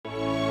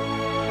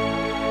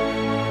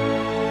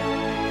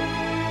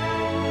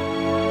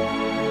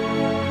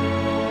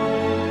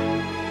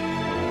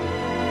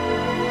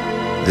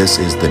This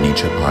is the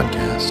Nietzsche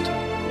Podcast.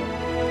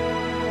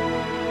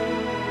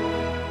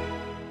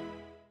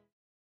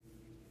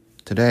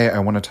 Today I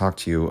want to talk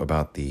to you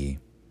about the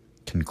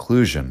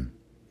conclusion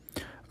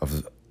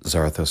of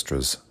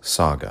Zarathustra's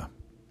saga,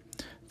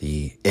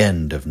 the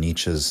end of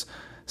Nietzsche's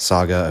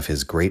saga of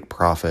his great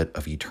prophet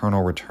of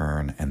eternal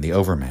return and the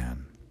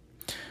Overman,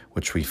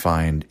 which we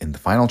find in the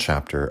final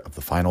chapter of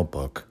the final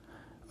book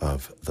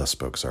of Thus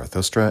Spoke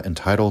Zarathustra,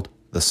 entitled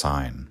The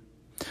Sign,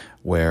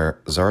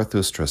 where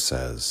Zarathustra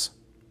says,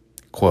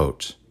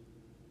 quote,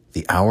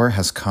 "The hour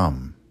has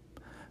come.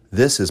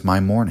 This is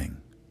my morning.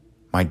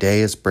 My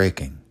day is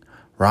breaking.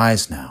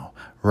 Rise now,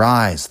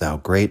 rise, thou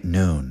great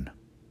noon."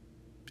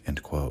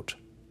 End quote.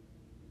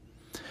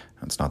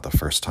 It's not the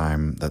first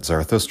time that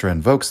Zarathustra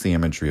invokes the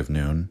imagery of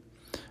noon.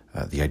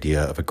 The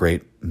idea of a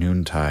great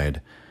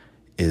noontide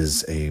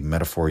is a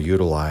metaphor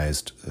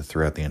utilized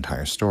throughout the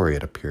entire story.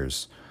 It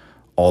appears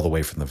all the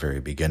way from the very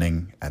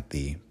beginning at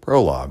the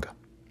prologue.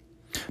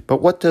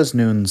 But what does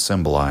noon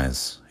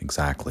symbolize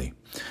exactly?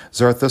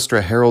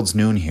 Zarathustra heralds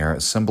noon here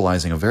as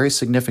symbolizing a very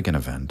significant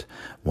event,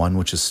 one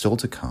which is still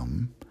to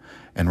come,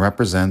 and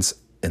represents,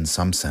 in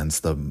some sense,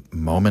 the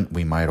moment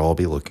we might all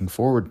be looking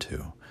forward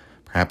to.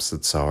 Perhaps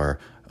it's our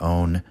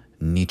own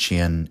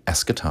Nietzschean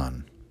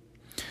eschaton.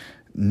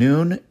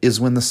 Noon is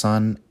when the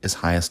sun is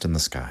highest in the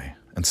sky,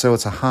 and so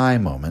it's a high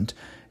moment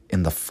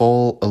in the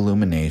full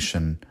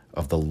illumination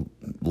of the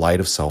light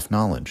of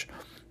self-knowledge.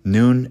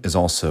 Noon is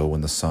also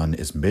when the sun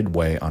is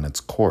midway on its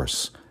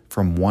course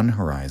from one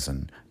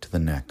horizon to the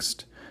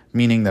next,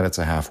 meaning that it's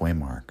a halfway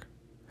mark.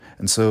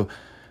 And so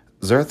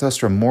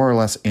Zarathustra more or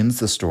less ends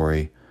the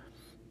story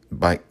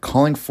by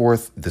calling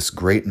forth this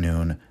great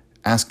noon,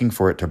 asking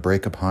for it to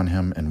break upon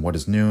him. And what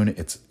is noon?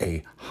 It's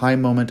a high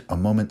moment, a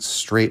moment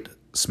straight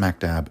smack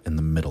dab in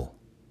the middle.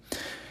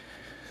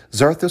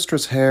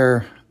 Zarathustra's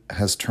hair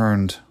has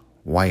turned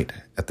white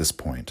at this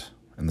point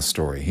in the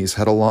story. He's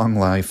had a long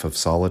life of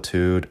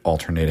solitude,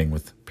 alternating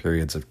with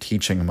periods of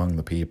teaching among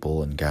the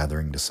people and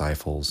gathering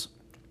disciples.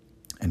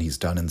 And he's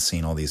done and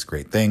seen all these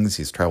great things.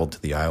 He's traveled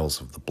to the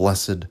Isles of the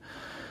Blessed,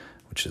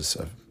 which is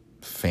a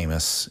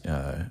famous,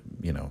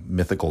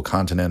 mythical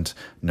continent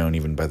known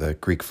even by the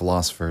Greek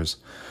philosophers.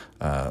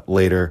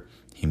 Later,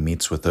 he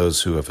meets with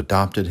those who have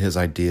adopted his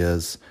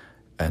ideas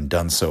and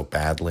done so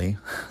badly,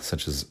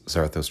 such as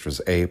Zarathustra's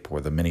ape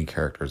or the many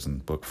characters in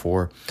Book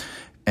 4.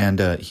 And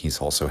he's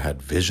also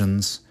had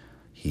visions.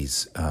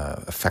 He's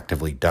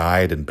effectively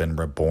died and been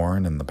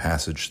reborn in the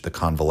passage The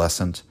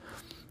Convalescent.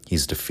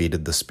 He's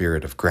defeated the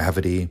spirit of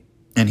gravity.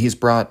 And he's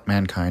brought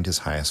mankind his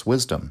highest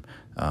wisdom,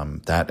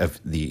 that of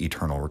the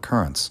eternal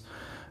recurrence,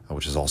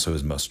 which is also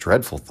his most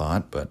dreadful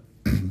thought. But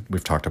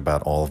we've talked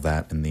about all of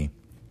that in the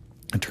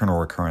eternal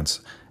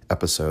recurrence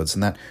episodes.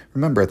 And that,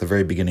 remember, at the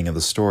very beginning of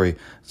the story,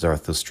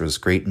 Zarathustra's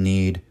great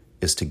need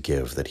is to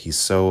give, that he's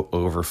so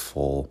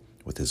overfull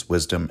with his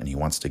wisdom, and he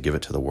wants to give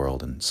it to the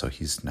world, and so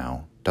he's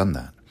now done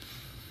that.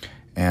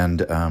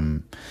 And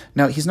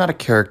now, he's not a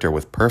character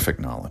with perfect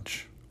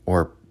knowledge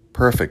or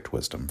perfect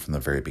wisdom from the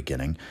very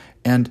beginning.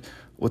 And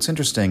what's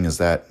interesting is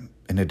that,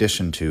 in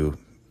addition to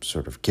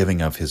sort of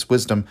giving of his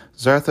wisdom,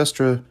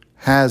 Zarathustra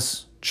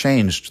has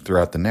changed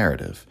throughout the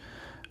narrative.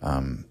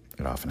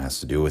 It often has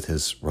to do with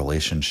his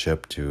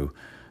relationship to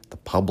the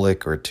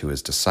public or to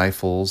his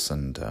disciples,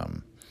 and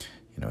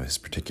his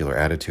particular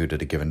attitude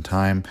at a given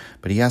time,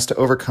 but he has to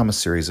overcome a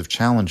series of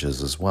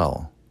challenges as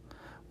well,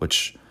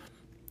 which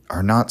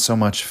are not so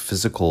much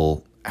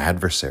physical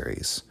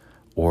adversaries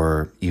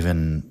or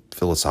even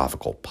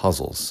philosophical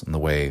puzzles in the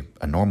way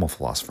a normal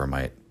philosopher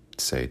might,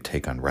 say,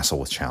 wrestle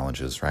with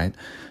challenges, right?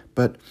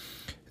 But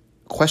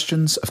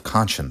questions of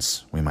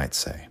conscience, we might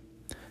say.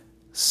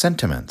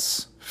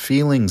 Sentiments,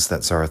 feelings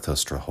that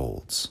Zarathustra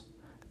holds,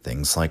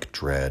 things like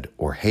dread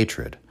or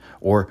hatred,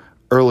 or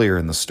earlier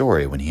in the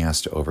story when he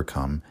has to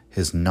overcome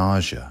his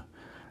nausea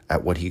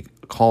at what he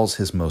calls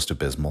his most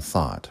abysmal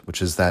thought,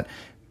 which is that,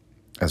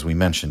 as we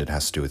mentioned, it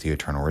has to do with the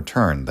eternal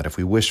return, that if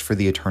we wish for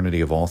the eternity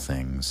of all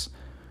things,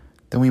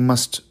 then we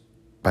must,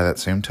 by that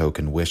same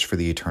token, wish for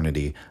the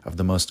eternity of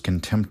the most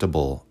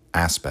contemptible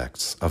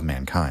aspects of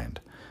mankind.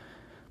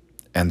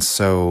 And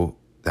so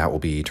that will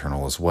be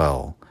eternal as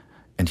well.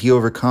 And he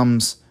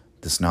overcomes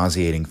this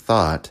nauseating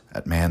thought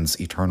at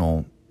man's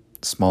eternal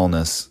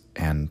smallness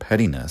and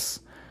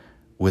pettiness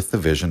with the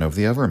vision of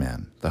the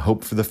Overman, the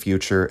hope for the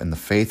future, and the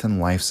faith in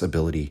life's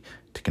ability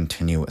to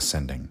continue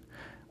ascending,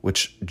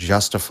 which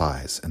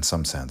justifies, in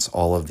some sense,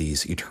 all of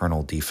these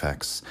eternal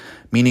defects,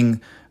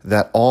 meaning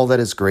that all that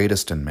is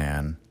greatest in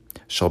man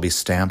shall be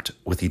stamped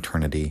with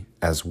eternity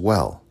as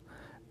well,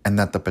 and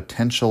that the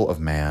potential of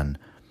man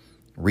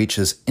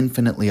reaches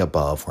infinitely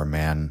above where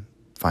man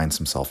finds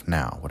himself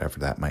now, whatever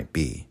that might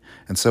be.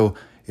 And so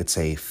it's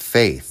a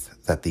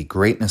faith that the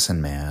greatness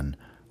in man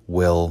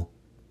will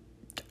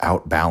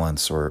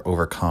outbalance or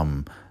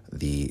overcome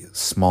the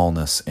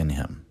smallness in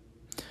him.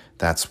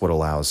 That's what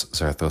allows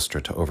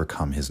Zarathustra to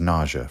overcome his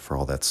nausea for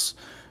all that's,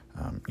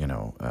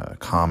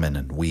 common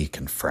and weak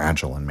and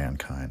fragile in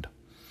mankind.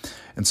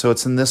 And so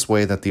it's in this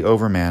way that the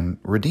Overman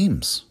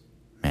redeems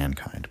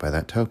mankind by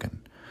that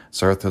token.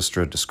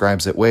 Zarathustra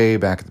describes it way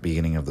back at the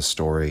beginning of the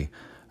story.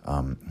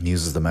 He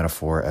uses the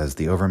metaphor as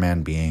the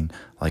overman being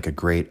like a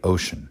great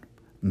ocean,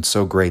 and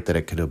so great that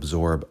it could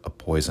absorb a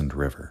poisoned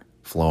river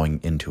flowing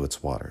into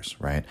its waters,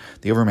 right?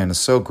 The overman is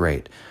so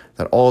great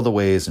that all the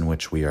ways in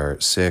which we are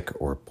sick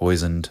or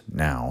poisoned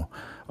now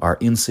are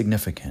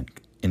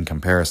insignificant in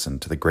comparison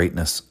to the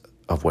greatness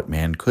of what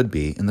man could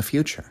be in the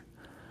future.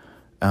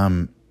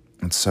 And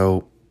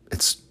so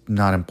it's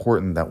not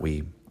important that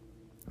we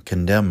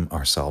condemn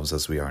ourselves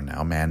as we are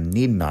now. Man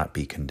need not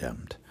be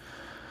condemned.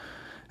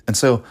 And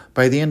so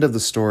by the end of the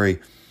story,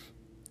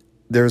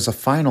 there's a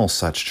final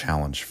such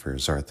challenge for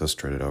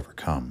Zarathustra to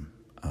overcome.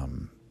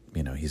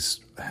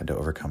 He's had to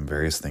overcome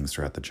various things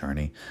throughout the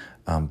journey.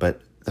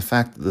 But the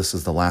fact that this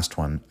is the last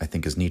one, I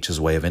think, is Nietzsche's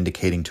way of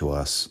indicating to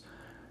us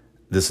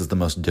this is the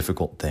most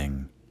difficult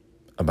thing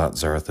about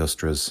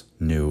Zarathustra's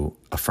new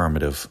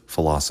affirmative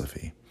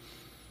philosophy.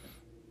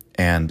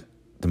 And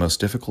the most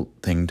difficult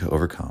thing to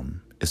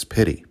overcome is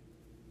pity.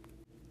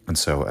 And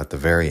so at the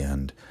very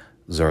end,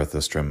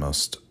 Zarathustra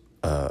must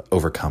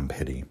overcome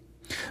pity.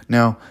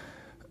 Now,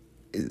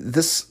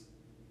 this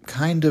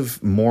kind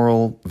of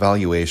moral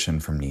valuation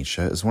from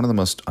Nietzsche is one of the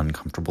most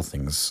uncomfortable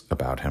things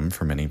about him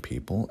for many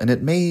people, and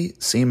it may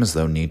seem as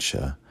though Nietzsche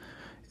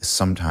is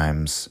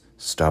sometimes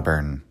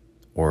stubborn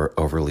or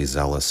overly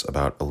zealous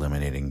about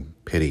eliminating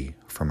pity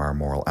from our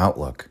moral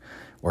outlook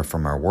or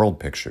from our world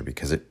picture,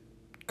 because it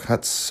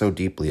cuts so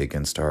deeply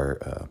against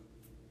our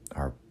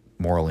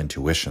moral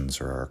intuitions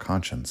or our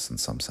conscience in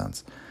some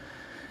sense.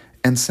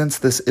 And since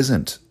this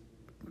isn't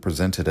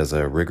presented as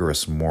a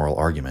rigorous moral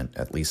argument,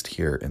 at least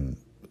here in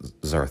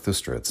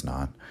Zarathustra it's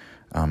not,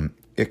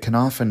 it can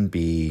often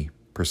be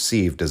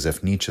perceived as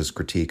if Nietzsche's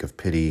critique of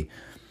pity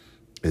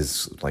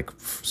is like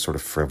sort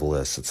of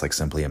frivolous. It's like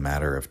simply a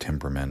matter of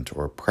temperament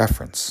or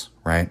preference,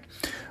 right?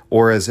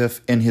 Or as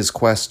if in his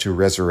quest to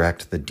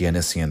resurrect the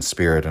Dionysian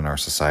spirit in our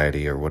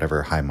society, or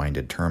whatever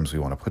high-minded terms we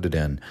want to put it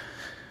in,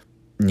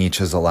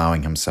 Nietzsche's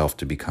allowing himself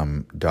to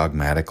become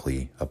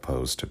dogmatically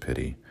opposed to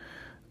pity.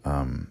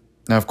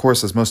 Now, of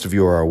course, as most of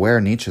you are aware,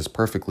 Nietzsche is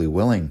perfectly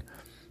willing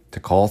to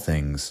call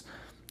things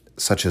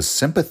such as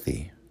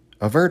sympathy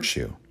a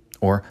virtue,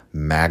 or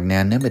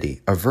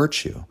magnanimity a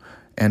virtue,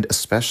 and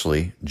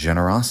especially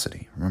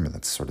generosity. Remember,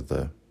 that's sort of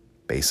the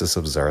basis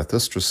of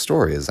Zarathustra's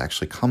story, is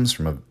actually comes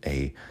from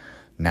a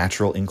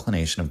natural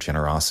inclination of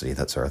generosity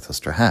that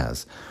Zarathustra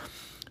has.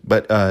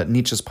 But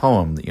Nietzsche's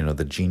poem,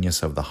 The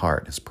Genius of the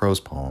Heart, his prose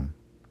poem,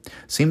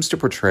 seems to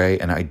portray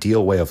an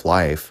ideal way of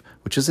life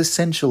which is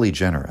essentially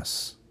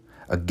generous,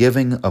 a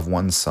giving of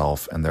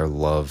oneself and their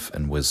love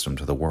and wisdom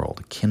to the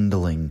world,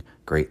 kindling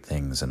great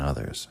things in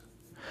others.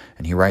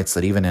 And he writes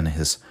that even in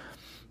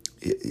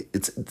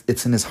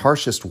it's in his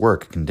harshest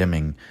work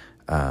condemning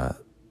the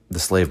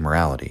slave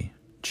morality,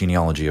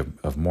 Genealogy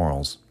of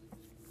Morals,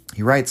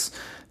 he writes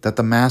that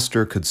the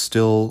master could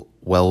still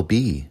well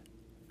be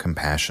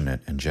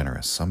compassionate and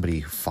generous.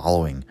 Somebody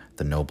following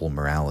the noble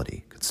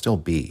morality could still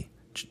be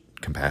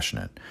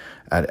compassionate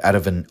out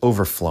of an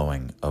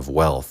overflowing of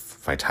wealth,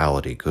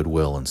 vitality,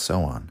 goodwill, and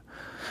so on.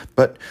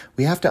 But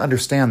we have to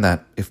understand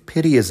that if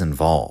pity is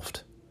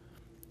involved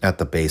at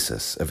the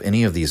basis of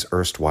any of these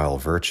erstwhile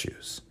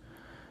virtues,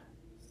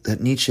 that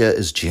Nietzsche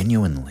is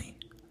genuinely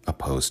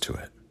opposed to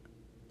it.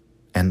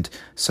 And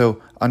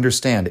so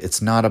understand,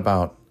 it's not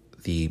about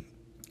the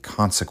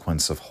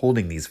consequence of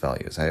holding these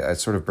values. I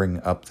sort of bring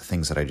up the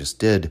things that I just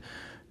did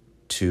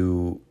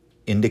to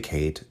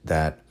indicate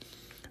that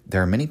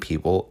there are many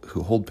people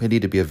who hold pity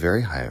to be a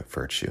very high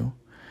virtue,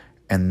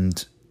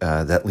 and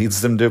that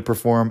leads them to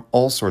perform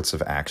all sorts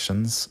of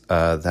actions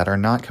that are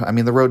not...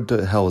 the road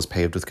to hell is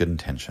paved with good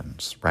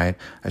intentions, right?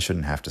 I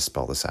shouldn't have to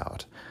spell this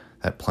out.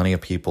 That plenty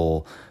of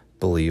people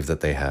believe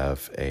that they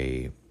have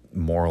a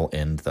moral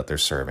end that they're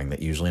serving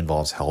that usually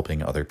involves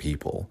helping other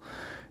people,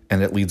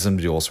 and it leads them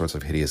to do all sorts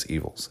of hideous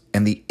evils.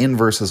 And the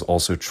inverse is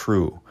also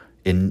true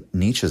in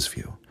Nietzsche's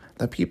view,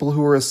 that people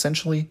who are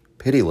essentially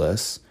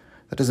pitiless,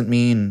 that doesn't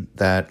mean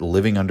that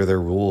living under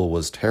their rule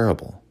was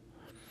terrible.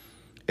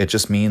 It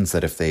just means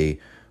that if they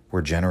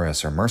were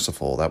generous or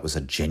merciful, that was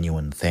a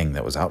genuine thing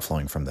that was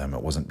outflowing from them.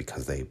 It wasn't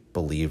because they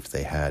believed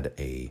they had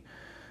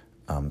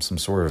some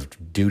sort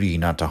of duty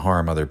not to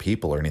harm other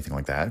people or anything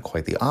like that.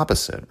 Quite the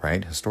opposite,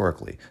 right?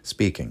 Historically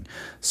speaking.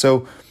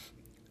 So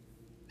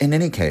in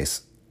any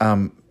case,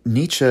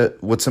 Nietzsche,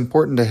 what's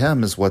important to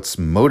him is what's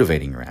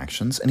motivating your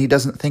actions, and he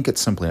doesn't think it's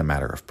simply a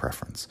matter of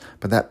preference,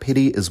 but that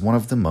pity is one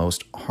of the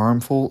most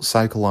harmful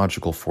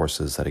psychological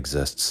forces that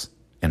exists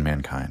in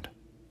mankind.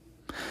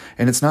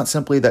 And it's not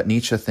simply that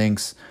Nietzsche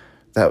thinks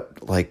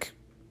that, like,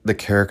 the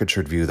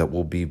caricatured view that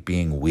we'll be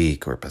being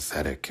weak or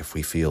pathetic if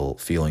we feel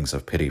feelings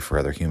of pity for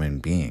other human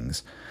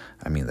beings.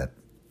 That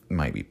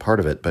might be part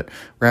of it, but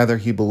rather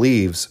he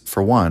believes,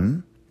 for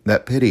one,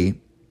 that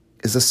pity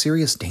is a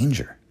serious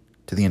danger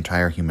to the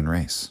entire human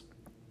race,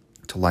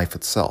 to life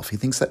itself. He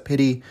thinks that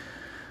pity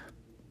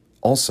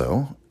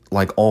also,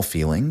 like all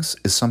feelings,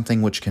 is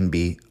something which can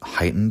be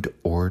heightened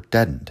or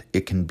deadened.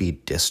 It can be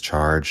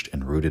discharged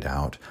and rooted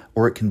out,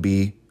 or it can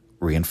be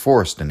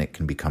reinforced and it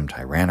can become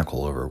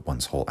tyrannical over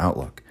one's whole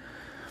outlook.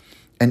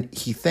 And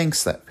he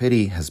thinks that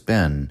pity has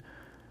been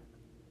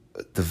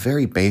the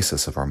very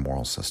basis of our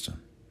moral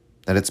system,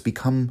 that it's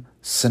become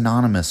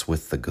synonymous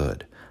with the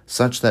good,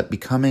 such that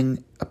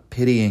becoming a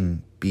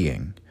pitying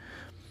being,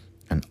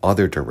 an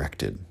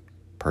other-directed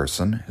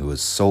person who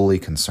is solely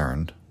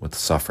concerned with the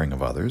suffering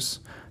of others,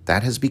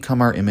 that has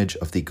become our image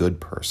of the good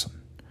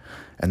person,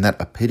 and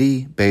that a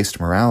pity-based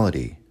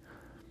morality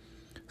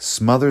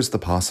smothers the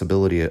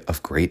possibility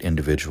of great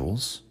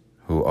individuals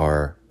who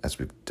are, as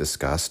we've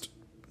discussed,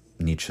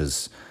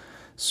 Nietzsche's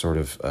sort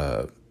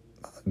of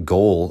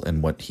goal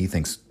in what he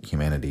thinks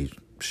humanity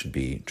should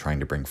be trying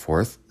to bring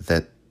forth,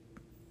 that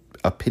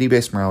a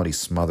pity-based morality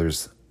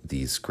smothers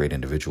these great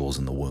individuals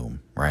in the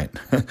womb, right?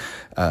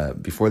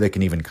 Before they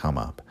can even come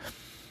up.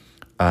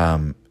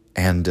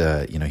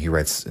 He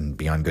writes in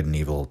Beyond Good and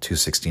Evil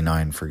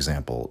 269, for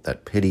example,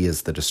 that pity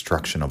is the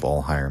destruction of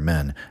all higher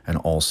men and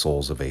all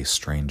souls of a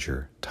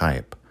stranger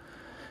type.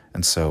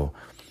 And so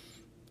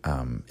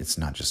it's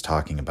not just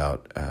talking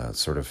about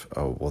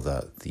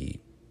the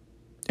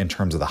in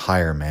terms of the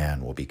higher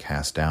man will be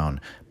cast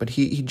down, but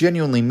he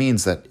genuinely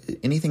means that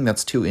anything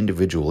that's too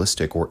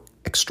individualistic or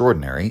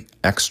extraordinary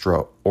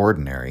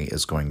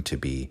is going to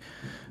be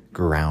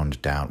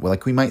ground down. Well,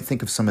 like we might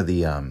think of some of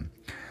the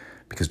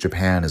because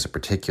Japan is a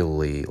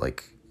particularly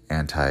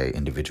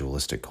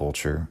anti-individualistic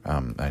culture.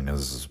 I know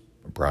this is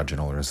a broad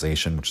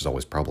generalization, which is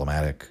always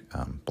problematic,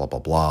 blah, blah,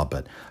 blah.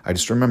 But I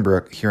just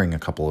remember hearing a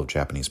couple of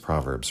Japanese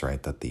proverbs,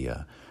 right? That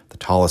the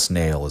tallest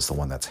nail is the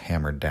one that's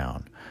hammered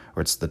down,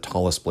 or it's the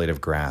tallest blade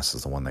of grass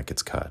is the one that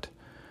gets cut.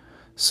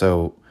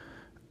 So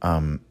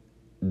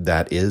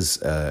that is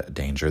a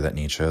danger that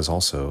Nietzsche is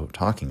also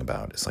talking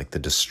about. It's like the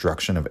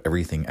destruction of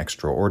everything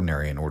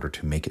extraordinary in order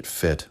to make it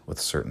fit with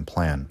a certain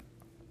plan.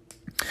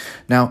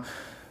 Now,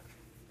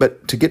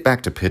 but to get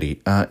back to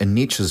pity, in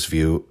Nietzsche's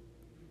view,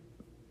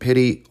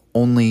 pity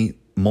only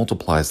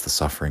multiplies the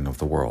suffering of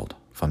the world,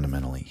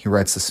 fundamentally. He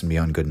writes this in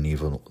Beyond Good and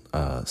Evil,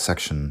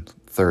 section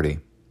 30.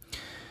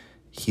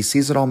 He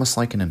sees it almost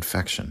like an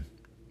infection,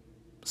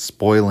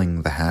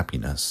 spoiling the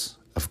happiness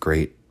of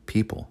great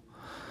people.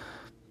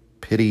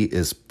 Pity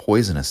is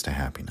poisonous to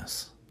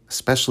happiness,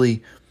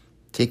 especially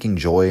taking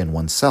joy in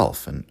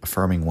oneself and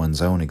affirming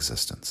one's own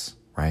existence,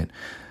 right?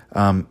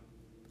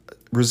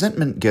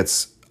 Resentment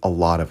gets a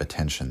lot of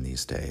attention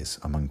these days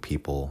among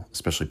people,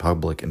 especially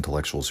public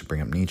intellectuals who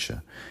bring up Nietzsche.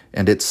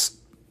 And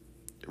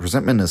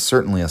resentment is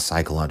certainly a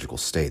psychological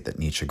state that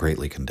Nietzsche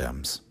greatly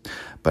condemns.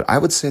 But I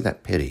would say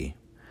that pity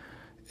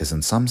is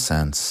in some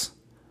sense,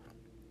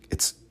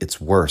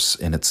 it's worse,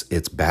 and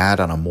it's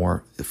bad on a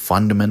more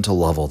fundamental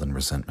level than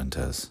resentment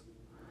is.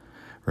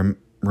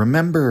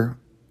 Remember,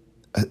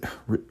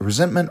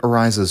 resentment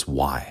arises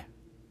why?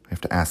 We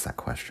have to ask that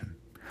question.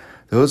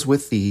 Those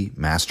with the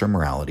master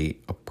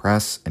morality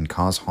oppress and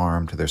cause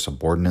harm to their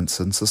subordinates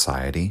in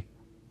society,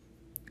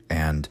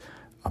 and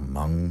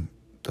among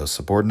those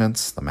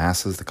subordinates, the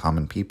masses, the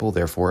common people,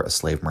 therefore a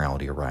slave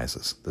morality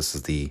arises. This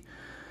is the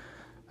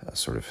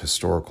sort of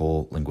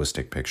historical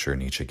linguistic picture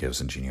Nietzsche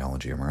gives in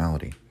Genealogy of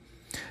Morality.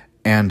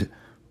 And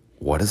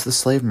what does the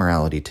slave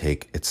morality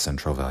take its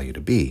central value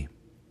to be?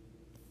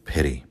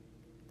 Pity.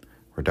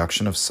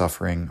 Reduction of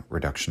suffering,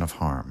 reduction of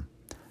harm.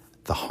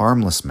 The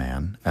harmless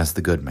man as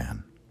the good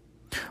man.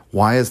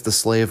 Why is the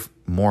slave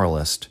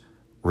moralist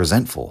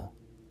resentful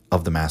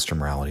of the master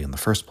morality in the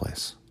first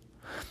place?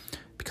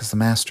 Because the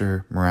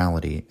master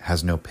morality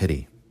has no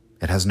pity.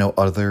 It has no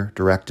other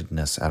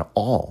directedness at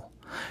all.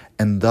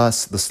 And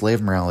thus, the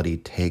slave morality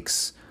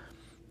takes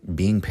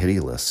being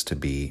pitiless to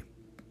be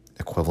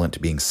equivalent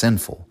to being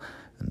sinful.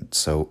 And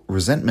so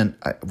resentment,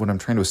 what I'm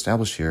trying to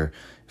establish here,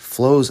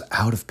 flows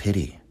out of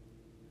pity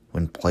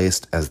when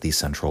placed as the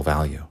central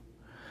value.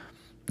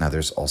 Now,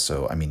 there's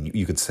also,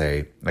 you could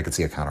say, I could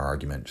see a counter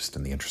argument just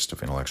in the interest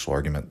of intellectual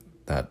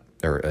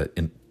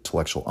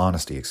intellectual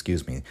honesty,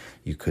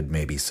 you could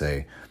maybe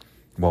say,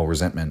 well,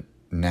 resentment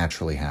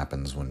naturally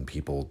happens when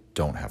people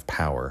don't have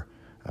power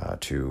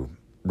to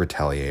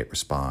retaliate,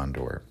 respond,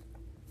 or,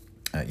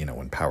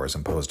 when power is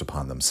imposed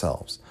upon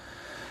themselves.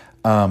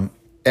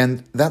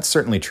 And that's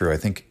certainly true. I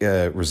think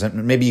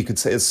resentment, maybe you could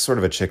say it's sort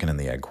of a chicken and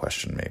the egg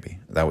question, maybe.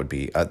 That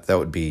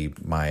would be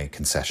my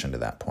concession to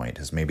that point,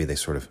 is maybe they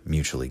sort of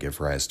mutually give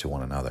rise to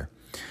one another.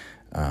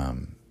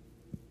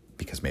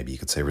 Because maybe you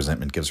could say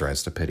resentment gives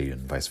rise to pity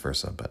and vice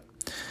versa, but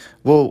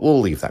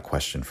we'll leave that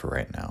question for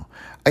right now.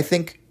 I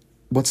think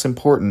what's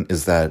important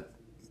is that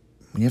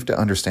you have to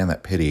understand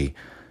that pity,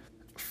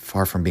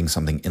 far from being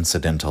something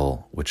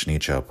incidental, which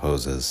Nietzsche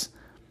opposes,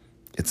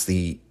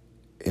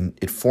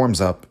 it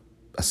forms up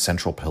a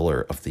central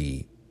pillar of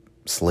the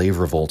slave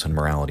revolt in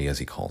morality, as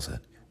he calls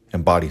it,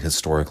 embodied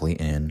historically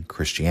in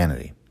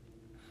Christianity.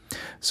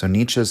 So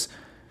Nietzsche's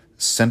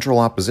central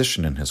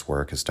opposition in his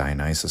work is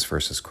Dionysus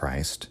versus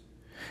Christ.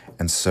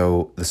 And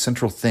so the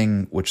central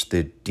thing which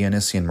the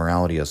Dionysian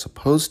morality is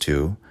opposed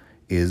to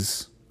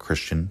is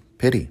Christian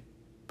pity.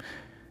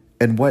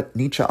 And what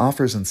Nietzsche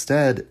offers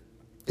instead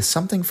is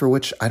something for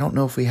which I don't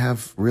know if we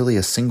have really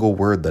a single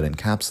word that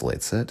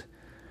encapsulates it,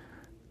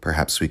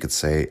 Perhaps we could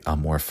say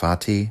amor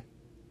fati.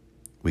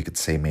 We could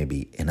say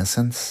maybe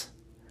innocence.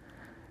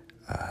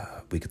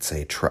 We could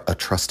say a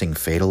trusting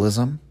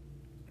fatalism.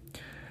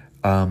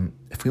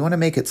 If we want to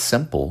make it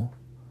simple,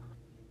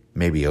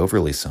 maybe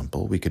overly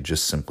simple, we could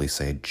just simply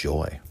say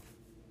joy.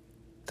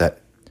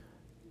 That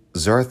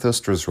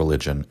Zarathustra's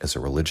religion is a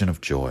religion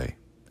of joy,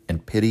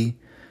 and pity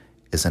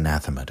is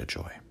anathema to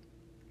joy.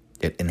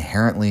 It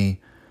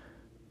inherently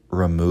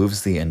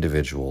removes the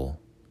individual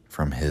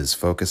from his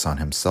focus on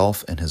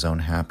himself and his own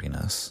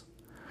happiness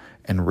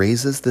and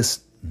raises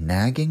this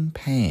nagging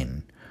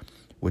pain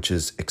which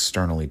is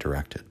externally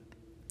directed.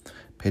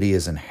 Pity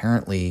is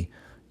inherently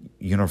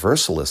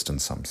universalist in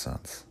some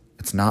sense.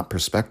 It's not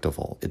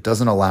perspectival. It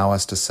doesn't allow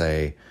us to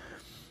say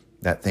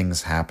that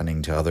things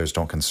happening to others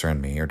don't concern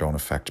me or don't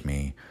affect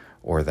me,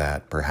 or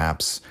that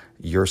perhaps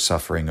your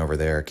suffering over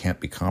there can't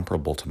be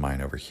comparable to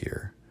mine over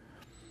here.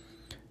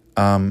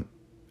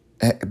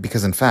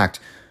 Because in fact,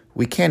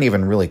 we can't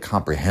even really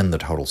comprehend the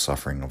total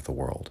suffering of the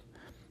world.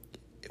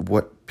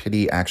 What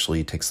pity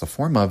actually takes the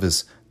form of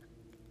is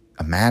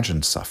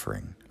imagined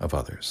suffering of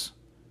others.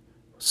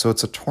 So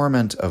it's a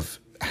torment of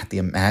the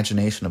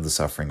imagination of the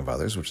suffering of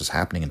others, which is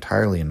happening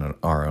entirely in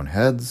our own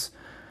heads,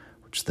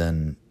 which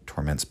then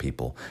torments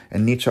people.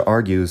 And Nietzsche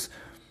argues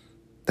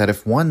that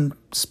if one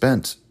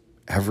spent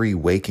every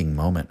waking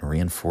moment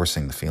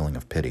reinforcing the feeling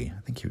of pity,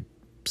 I think he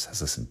says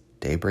this in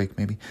Daybreak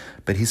maybe,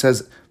 but he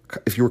says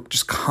if you were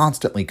just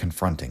constantly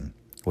confronting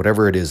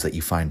whatever it is that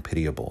you find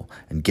pitiable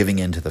and giving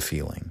in to the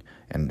feeling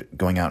and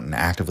going out and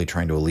actively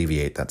trying to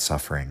alleviate that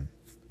suffering,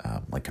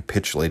 like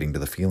capitulating to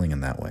the feeling in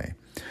that way,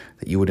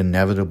 that you would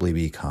inevitably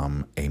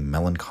become a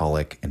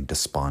melancholic and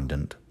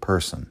despondent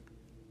person.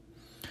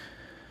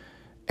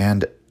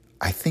 And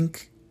I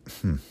think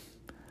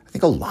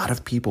a lot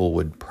of people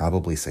would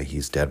probably say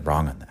he's dead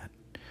wrong on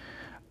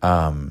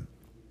that.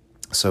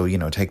 So,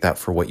 take that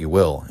for what you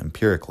will,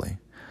 empirically.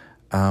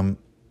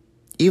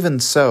 Even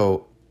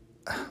so,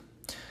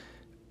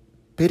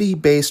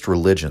 pity-based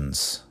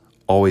religions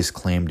always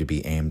claim to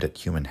be aimed at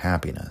human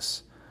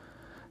happiness.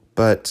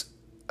 But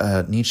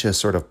Nietzsche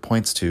sort of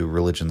points to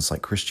religions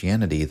like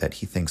Christianity that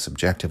he thinks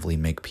objectively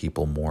make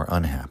people more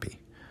unhappy.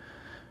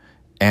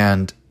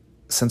 And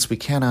since we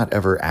cannot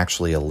ever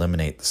actually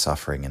eliminate the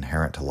suffering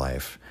inherent to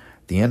life,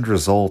 the end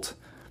result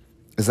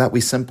is that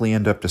we simply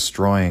end up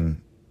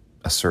destroying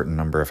a certain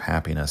number of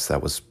happiness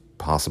that was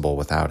possible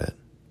without it.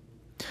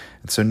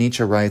 And so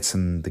Nietzsche writes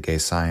in The Gay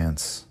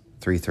Science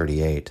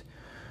 338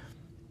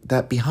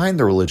 that behind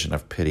the religion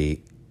of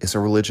pity is a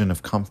religion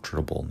of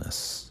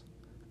comfortableness,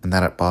 and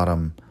that at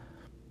bottom,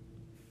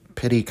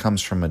 pity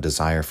comes from a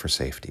desire for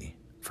safety,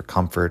 for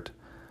comfort,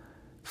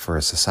 for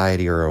a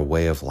society or a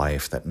way of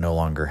life that no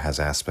longer has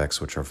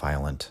aspects which are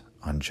violent,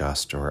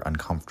 unjust, or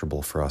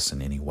uncomfortable for us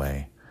in any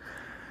way.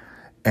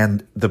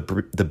 And the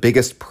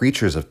biggest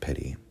preachers of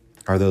pity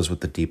are those with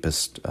the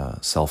deepest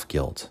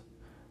self-guilt,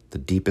 the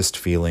deepest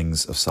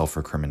feelings of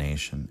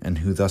self-recrimination, and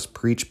who thus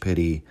preach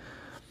pity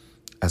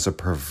as a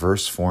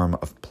perverse form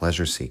of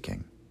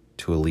pleasure-seeking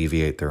to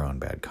alleviate their own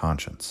bad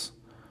conscience.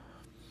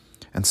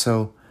 And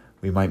so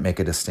we might make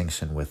a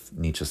distinction with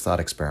Nietzsche's thought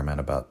experiment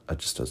about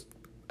just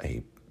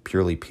a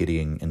purely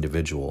pitying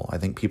individual. I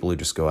think people who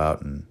just go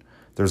out and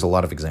there's a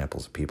lot of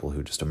examples of people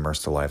who just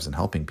immerse their lives in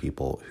helping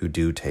people who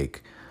do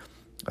take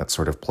that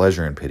sort of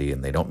pleasure in pity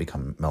and they don't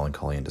become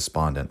melancholy and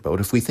despondent. But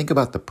if we think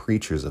about the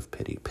preachers of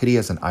pity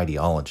as an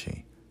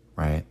ideology,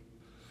 right?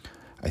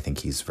 I think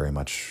he's very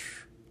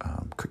much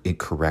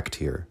correct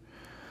here.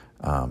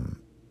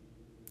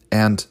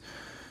 And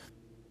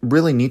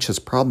really Nietzsche's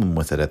problem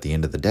with it at the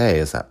end of the day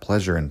is that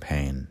pleasure and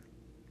pain,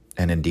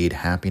 and indeed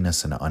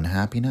happiness and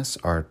unhappiness,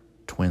 are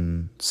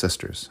twin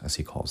sisters, as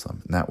he calls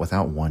them. And that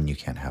without one, you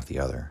can't have the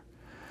other.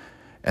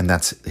 And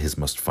that's his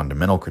most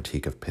fundamental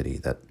critique of pity,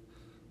 that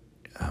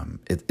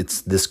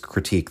it's this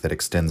critique that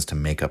extends to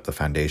make up the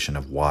foundation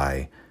of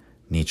why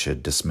Nietzsche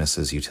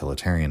dismisses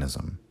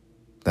utilitarianism.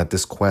 That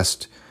this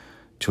quest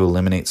to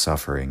eliminate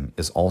suffering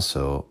is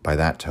also, by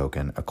that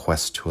token, a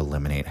quest to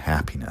eliminate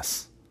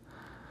happiness.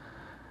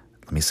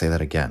 Let me say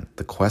that again.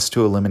 The quest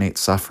to eliminate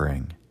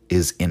suffering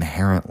is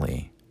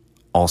inherently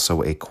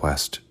also a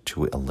quest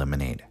to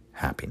eliminate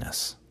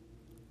happiness.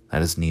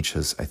 That is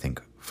Nietzsche's, I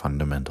think,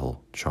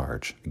 fundamental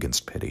charge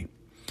against pity.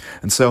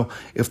 And so,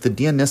 if the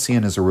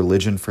Dionysian is a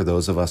religion for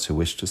those of us who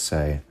wish to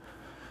say,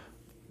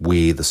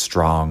 we, the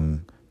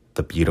strong,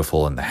 the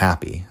beautiful, and the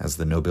happy, as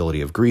the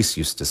nobility of Greece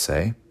used to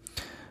say,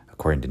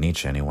 according to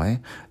Nietzsche anyway,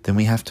 then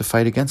we have to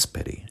fight against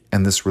pity.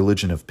 And this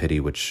religion of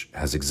pity, which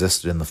has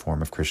existed in the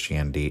form of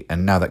Christianity,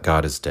 and now that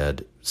God is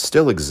dead,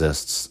 still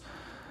exists,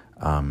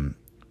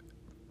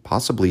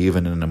 possibly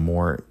even in a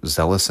more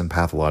zealous and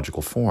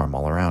pathological form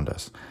all around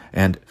us.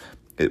 And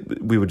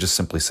we would just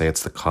simply say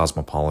it's the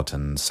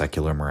cosmopolitan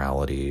secular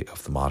morality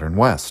of the modern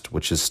West,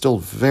 which is still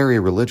very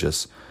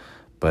religious,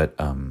 but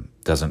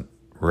doesn't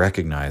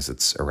recognize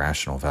its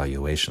irrational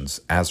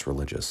valuations as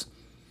religious.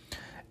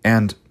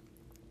 And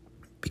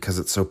because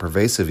it's so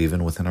pervasive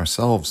even within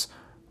ourselves,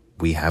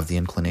 we have the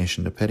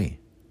inclination to pity.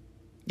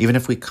 Even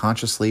if we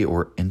consciously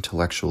or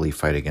intellectually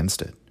fight against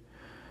it,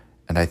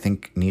 And I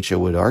think Nietzsche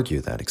would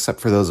argue that, except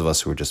for those of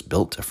us who are just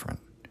built different,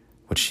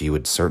 which he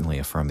would certainly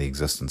affirm the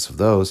existence of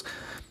those,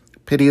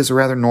 pity is a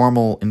rather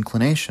normal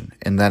inclination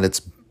in that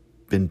it's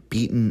been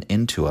beaten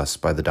into us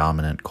by the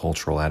dominant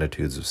cultural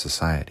attitudes of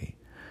society.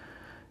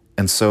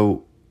 And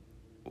so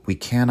we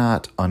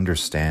cannot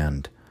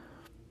understand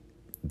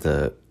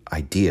the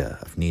idea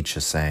of Nietzsche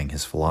saying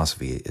his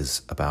philosophy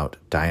is about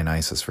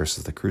Dionysus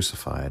versus the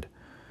crucified.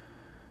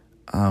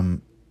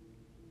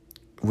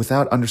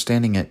 Without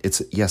understanding it,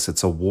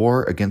 it's a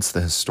war against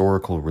the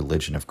historical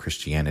religion of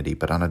Christianity,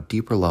 but on a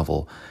deeper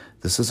level,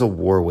 this is a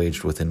war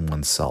waged within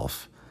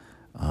oneself.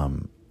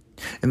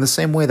 In the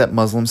same way that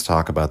Muslims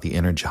talk about the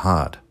inner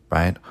jihad,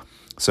 right?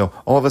 So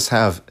all of us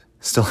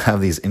still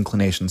have these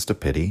inclinations to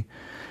pity,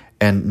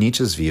 and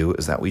Nietzsche's view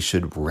is that we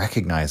should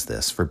recognize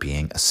this for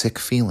being a sick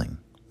feeling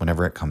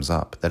whenever it comes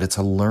up, that it's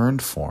a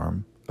learned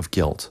form of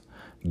guilt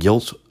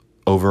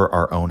over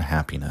our own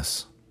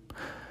happiness.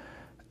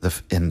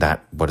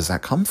 What does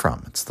that come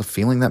from? It's the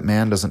feeling that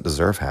man doesn't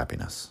deserve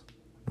happiness.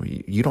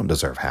 You don't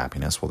deserve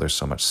happiness. Well, there's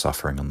so much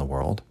suffering in the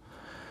world.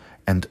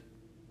 And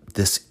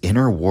this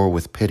inner war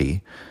with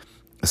pity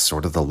is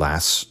sort of the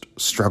last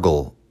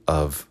struggle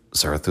of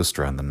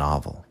Zarathustra in the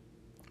novel.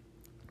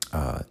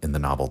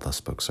 Thus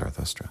Spoke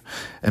Zarathustra.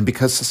 And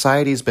because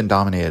society has been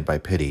dominated by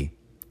pity,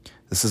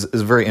 this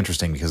is very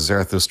interesting because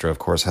Zarathustra, of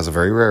course, has a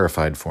very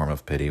rarefied form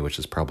of pity, which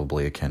is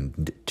probably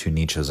akin to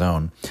Nietzsche's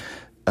own.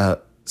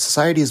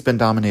 Society has been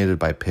dominated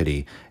by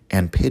pity,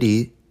 and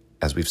pity,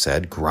 as we've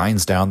said,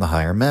 grinds down the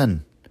higher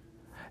men.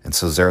 And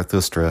so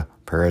Zarathustra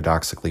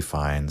paradoxically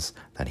finds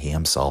that he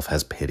himself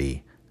has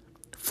pity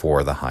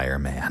for the higher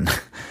man.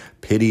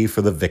 Pity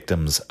for the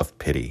victims of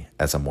pity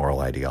as a moral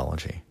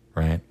ideology,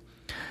 right?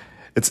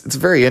 It's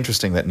very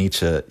interesting that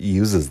Nietzsche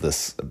uses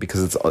this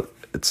because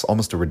it's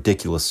almost a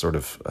ridiculous sort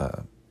of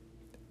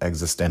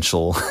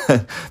existential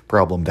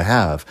problem to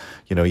have.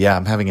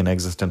 I'm having an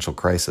existential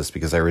crisis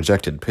because I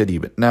rejected pity,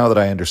 but now that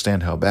I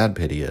understand how bad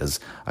pity is,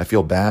 I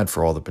feel bad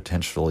for all the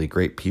potentially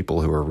great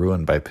people who are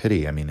ruined by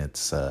pity. I mean,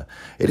 it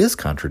is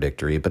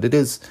contradictory, but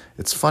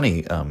it's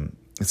funny.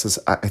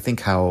 I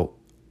think how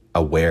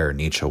aware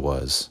Nietzsche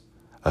was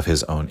of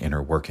his own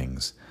inner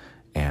workings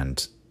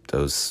and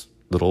those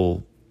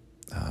little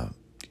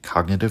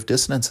cognitive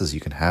dissonances you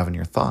can have in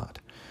your thought.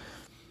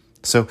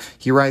 So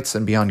he writes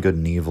in Beyond Good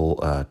and Evil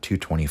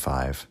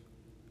 225,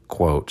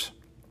 quote,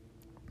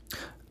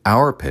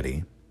 "Our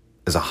pity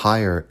is a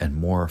higher and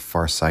more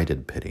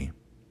far-sighted pity.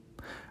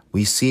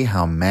 We see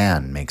how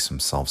man makes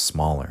himself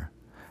smaller,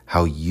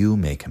 how you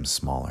make him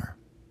smaller.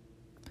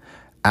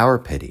 Our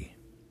pity,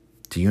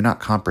 do you not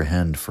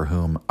comprehend for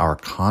whom our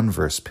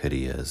converse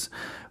pity is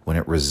when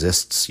it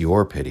resists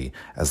your pity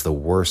as the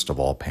worst of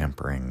all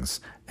pamperings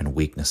and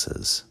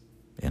weaknesses?"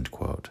 End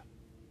quote.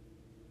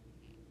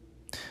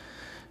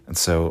 And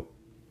so,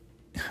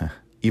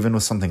 even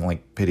with something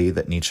like pity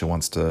that Nietzsche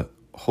wants to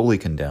wholly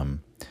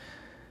condemn,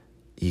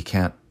 you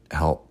can't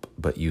help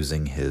but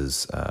using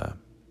his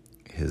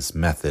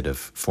method of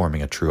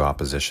forming a true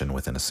opposition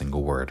within a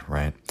single word,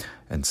 right?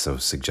 And so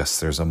suggests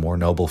there's a more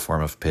noble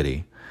form of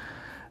pity,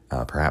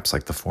 perhaps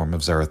like the form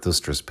of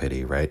Zarathustra's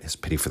pity, right? His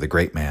pity for the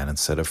great man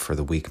instead of for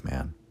the weak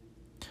man.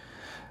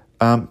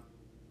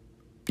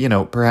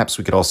 Perhaps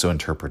we could also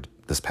interpret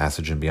this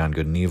passage in Beyond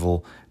Good and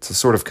Evil. It's a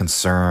sort of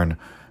concern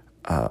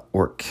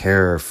or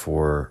care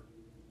for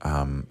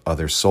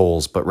other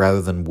souls, but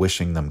rather than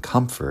wishing them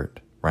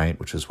comfort, right,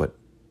 which is what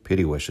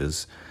pity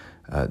wishes,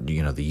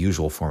 the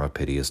usual form of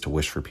pity is to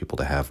wish for people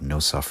to have no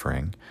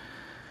suffering.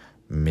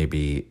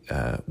 Maybe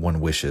one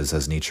wishes,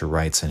 as Nietzsche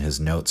writes in his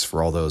notes,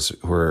 for all those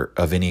who are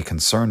of any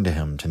concern to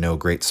him to know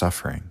great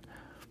suffering,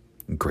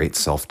 great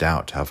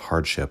self-doubt, to have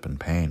hardship and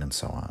pain and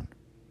so on.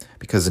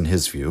 Because in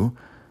his view,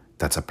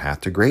 that's a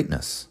path to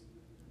greatness.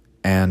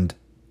 And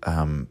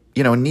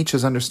in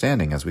Nietzsche's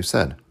understanding, as we've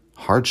said,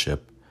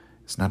 hardship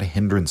is not a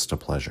hindrance to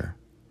pleasure.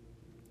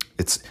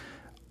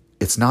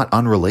 It's not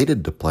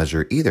unrelated to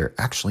pleasure either.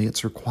 Actually,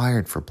 it's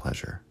required for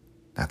pleasure.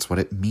 That's what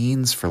it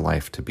means for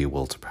life to be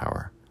will to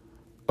power.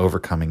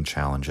 Overcoming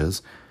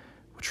challenges,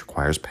 which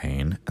requires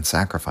pain and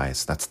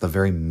sacrifice. That's the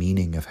very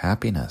meaning of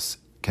happiness.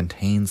 It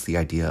contains the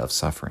idea of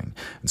suffering.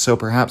 And so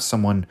perhaps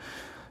someone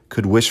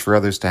could wish for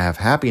others to have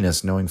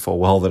happiness, knowing full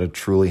well that a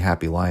truly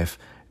happy life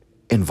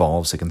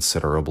involves a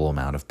considerable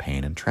amount of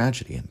pain and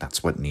tragedy. And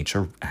that's what Nietzsche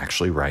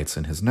actually writes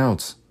in his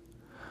notes.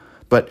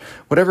 But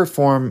whatever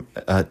form,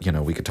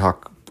 we could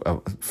talk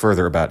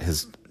further about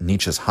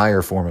Nietzsche's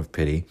higher form of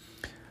pity.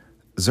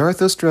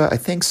 Zarathustra, I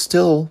think,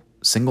 still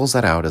singles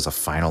that out as a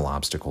final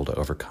obstacle to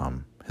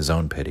overcome his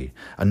own pity.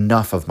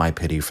 Enough of my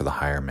pity for the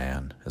higher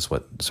man, is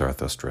what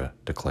Zarathustra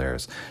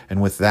declares.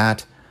 And with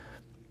that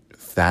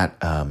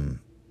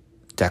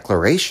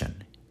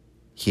declaration,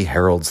 he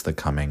heralds the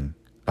coming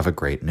of a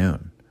great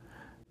noon.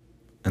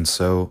 And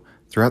so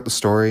throughout the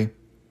story,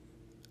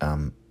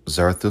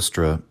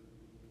 Zarathustra,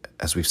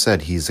 as we've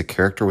said, he's a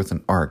character with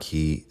an arc.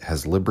 He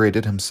has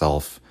liberated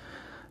himself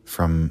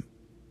from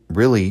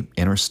really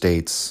inner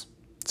states,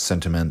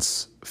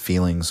 sentiments,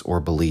 feelings, or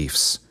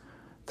beliefs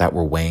that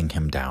were weighing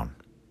him down.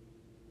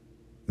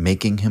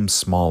 making him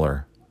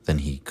smaller than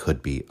he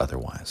could be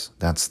otherwise.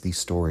 That's the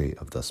story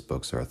of Thus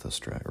Spoke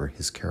Zarathustra, or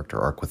his character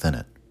arc within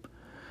it.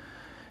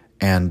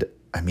 And,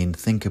 I mean,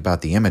 think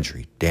about the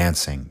imagery.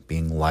 Dancing,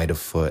 being light of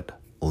foot,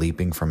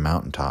 leaping from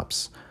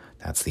mountaintops.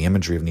 That's the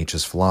imagery of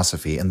Nietzsche's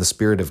philosophy. And the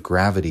spirit of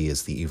gravity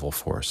is the evil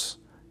force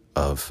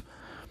of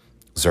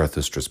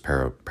Zarathustra's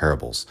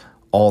parables.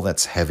 All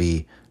that's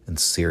heavy and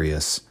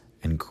serious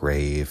and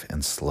grave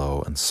and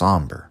slow and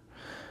somber.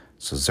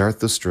 So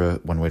Zarathustra,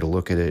 one way to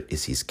look at it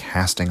is he's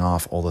casting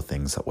off all the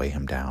things that weigh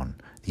him down.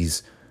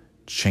 These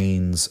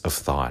chains of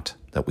thought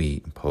that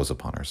we impose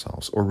upon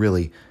ourselves, or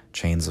really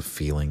chains of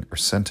feeling or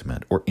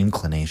sentiment or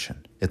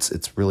inclination.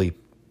 It's really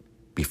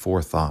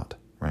before thought,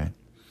 right?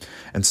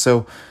 And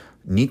so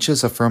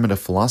Nietzsche's affirmative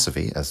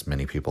philosophy, as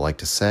many people like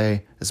to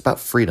say, is about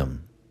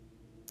freedom.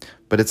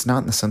 But it's not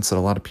in the sense that a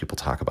lot of people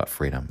talk about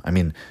freedom. I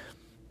mean,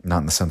 not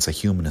in the sense a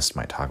humanist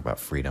might talk about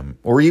freedom,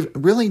 or even,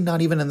 really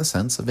not even in the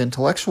sense of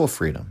intellectual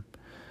freedom.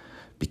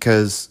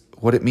 Because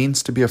what it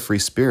means to be a free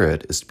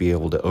spirit is to be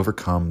able to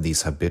overcome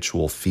these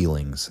habitual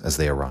feelings as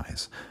they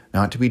arise,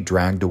 not to be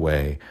dragged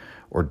away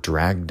or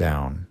dragged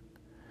down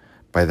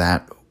by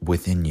that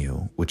within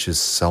you, which is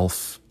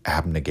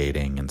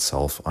self-abnegating and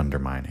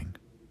self-undermining.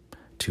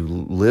 To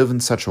live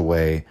in such a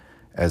way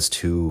as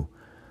to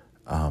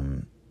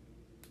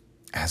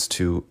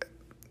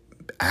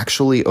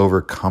actually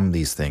overcome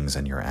these things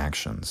in your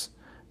actions.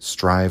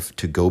 Strive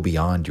to go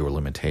beyond your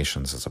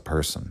limitations as a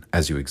person,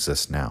 as you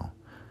exist now.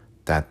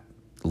 That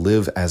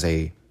live as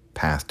a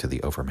path to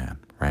the overman,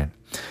 right?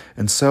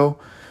 And so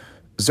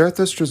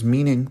Zarathustra's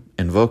meaning,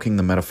 invoking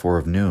the metaphor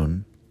of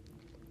noon,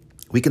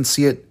 we can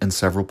see it in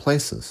several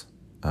places.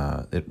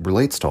 It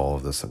relates to all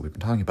of this that we've been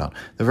talking about.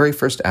 The very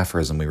first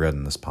aphorism we read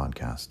in this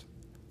podcast,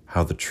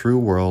 how the true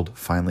world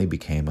finally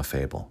became a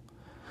fable.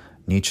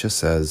 Nietzsche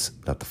says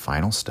that the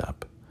final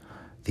step,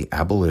 the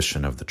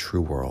abolition of the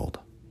true world,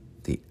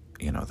 the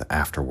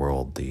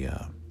afterworld,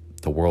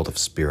 the world of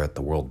spirit,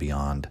 the world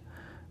beyond,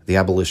 the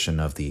abolition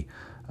of the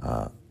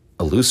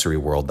illusory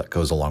world that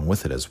goes along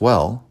with it as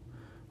well,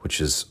 which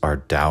is our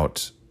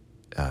doubt,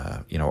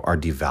 our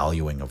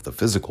devaluing of the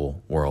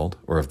physical world,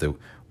 or of the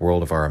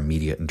world of our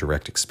immediate and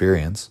direct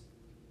experience.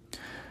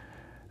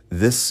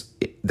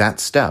 That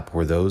step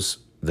where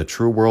the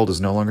true world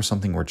is no longer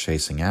something we're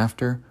chasing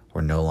after,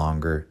 we're no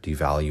longer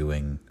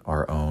devaluing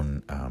our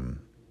own,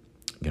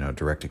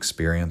 direct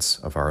experience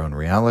of our own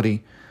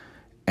reality,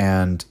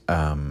 and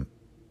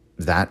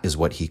that is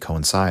what he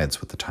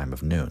coincides with the time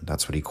of noon.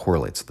 That's what he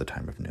correlates with the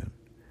time of noon,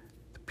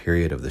 the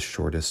period of the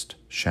shortest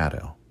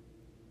shadow.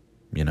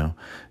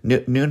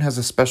 Noon has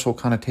a special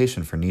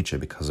connotation for Nietzsche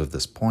because of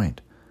this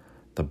point.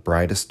 The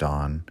brightest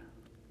dawn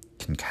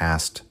can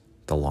cast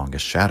the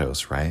longest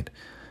shadows, right?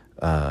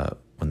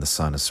 When the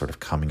sun is sort of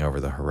coming over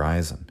the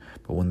horizon.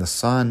 But when the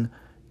sun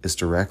is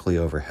directly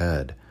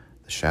overhead,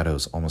 the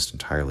shadows almost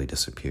entirely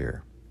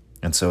disappear.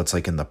 And so it's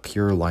like in the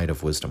pure light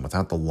of wisdom,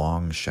 without the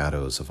long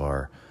shadows of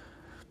our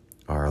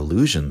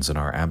illusions and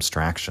our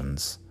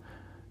abstractions,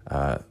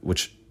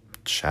 which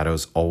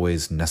shadows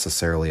always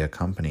necessarily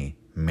accompany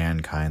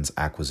mankind's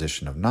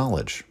acquisition of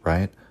knowledge,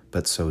 right?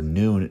 But so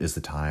noon is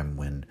the time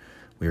when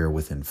we are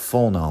within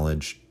full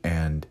knowledge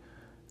and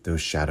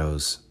those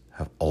shadows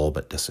have all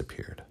but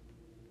disappeared.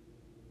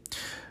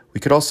 We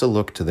could also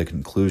look to the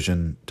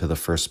conclusion to the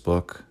first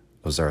book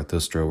of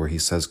Zarathustra, where he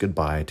says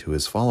goodbye to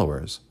his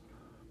followers.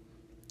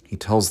 He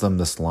tells them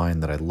this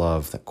line that I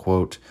love, that,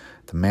 quote,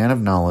 "The man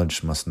of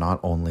knowledge must not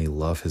only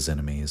love his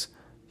enemies,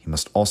 he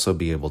must also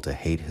be able to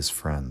hate his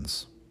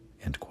friends,"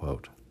 end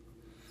quote.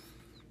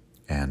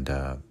 And,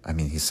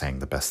 he's saying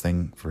the best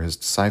thing for his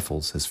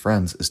disciples, his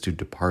friends, is to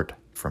depart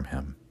from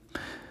him.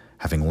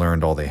 Having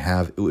learned all they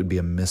have, it would be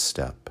a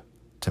misstep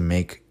to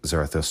make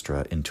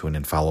Zarathustra into an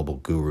infallible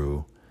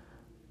guru,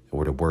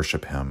 or to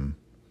worship him,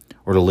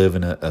 or to live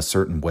in a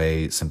certain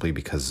way simply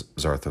because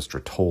Zarathustra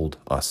told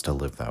us to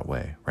live that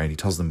way, right? He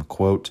tells them,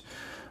 quote,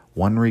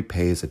 "One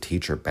repays a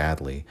teacher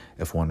badly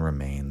if one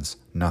remains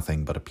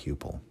nothing but a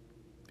pupil,"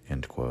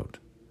 end quote.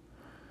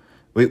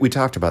 We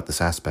talked about this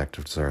aspect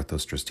of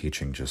Zarathustra's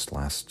teaching just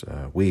last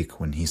week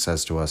when he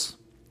says to us,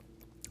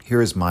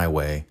 "Here is my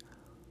way,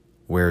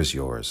 where's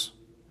yours?"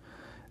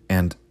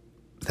 And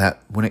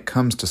that when it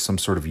comes to some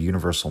sort of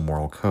universal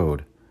moral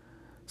code,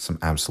 some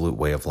absolute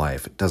way of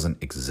life, it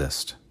doesn't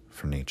exist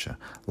for Nietzsche.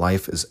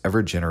 Life is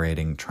ever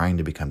generating, trying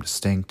to become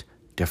distinct,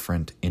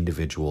 different,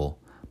 individual.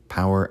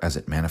 Power, as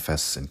it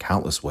manifests in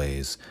countless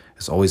ways,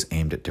 is always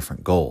aimed at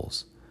different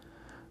goals.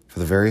 For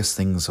the various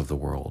things of the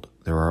world,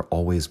 there are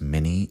always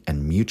many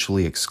and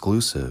mutually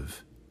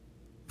exclusive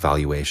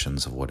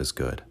valuations of what is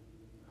good.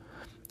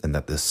 And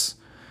that this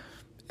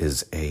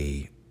is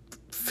a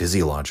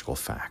physiological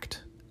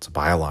fact. It's a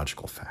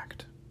biological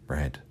fact,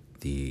 right?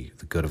 The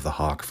good of the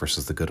hawk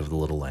versus the good of the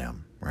little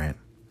lamb, right?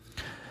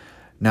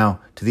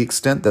 Now, to the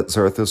extent that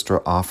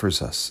Zarathustra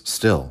offers us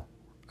still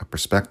a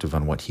perspective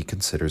on what he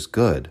considers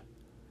good,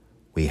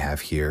 we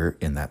have here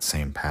in that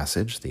same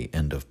passage, the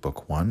end of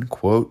Book 1,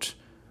 quote,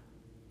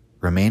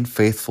 "Remain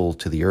faithful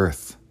to the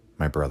earth,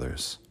 my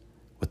brothers,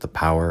 with the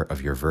power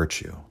of your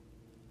virtue.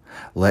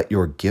 Let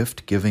your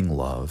gift-giving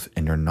love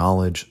and your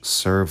knowledge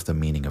serve the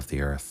meaning of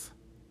the earth.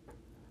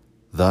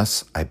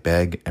 Thus I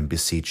beg and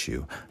beseech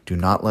you, do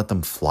not let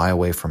them fly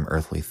away from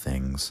earthly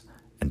things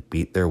and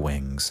beat their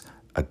wings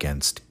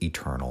against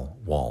eternal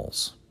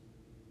walls."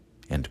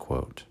 End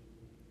quote.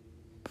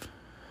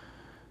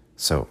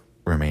 So,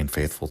 remain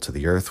faithful to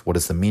the earth. What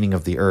is the meaning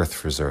of the earth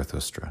for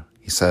Zarathustra?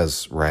 He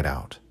says right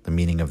out, the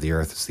meaning of the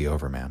earth is the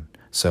overman.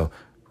 So,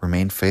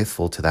 remain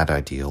faithful to that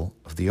ideal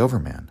of the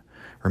overman.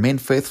 Remain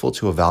faithful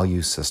to a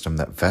value system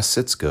that vests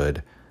its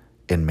good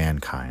in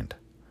mankind.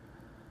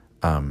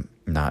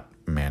 Not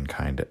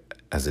mankind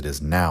as it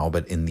is now,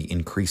 but in the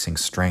increasing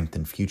strength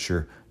and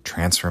future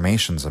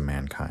transformations of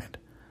mankind.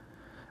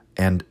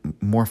 And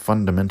more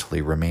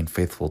fundamentally, remain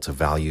faithful to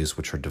values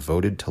which are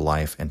devoted to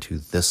life and to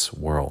this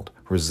world.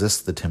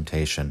 Resist the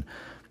temptation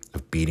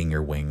of beating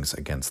your wings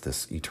against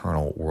this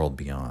eternal world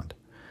beyond.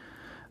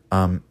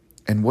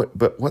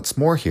 But what's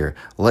more here,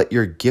 let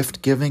your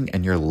gift-giving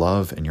and your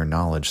love and your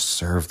knowledge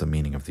serve the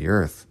meaning of the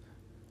earth,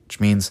 which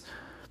means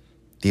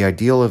the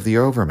ideal of the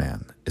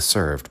overman is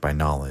served by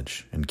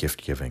knowledge and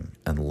gift-giving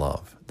and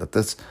love. That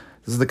this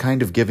is the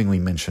kind of giving we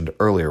mentioned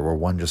earlier, where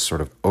one just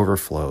sort of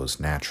overflows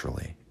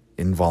naturally,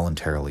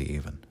 involuntarily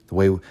even. The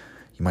way you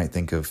might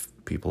think of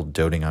people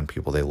doting on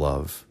people they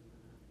love,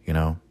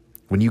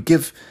 When you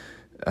give,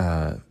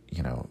 I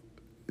know,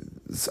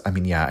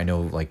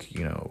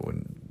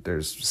 when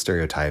there's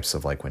stereotypes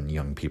of like when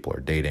young people are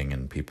dating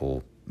and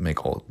people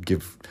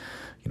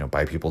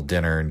buy people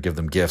dinner and give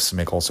them gifts and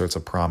make all sorts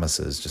of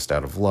promises just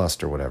out of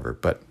lust or whatever.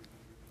 But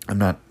I'm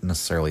not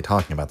necessarily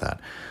talking about that.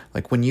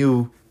 Like when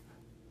you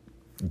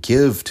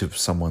give to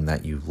someone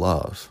that you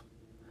love,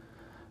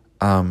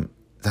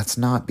 that's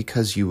not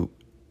because you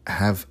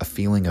have a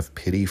feeling of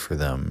pity for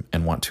them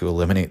and want to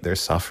eliminate their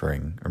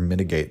suffering or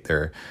mitigate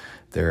their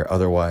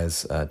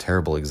otherwise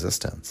terrible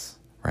existence,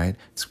 right?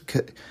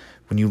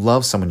 When you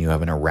love someone, you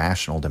have an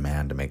irrational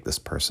demand to make this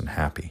person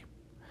happy.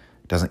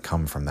 It doesn't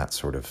come from that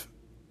sort of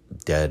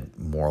dead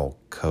moral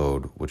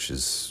code, which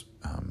is,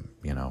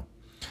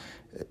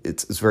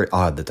 it's very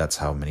odd that that's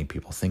how many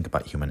people think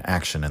about human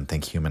action and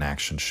think human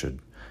action should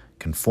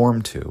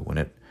conform to, when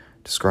it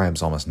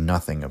describes almost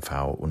nothing of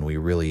how, when we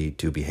really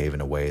do behave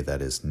in a way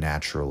that is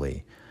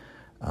naturally,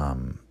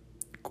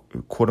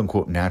 quote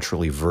unquote,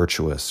 naturally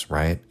virtuous,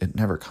 right? It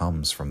never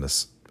comes from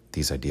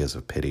these ideas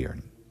of pity or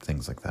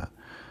things like that.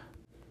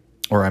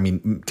 Or,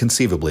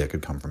 conceivably it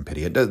could come from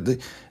pity.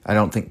 I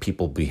don't think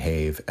people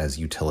behave as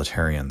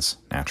utilitarians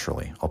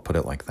naturally. I'll put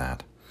it like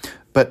that.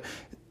 But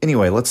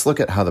anyway, let's look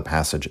at how the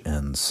passage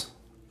ends.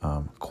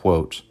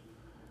 Quote,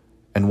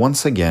 "And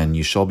once again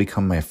you shall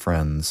become my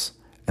friends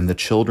and the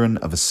children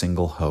of a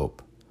single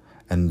hope.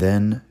 And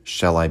then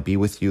shall I be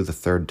with you the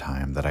third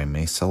time, that I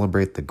may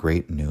celebrate the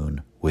great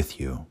noon with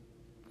you.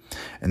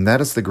 And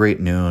that is the great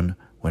noon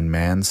when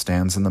man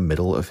stands in the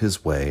middle of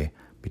his way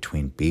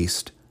between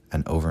beast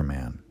and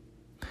overman,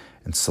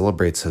 and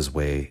celebrates his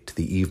way to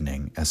the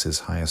evening as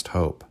his highest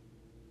hope.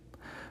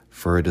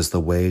 For it is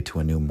the way to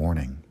a new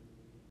morning.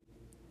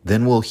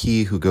 Then will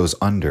he who goes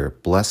under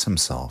bless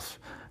himself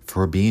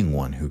for being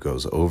one who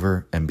goes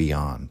over and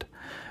beyond,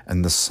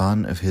 and the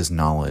sun of his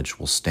knowledge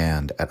will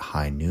stand at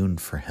high noon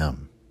for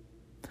him.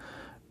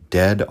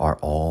 Dead are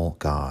all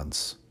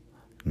gods.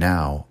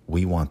 Now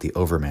we want the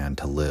overman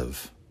to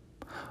live.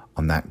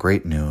 On that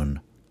great noon,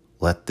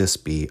 let this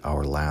be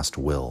our last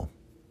will."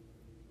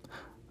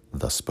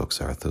 Thus spoke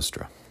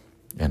Zarathustra.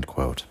 End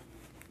quote.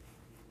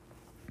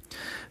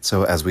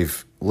 So as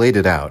we've laid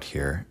it out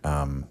here,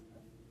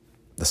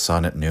 the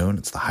sun at noon,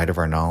 it's the height of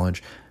our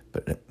knowledge,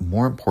 but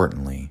more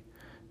importantly,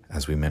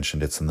 as we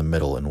mentioned, it's in the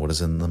middle. And what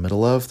is in the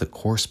middle of? The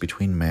course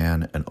between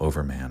man and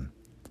overman.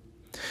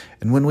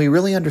 And when we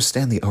really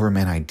understand the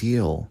overman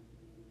ideal,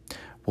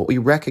 what we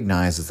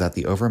recognize is that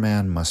the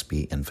overman must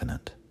be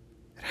infinite.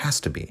 It has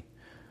to be.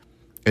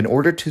 In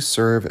order to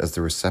serve as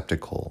the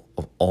receptacle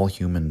of all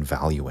human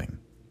valuing,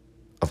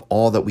 of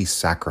all that we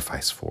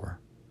sacrifice for,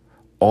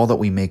 all that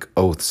we make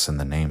oaths in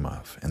the name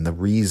of, and the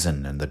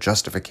reason and the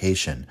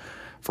justification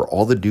for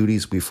all the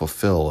duties we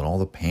fulfill and all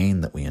the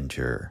pain that we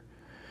endure,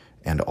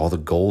 and all the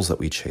goals that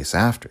we chase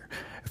after.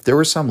 If there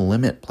were some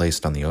limit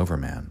placed on the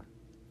overman,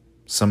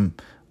 some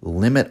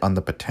limit on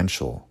the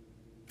potential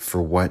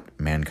for what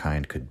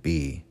mankind could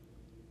be,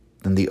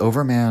 then the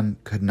overman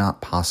could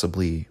not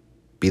possibly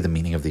be the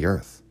meaning of the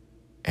earth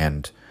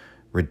and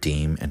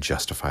redeem and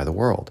justify the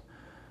world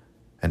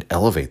and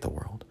elevate the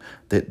world.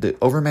 The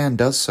overman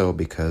does so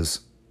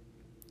because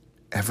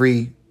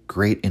every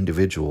great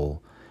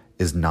individual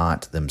is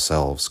not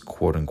themselves,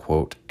 quote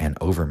unquote, an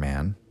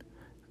overman,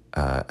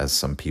 as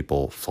some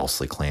people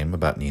falsely claim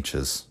about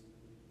Nietzsche's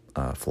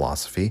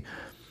philosophy.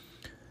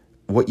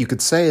 What you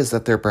could say is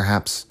that they're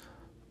perhaps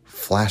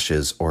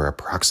flashes or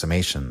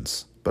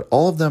approximations, but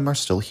all of them are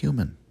still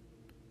human,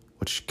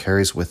 which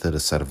carries with it a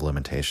set of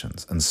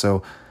limitations. And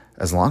so,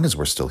 as long as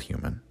we're still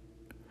human,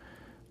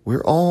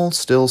 we're all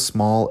still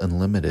small and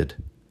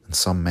limited in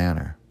some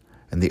manner.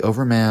 And the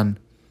overman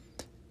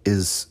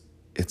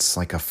it's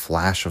like a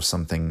flash of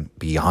something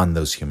beyond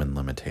those human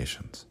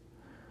limitations.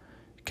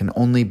 can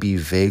only be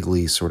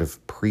vaguely sort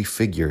of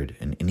prefigured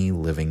in any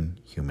living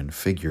human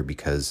figure,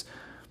 because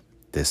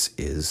this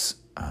is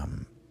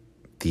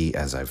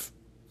as I've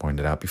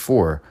pointed out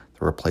before,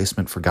 the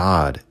replacement for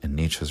God in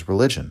Nietzsche's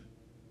religion.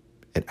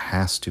 It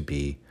has to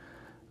be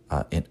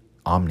in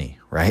omni,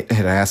 right? It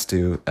has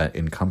to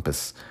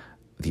encompass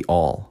the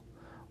all,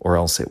 or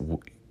else it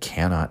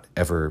cannot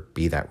ever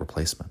be that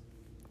replacement.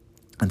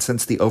 And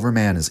since the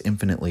overman is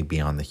infinitely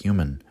beyond the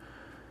human,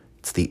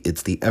 it's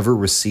the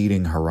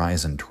ever-receding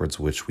horizon towards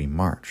which we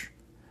march.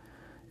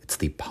 It's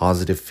the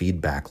positive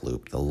feedback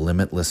loop, the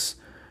limitless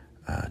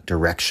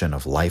direction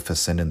of life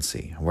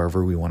ascendancy,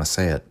 however we want to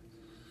say it.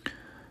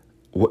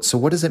 So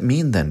what does it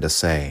mean then to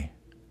say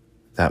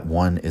that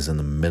one is in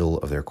the middle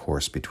of their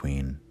course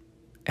between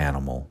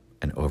animal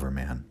and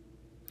overman?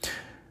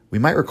 We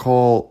might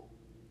recall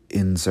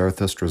in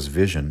Zarathustra's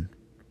vision,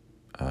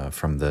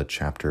 from the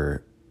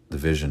chapter The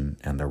Vision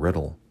and the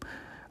Riddle,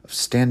 of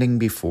standing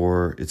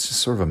before, it's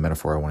just sort of a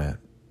metaphor I want to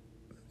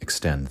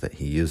extend that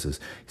he uses.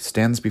 He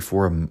stands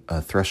before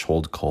a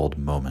threshold called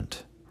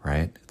moment,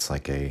 right? It's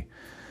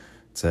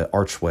an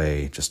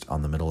archway just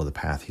on the middle of the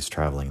path he's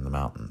traveling in the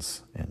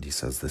mountains. And he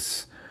says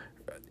this,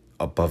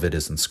 above it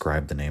is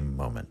inscribed the name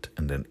moment.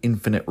 And an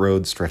infinite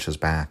road stretches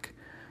back,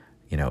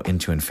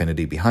 into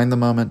infinity behind the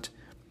moment.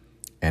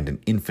 And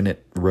an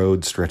infinite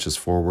road stretches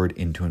forward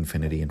into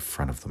infinity in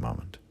front of the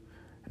moment.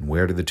 And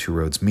where do the two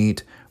roads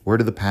meet? Where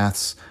do the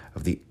paths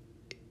of the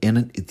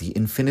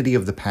infinity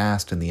of the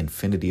past and the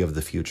infinity of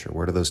the future,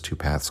 where do those two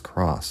paths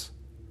cross?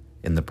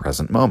 In the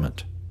present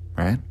moment,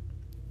 right?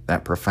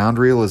 That profound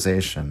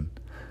realization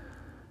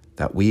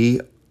that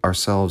we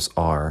ourselves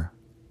are,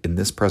 in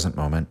this present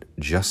moment,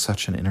 just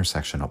such an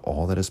intersection of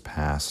all that is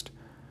past,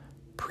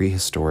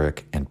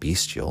 prehistoric and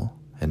bestial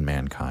in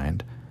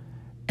mankind,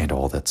 and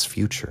all that's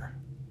future.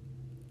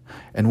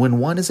 And when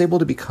one is able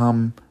to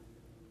become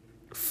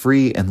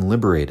free and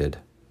liberated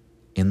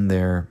in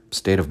their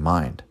state of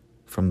mind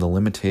from the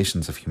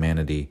limitations of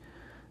humanity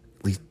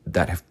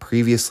that have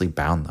previously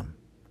bound them,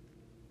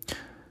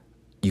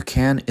 you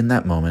can, in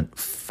that moment,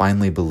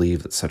 finally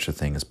believe that such a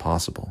thing is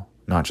possible,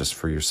 not just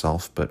for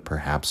yourself, but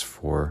perhaps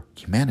for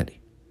humanity.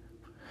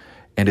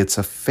 And it's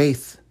a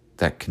faith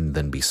that can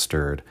then be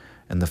stirred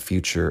in the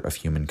future of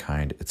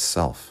humankind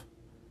itself,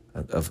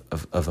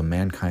 of a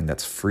mankind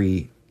that's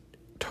free,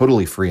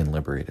 totally free and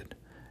liberated,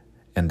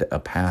 and a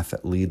path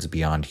that leads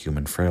beyond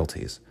human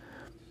frailties.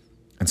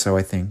 And so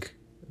I think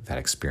that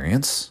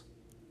experience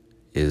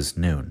is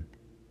noon.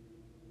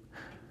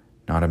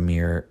 Not a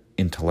mere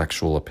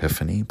intellectual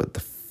epiphany, but the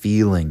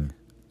feeling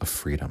of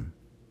freedom,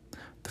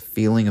 the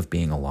feeling of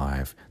being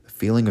alive, the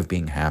feeling of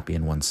being happy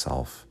in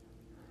oneself,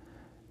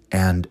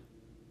 and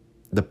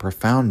the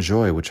profound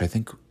joy, which I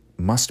think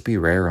must be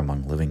rare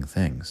among living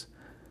things,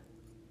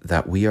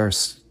 that we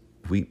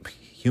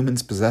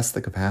humans possess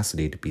the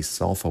capacity to be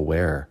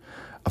self-aware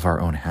of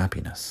our own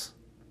happiness.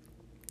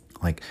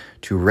 Like,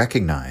 to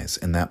recognize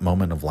in that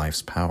moment of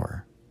life's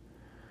power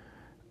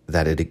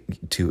that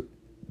to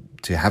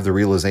have the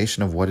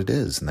realization of what it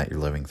is and that you're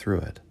living through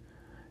it,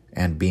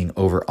 and being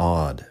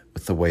overawed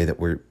with the way that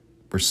we're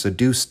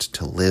seduced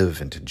to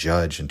live and to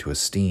judge and to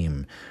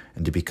esteem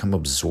and to become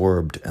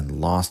absorbed and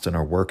lost in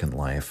our work in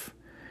life,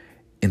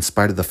 in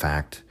spite of the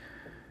fact,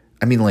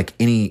 like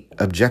any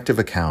objective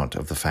account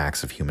of the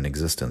facts of human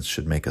existence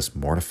should make us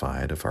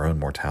mortified of our own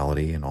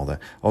mortality and all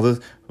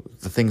the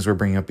things we're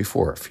bringing up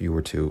before, if you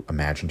were to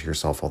imagine to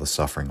yourself all the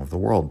suffering of the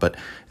world. But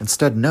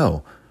instead,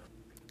 no,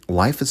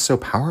 life is so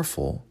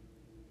powerful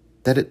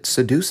that it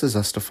seduces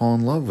us to fall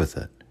in love with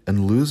it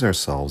and lose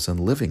ourselves in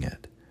living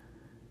it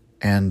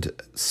and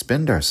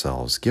spend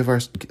ourselves, give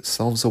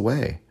ourselves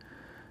away.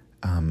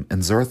 And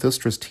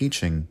Zarathustra's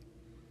teaching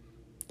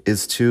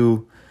is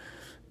to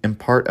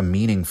impart a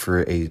meaning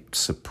for a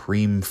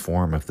supreme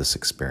form of this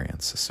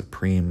experience, a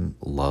supreme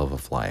love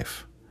of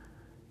life,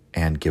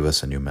 and give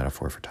us a new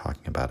metaphor for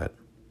talking about it.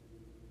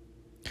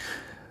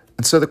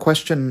 And so the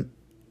question,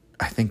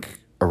 I think,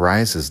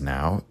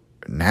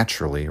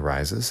 naturally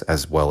arises,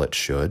 as well it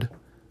should.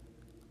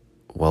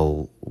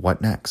 Well,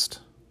 what next?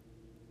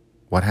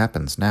 What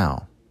happens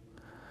now?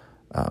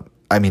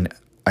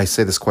 I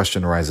say this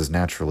question arises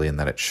naturally and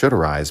that it should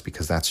arise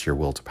because that's your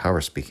will to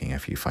power speaking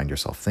if you find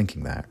yourself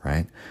thinking that,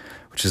 right?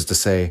 Which is to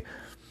say,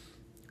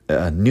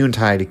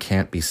 noontide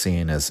can't be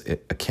seen as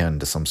akin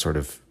to some sort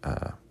of,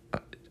 I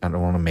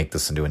don't want to make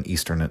this into an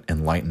Eastern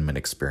Enlightenment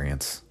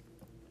experience.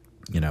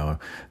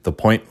 The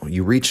point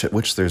you reach at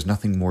which there's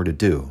nothing more to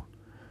do.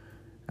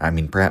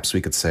 Perhaps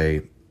we could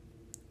say,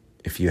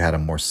 if you had a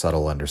more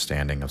subtle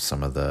understanding of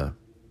some of the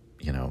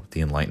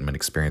Enlightenment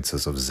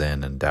experiences of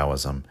Zen and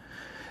Taoism,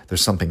 there's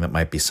something that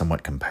might be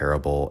somewhat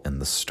comparable in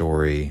the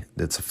story.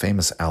 It's a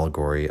famous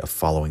allegory of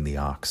following the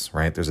ox,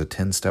 right? There's a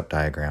 10-step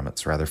diagram,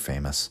 it's rather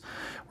famous,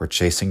 where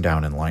chasing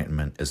down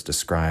enlightenment is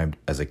described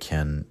as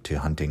akin to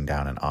hunting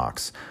down an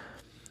ox.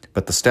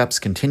 But the steps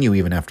continue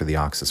even after the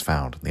ox is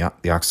found.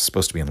 The ox is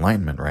supposed to be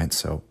enlightenment, right?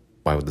 So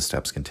why would the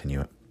steps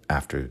continue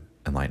after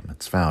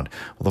enlightenment's found?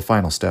 Well, the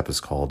final step is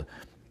called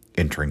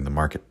entering the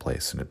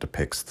marketplace, and it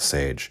depicts the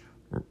sage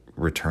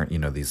return,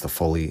 the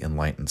fully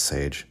enlightened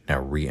sage now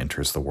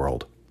re-enters the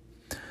world.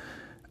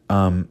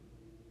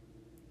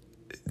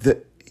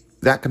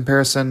 That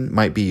comparison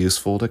might be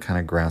useful to kind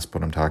of grasp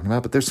what I'm talking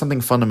about, but there's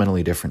something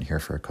fundamentally different here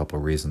for a couple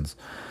of reasons.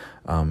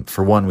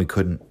 For one, we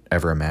couldn't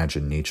ever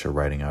imagine Nietzsche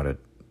writing out a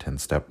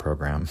 10-step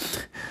program.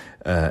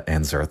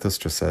 And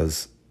Zarathustra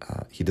says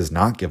he does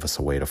not give us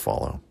a way to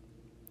follow.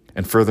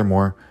 And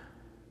furthermore,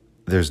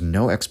 there's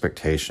no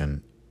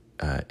expectation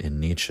in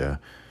Nietzsche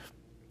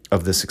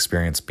of this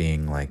experience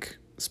being like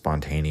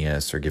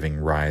spontaneous or giving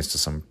rise to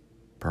some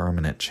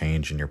permanent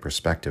change in your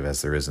perspective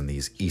as there is in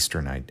these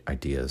Eastern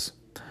ideas.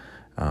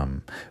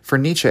 For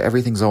Nietzsche,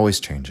 everything's always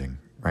changing,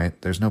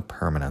 right? There's no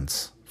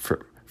permanence.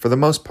 For the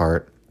most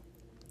part,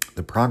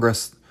 the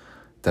progress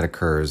that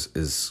occurs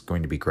is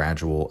going to be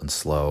gradual and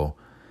slow,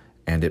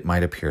 and it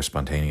might appear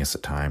spontaneous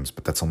at times,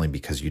 but that's only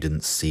because you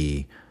didn't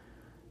see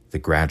the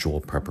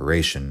gradual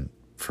preparation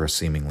for a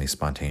seemingly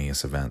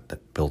spontaneous event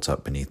that built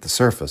up beneath the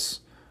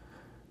surface.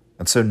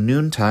 And so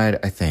noontide,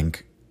 I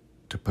think,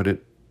 to put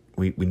it,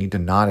 we need to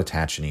not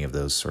attach any of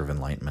those sort of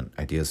enlightenment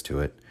ideas to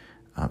it.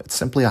 It's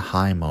simply a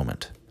high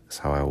moment, is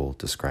how I will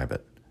describe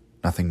it.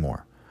 Nothing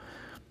more.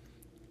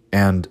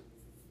 And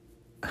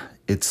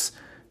it's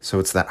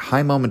that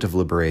high moment of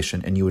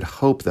liberation, and you would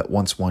hope that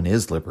once one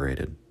is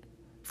liberated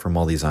from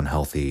all these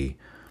unhealthy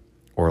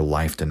or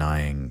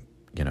life-denying,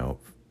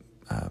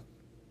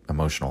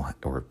 emotional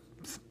or,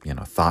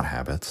 thought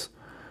habits,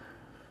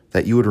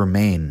 that you would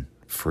remain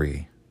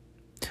free.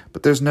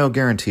 But there's no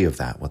guarantee of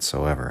that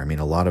whatsoever. I mean,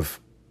 a lot of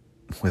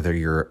whether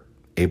you're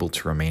able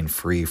to remain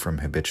free from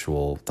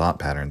habitual thought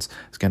patterns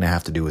is going to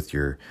have to do with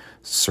your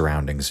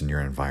surroundings and your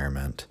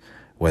environment,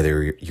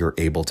 whether you're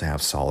able to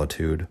have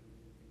solitude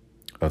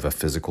of a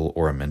physical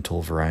or a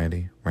mental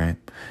variety, right?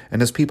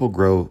 And as people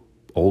grow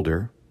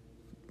older,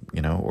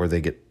 or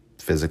they get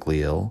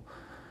physically ill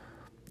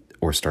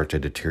or start to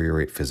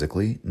deteriorate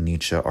physically,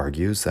 Nietzsche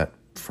argues that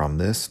from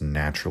this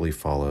naturally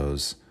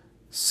follows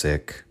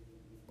sick,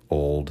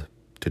 old,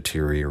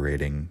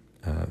 deteriorating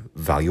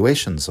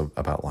valuations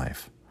about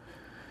life.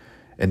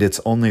 And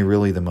it's only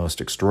really the most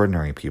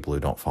extraordinary people who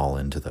don't fall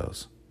into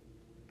those.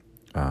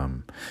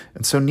 And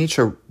so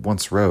Nietzsche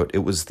once wrote, it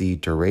was the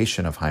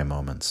duration of high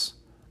moments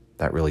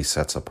that really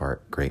sets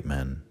apart great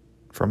men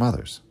from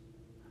others.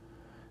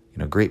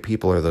 Great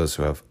people are those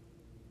who have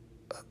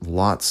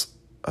lots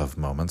of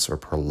moments or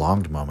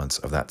prolonged moments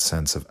of that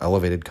sense of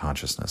elevated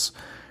consciousness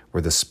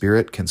where the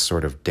spirit can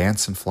sort of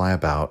dance and fly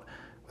about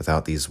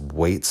without these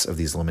weights of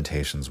these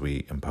limitations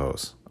we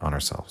impose on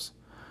ourselves.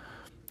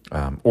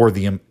 Or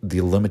the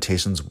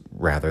limitations,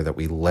 rather, that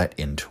we let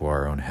into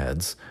our own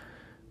heads,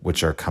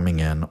 which are coming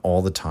in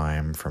all the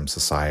time from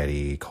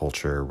society,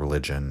 culture,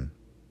 religion,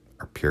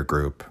 our peer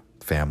group,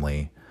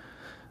 family,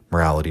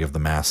 morality of the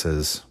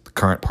masses, the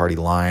current party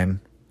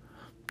line,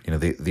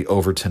 the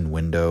Overton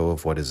window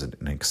of what is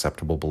an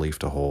acceptable belief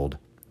to hold,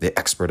 the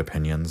expert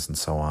opinions, and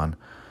so on.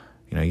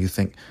 You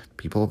think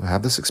people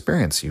have this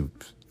experience. You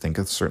think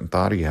a certain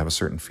thought or you have a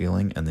certain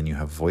feeling, and then you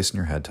have a voice in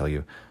your head tell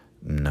you,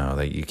 no,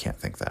 that you can't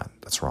think that.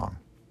 That's wrong,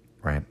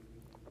 right?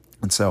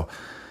 And so,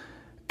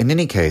 in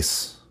any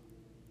case,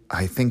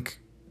 I think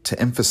to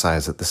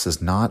emphasize that this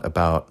is not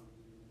about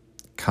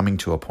coming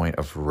to a point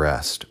of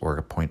rest or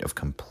a point of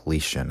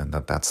completion, and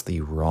that's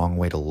the wrong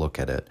way to look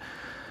at it.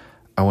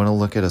 I want to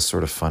look at a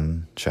sort of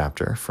fun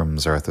chapter from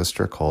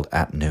Zarathustra called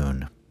At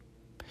Noon,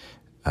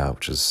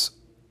 which is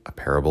a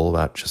parable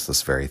about just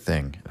this very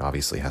thing. It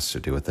obviously has to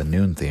do with the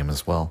noon theme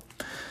as well.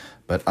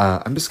 But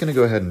I'm just going to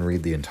go ahead and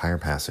read the entire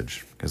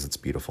passage because it's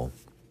beautiful.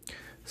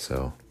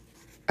 So,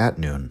 at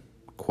noon,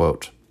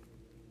 quote,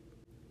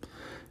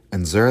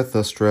 "And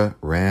Zarathustra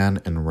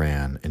ran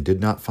and did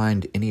not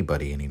find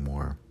anybody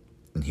anymore.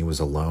 And he was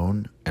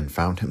alone and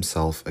found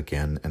himself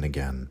again and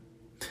again.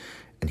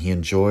 And he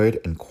enjoyed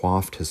and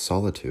quaffed his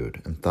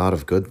solitude and thought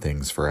of good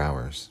things for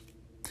hours.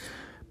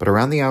 But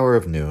around the hour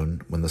of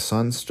noon, when the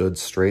sun stood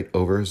straight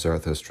over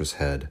Zarathustra's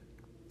head,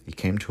 he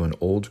came to an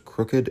old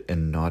crooked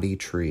and knotty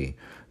tree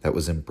that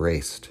was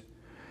embraced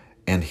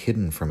and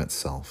hidden from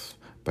itself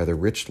by the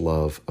rich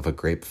love of a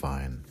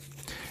grapevine,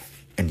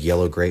 and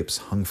yellow grapes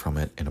hung from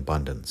it in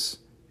abundance,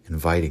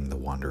 inviting the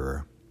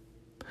wanderer.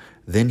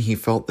 Then he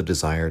felt the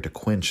desire to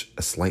quench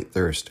a slight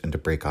thirst and to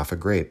break off a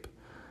grape,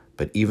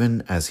 but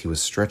even as he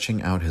was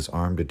stretching out his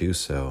arm to do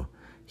so,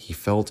 he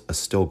felt a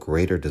still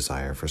greater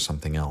desire for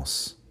something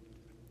else,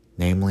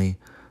 namely,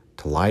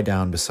 to lie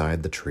down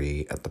beside the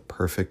tree at the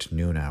perfect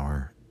noon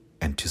hour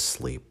and to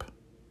sleep.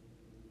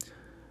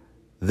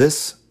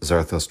 This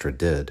Zarathustra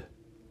did,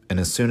 and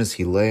as soon as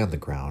he lay on the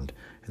ground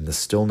in the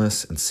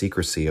stillness and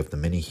secrecy of the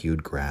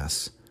many-hued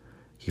grass,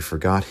 he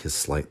forgot his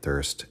slight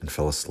thirst and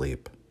fell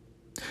asleep.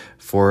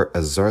 For,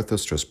 as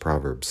Zarathustra's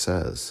proverb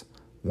says,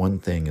 one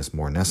thing is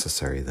more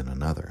necessary than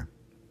another.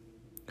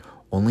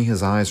 Only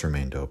his eyes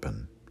remained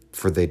open,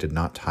 for they did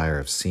not tire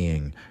of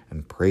seeing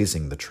and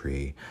praising the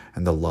tree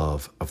and the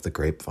love of the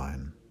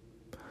grapevine.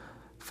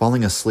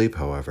 Falling asleep,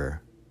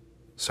 however,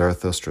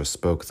 Zarathustra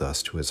spoke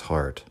thus to his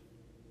heart,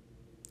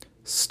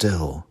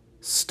 "Still,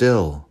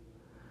 still,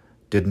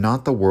 Did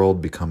not the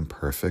world become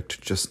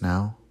perfect just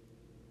now?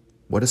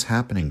 What is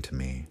happening to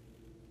me?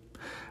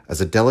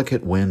 As a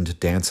delicate wind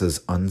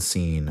dances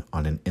unseen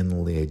on an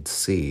inlaid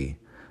sea,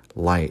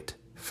 light,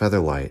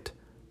 featherlight,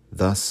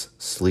 thus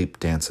sleep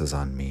dances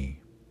on me.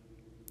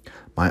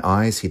 My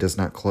eyes he does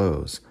not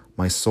close,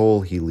 my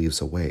soul he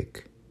leaves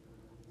awake.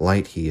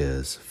 Light he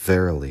is,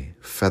 verily,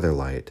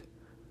 featherlight.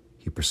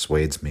 He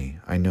persuades me,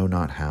 I know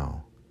not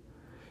how.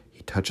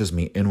 He touches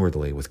me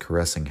inwardly with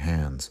caressing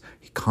hands.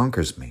 He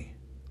conquers me.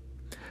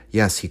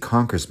 Yes, he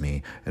conquers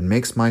me and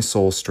makes my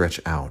soul stretch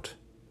out.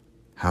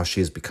 How she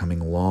is becoming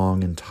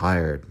long and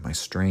tired, my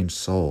strange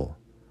soul.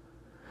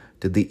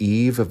 Did the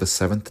eve of the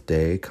seventh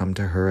day come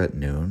to her at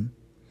noon?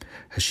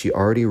 Has she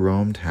already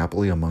roamed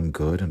happily among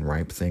good and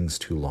ripe things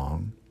too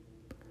long?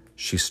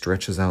 She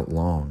stretches out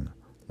long,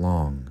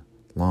 long,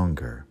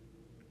 longer.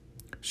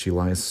 She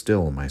lies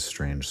still, my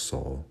strange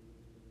soul.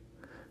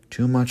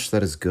 Too much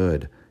that is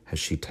good has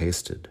she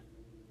tasted.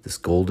 This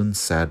golden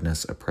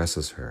sadness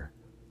oppresses her.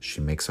 She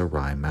makes a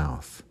wry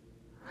mouth.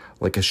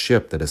 Like a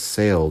ship that has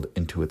sailed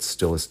into its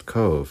stillest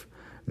cove,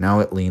 now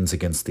it leans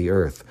against the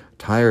earth,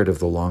 tired of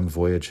the long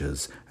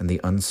voyages and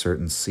the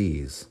uncertain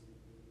seas.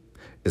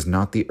 Is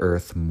not the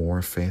earth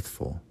more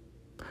faithful?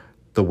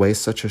 The way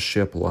such a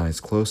ship lies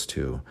close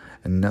to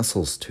and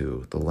nestles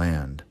to the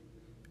land.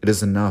 It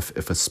is enough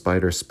if a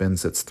spider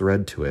spins its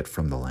thread to it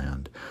from the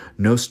land.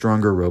 No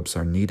stronger ropes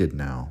are needed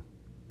now.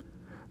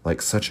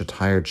 Like such a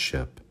tired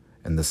ship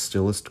in the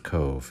stillest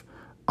cove,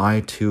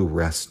 I too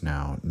rest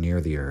now near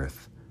the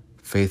earth,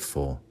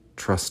 faithful,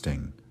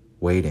 trusting,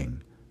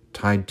 waiting,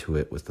 tied to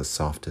it with the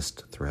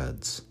softest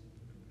threads.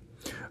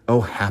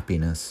 O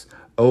happiness,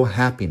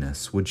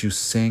 would you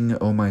sing,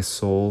 O my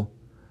soul?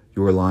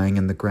 You are lying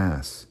in the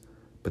grass,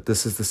 but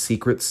this is the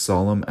secret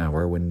solemn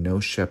hour when no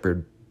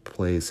shepherd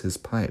plays his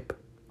pipe.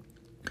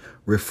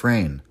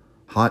 Refrain,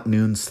 hot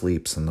noon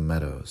sleeps in the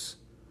meadows.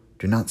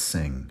 Do not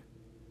sing.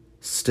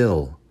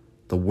 Still,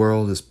 the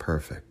world is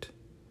perfect.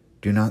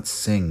 Do not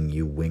sing,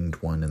 you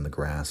winged one in the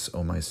grass,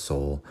 O my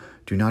soul.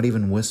 Do not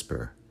even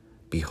whisper.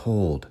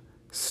 Behold,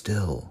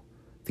 still,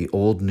 the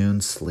old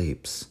noon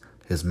sleeps.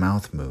 His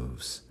mouth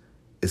moves.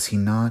 Is he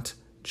not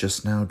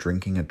just now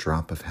drinking a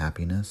drop of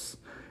happiness?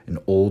 An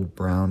old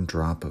brown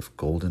drop of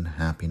golden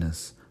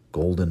happiness,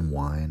 golden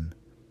wine?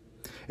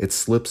 It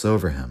slips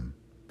over him.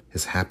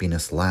 His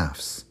happiness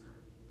laughs.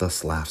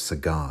 Thus laughs a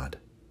god.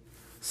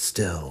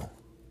 Still.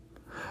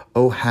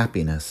 O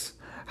happiness,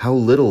 how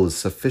little is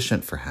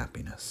sufficient for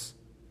happiness.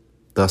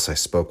 Thus I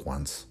spoke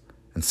once,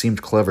 and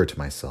seemed clever to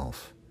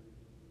myself,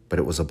 but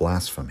it was a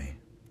blasphemy.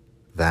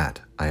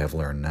 That I have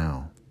learned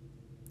now.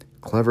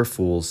 Clever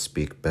fools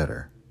speak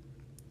better.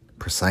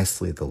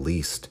 Precisely the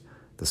least,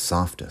 the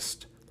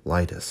softest,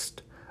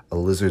 lightest, a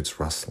lizard's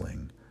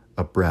rustling,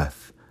 a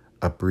breath,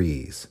 a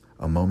breeze,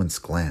 a moment's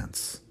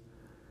glance.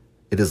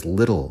 It is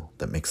little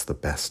that makes the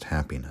best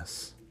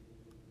happiness.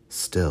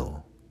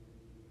 Still.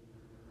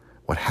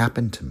 What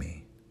happened to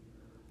me?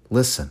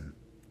 Listen.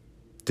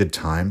 Did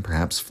time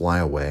perhaps fly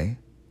away?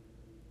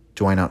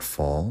 Do I not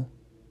fall?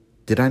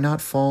 Did I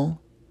not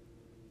fall?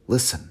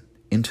 Listen,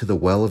 into the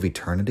well of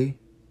eternity?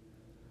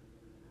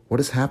 What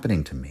is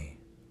happening to me?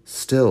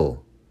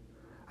 Still.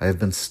 I have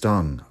been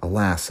stung,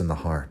 alas, in the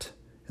heart.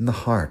 In the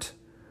heart.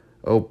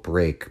 Oh,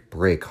 break,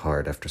 break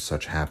heart after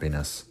such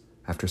happiness,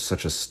 after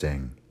such a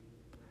sting.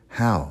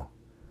 How?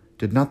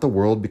 Did not the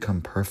world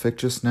become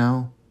perfect just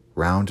now,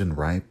 round and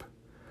ripe?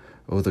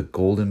 Oh, the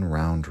golden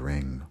round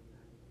ring.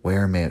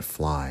 Where may it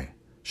fly?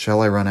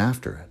 Shall I run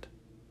after it?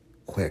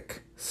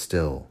 Quick,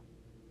 still.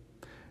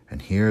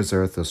 And here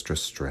Zarathustra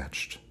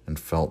stretched and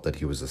felt that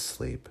he was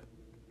asleep.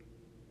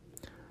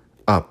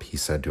 Up, he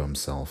said to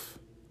himself,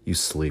 you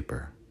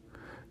sleeper,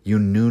 you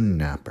noon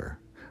napper.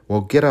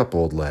 Well, get up,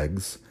 old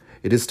legs.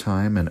 It is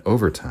time and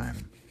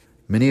overtime.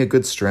 Many a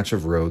good stretch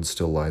of road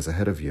still lies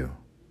ahead of you.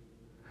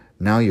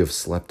 Now you have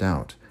slept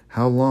out.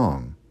 How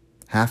long?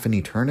 Half an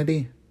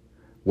eternity?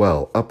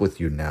 Well, up with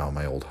you now,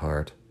 my old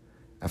heart.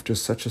 After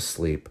such a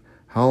sleep,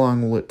 how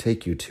long will it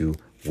take you to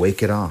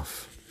wake it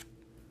off?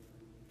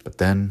 But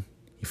then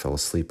he fell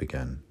asleep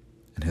again,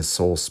 and his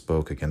soul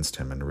spoke against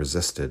him and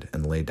resisted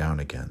and lay down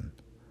again.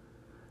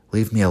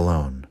 Leave me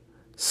alone.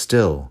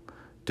 Still,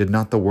 did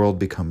not the world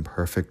become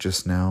perfect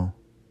just now?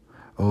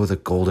 Oh, the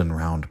golden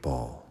round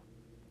ball.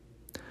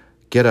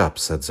 Get up,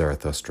 said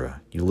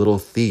Zarathustra, you little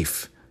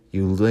thief,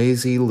 you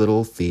lazy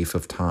little thief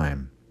of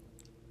time.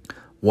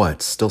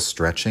 What, still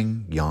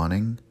stretching,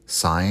 yawning,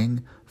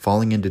 sighing,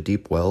 falling into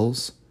deep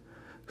wells?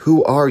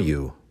 Who are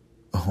you,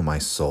 oh my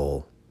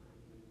soul?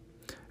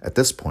 At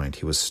this point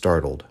he was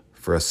startled,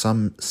 for a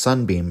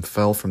sunbeam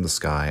fell from the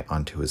sky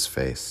onto his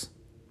face.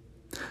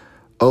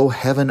 Oh,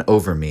 heaven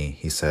over me,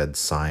 he said,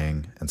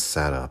 sighing, and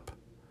sat up.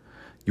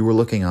 You were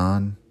looking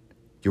on?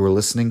 You were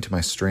listening to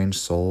my strange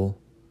soul?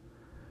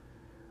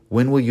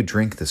 When will you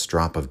drink this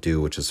drop of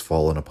dew which has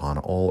fallen upon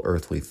all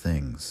earthly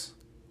things?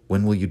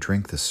 When will you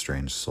drink this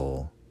strange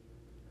soul?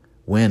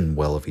 When,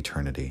 well of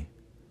eternity?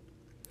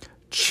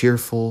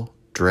 Cheerful,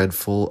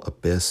 dreadful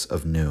abyss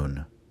of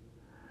noon.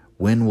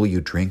 When will you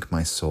drink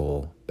my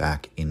soul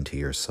back into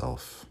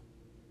yourself?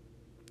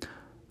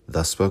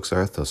 Thus spoke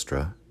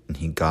Zarathustra, and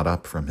he got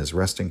up from his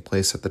resting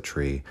place at the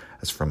tree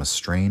as from a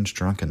strange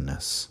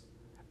drunkenness.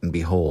 And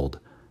behold,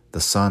 the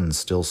sun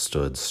still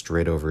stood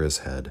straight over his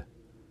head.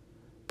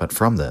 But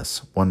from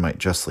this, one might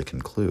justly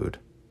conclude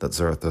that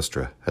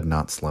Zarathustra had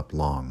not slept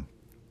long.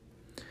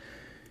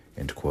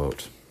 End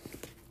quote.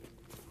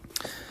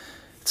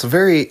 It's a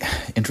very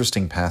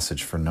interesting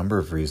passage for a number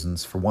of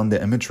reasons. For one,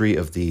 the imagery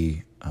of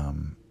the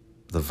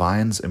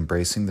vines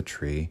embracing the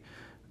tree,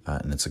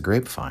 and it's a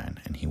grapevine,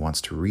 and he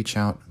wants to reach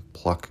out and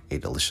pluck a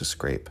delicious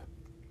grape.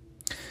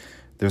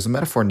 There's a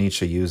metaphor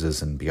Nietzsche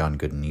uses in Beyond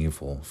Good and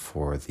Evil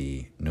for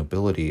the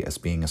nobility as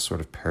being a sort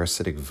of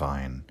parasitic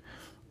vine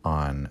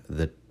on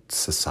the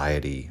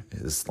society,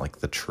 is like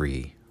the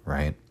tree,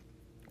 right?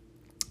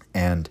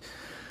 And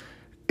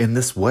in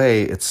this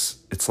way,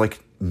 it's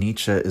like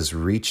Nietzsche is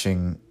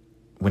reaching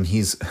when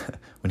he's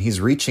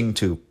reaching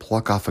to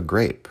pluck off a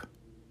grape,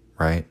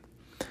 right?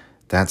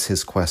 That's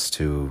his quest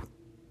to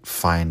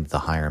find the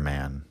higher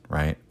man,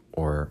 right?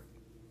 Or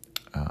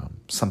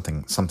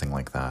something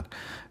like that.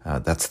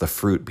 That's the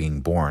fruit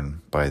being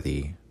borne by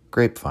the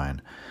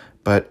grapevine.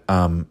 But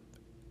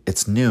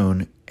it's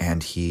noon,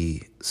 and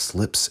he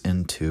slips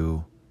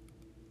into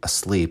a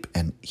sleep,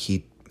 and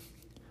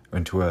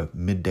into a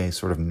midday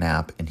sort of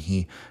nap, and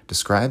he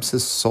describes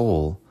his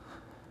soul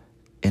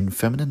in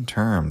feminine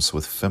terms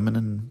with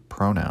feminine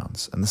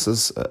pronouns. And this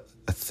is a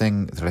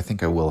thing that I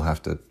think I will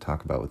have to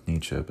talk about with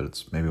Nietzsche, but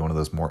it's maybe one of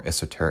those more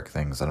esoteric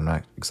things that I'm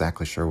not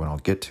exactly sure when I'll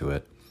get to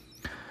it,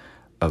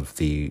 of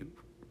the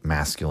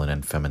masculine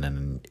and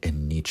feminine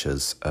in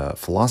Nietzsche's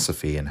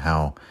philosophy, and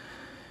how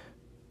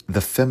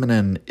the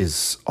feminine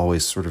is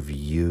always sort of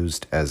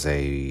used as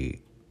a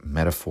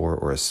metaphor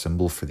or a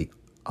symbol for the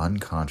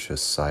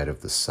unconscious side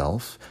of the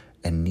self,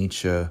 and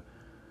Nietzsche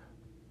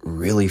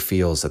really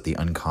feels that the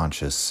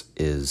unconscious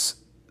is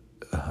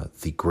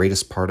the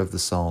greatest part of the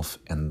self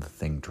and the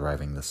thing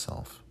driving the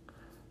self.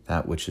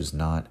 That which is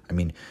not,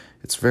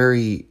 it's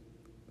very,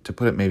 to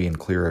put it maybe in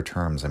clearer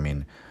terms,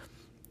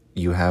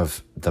 you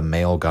have the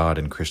male god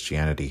in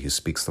Christianity who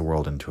speaks the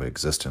world into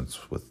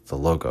existence with the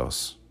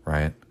logos,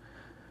 right?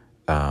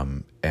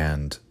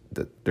 And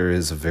there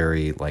is a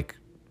very,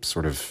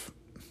 there's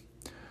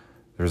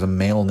a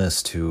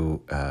maleness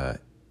to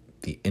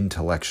the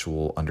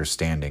intellectual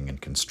understanding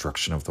and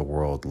construction of the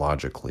world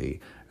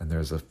logically, and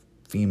there's a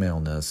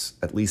femaleness,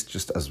 at least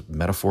just as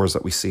metaphors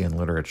that we see in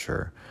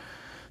literature,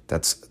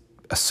 that's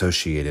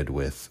associated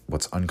with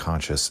what's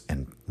unconscious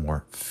and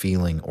more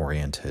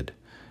feeling-oriented.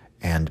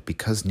 And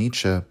because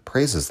Nietzsche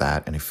praises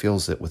that, and he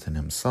feels it within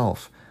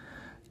himself,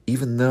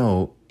 even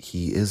though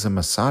he is a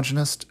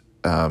misogynist,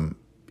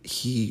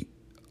 he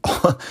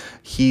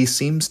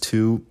seems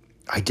to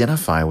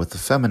identify with the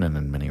feminine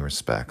in many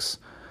respects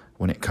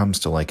when it comes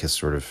to his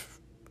sort of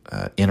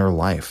inner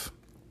life.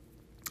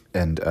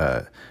 And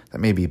that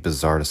may be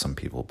bizarre to some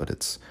people, but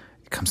it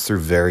comes through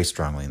very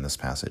strongly in this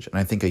passage. And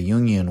I think a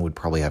Jungian would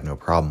probably have no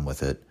problem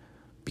with it,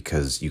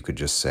 because you could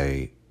just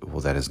say,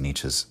 well, that is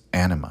Nietzsche's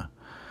anima.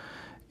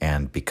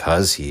 And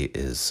because he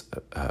is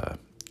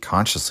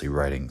consciously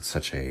writing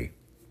such a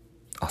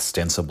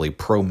ostensibly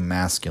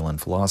pro-masculine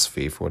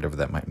philosophy, for whatever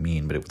that might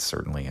mean, but it would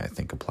certainly, I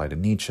think, apply to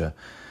Nietzsche,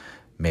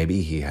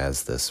 maybe he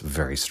has this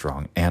very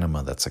strong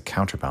anima that's a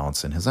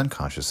counterbalance in his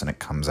unconscious, and it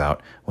comes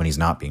out when he's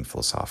not being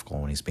philosophical,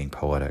 when he's being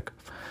poetic.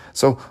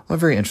 So, a lot of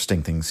very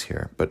interesting things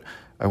here, but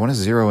I want to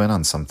zero in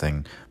on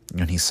something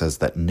when he says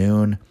that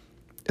noon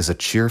is a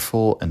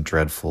cheerful and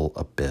dreadful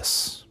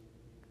abyss.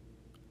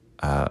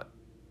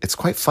 It's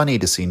quite funny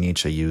to see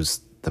Nietzsche use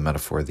the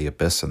metaphor of the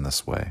abyss in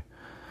this way.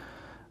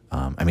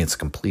 It's a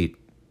complete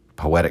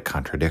poetic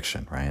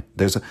contradiction, right?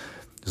 There's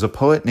a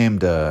poet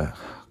named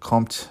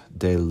Comte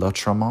de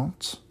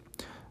Lautremont.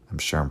 I'm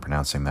sure I'm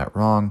pronouncing that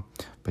wrong,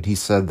 but he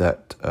said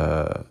that,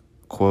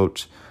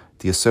 quote,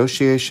 "The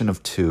association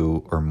of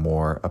two or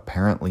more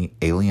apparently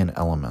alien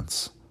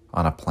elements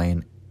on a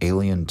plane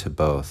alien to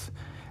both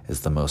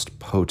is the most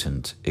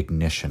potent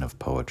ignition of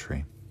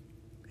poetry,"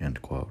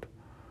 end quote.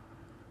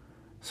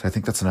 So I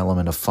think that's an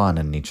element of fun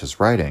in Nietzsche's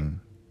writing,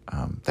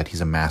 that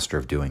he's a master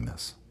of doing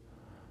this.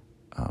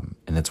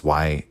 And it's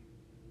why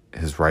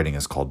his writing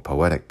is called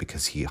poetic,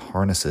 because he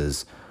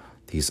harnesses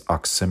these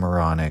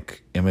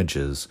oxymoronic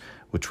images,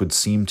 which would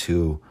seem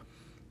to,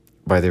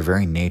 by their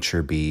very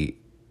nature, be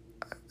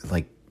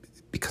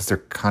because they're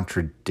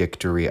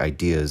contradictory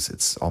ideas,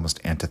 it's almost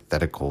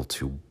antithetical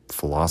to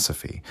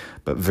philosophy,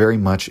 but very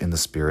much in the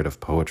spirit of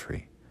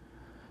poetry.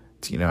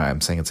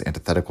 I'm saying it's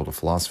antithetical to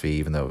philosophy,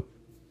 even though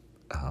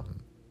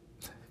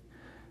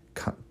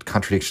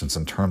contradictions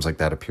in terms like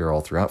that appear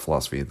all throughout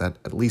philosophy. That,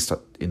 at least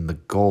in the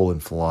goal in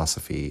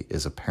philosophy,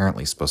 is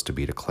apparently supposed to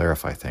be to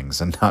clarify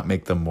things and not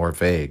make them more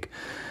vague.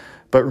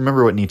 But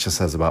remember what Nietzsche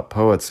says about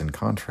poets in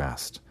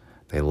contrast.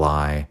 They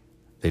lie,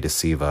 they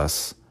deceive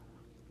us,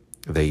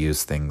 they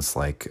use things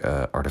like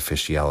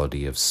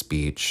artificiality of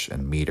speech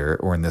and meter,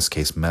 or in this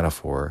case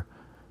metaphor,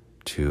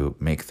 to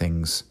make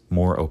things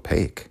more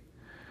opaque.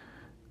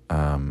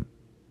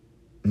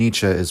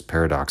 Nietzsche is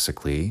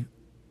paradoxically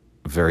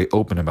very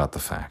open about the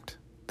fact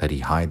that he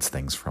hides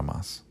things from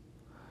us.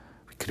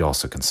 We could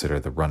also consider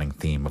the running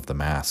theme of the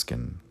mask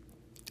in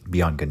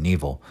Beyond Good and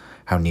Evil,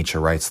 how Nietzsche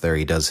writes there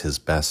he does his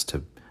best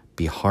to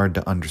be hard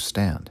to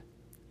understand.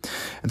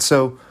 And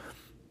so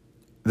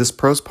this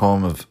prose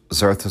poem of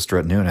Zarathustra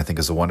at Noon, I think,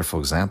 is a wonderful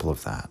example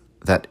of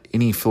that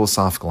any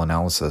philosophical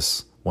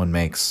analysis one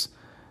makes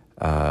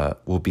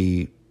will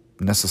be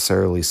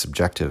necessarily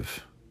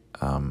subjective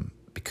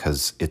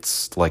because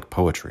it's like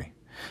poetry.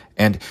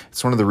 And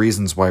it's one of the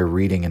reasons why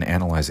reading and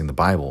analyzing the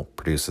Bible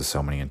produces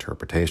so many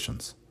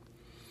interpretations.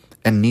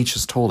 And Nietzsche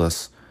has told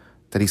us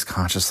that he's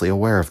consciously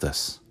aware of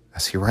this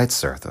as he writes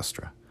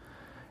Zarathustra.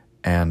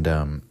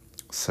 And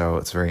so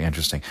it's very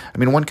interesting. I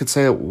mean, one could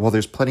say, well,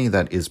 there's plenty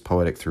that is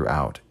poetic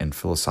throughout and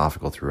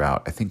philosophical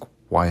throughout. I think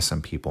why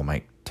some people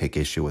might take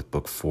issue with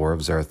Book 4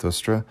 of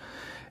Zarathustra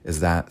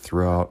is that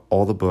throughout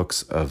all the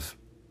books of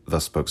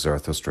Thus Spoke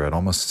Zarathustra, it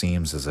almost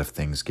seems as if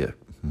things get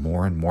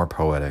more and more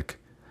poetic,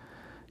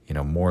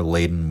 more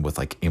laden with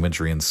like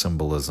imagery and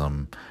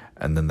symbolism.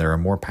 And then there are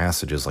more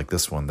passages like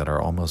this one that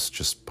are almost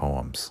just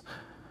poems,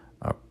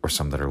 or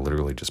some that are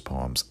literally just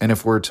poems. And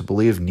if we're to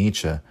believe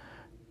Nietzsche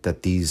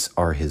that these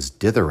are his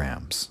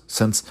dithyrambs,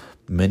 since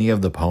many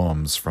of the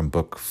poems from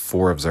Book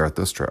 4 of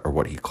Zarathustra are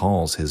what he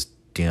calls his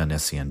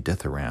Dionysian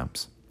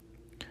dithyrambs,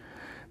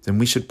 then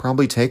we should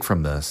probably take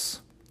from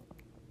this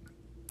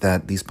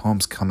that these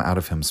poems come out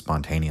of him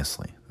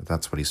spontaneously.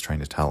 That's what he's trying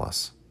to tell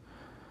us.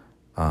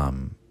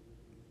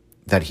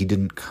 That he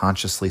didn't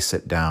consciously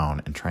sit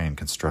down and try and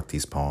construct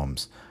these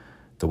poems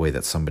the way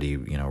that somebody,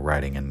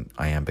 writing an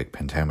iambic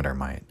pentameter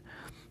might.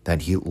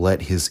 That he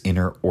let his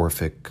inner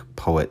Orphic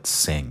poet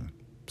sing,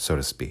 so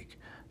to speak.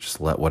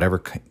 Just let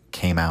whatever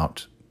came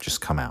out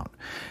just come out.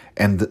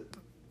 And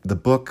the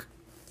book,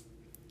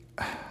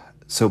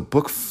 so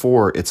Book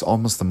 4, it's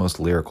almost the most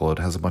lyrical. It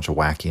has a bunch of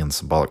wacky and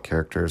symbolic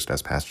characters. It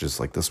has passages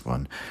like this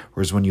one.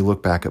 Whereas when you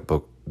look back at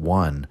Book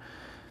 1,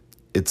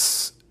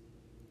 it's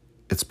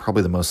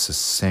probably the most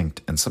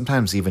succinct and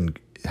sometimes even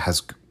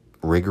has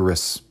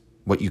rigorous,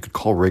 what you could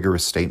call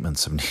rigorous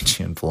statements of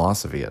Nietzschean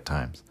philosophy at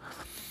times.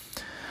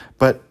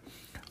 But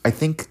I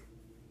think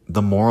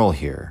the moral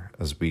here,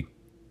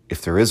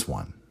 if there is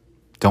one,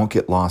 don't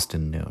get lost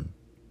in Noon,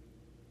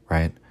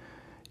 right?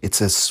 It's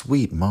a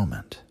sweet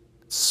moment,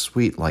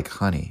 sweet like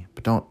honey,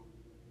 but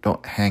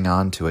don't hang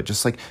on to it.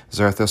 Just like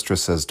Zarathustra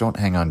says, don't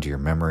hang on to your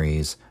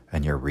memories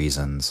and your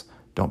reasons.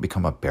 Don't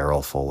become a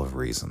barrel full of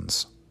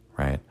reasons,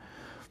 right?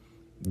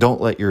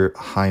 Don't let your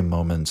high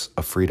moments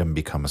of freedom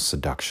become a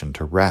seduction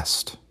to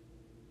rest.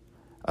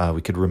 We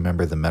could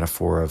remember the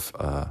metaphor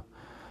of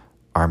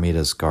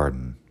Armida's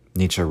garden.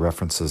 Nietzsche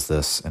references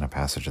this in a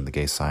passage in The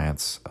Gay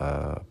Science,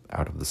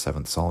 out of the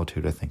Seventh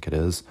Solitude, I think it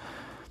is.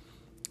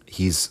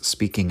 He's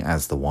speaking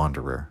as the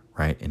wanderer,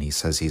 right? And he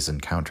says he's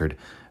encountered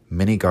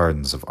many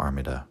gardens of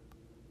Armida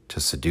to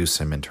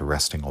seduce him into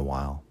resting a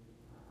while.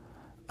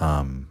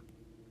 Armida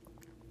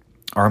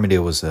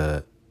was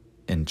a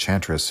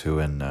enchantress who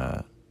in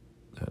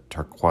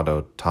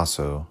Torquato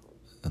Tasso,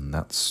 in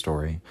that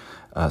story,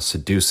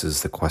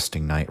 seduces the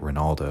questing knight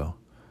Rinaldo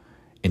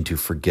into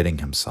forgetting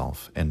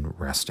himself and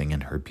resting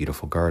in her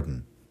beautiful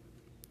garden.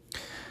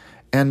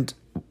 And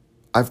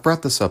I've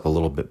brought this up a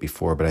little bit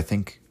before, but I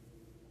think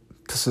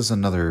this is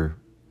the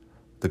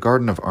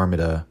Garden of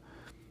Armida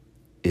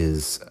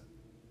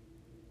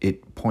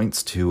it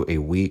points to a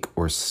weak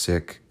or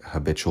sick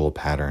habitual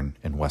pattern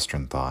in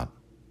Western thought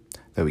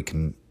that we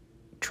can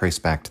trace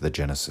back to the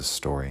Genesis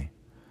story.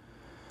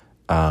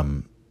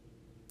 Well,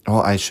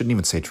 I shouldn't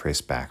even say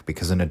trace back,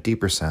 because in a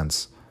deeper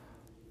sense,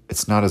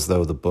 it's not as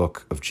though the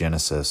book of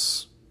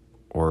Genesis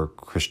or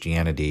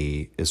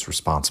Christianity is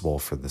responsible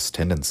for this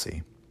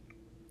tendency.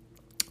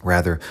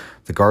 Rather,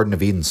 the Garden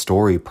of Eden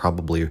story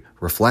probably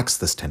reflects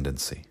this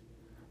tendency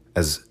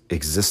as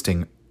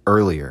existing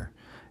earlier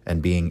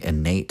and being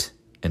innate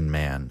in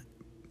man,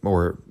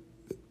 or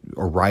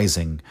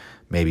rising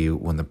maybe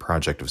when the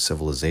project of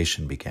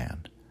civilization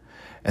began.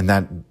 And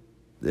that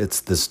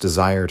it's this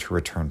desire to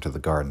return to the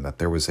garden, that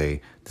there was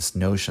this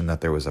notion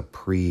that there was a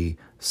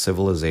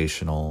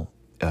pre-civilizational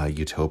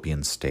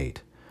utopian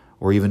state.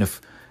 Or even if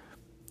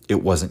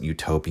it wasn't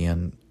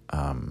utopian,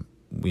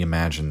 we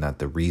imagine that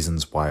the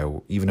reasons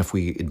why, even if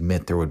we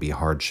admit there would be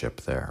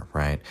hardship there,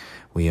 right?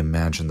 We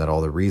imagine that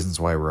all the reasons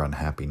why we're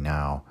unhappy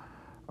now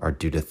are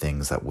due to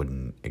things that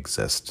wouldn't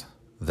exist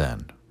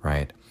then,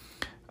 right?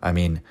 I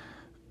mean,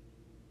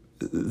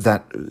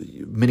 that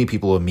many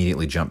people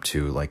immediately jump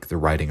to like the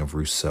writing of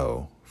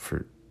Rousseau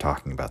for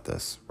talking about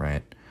this,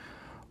 right?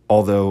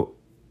 Although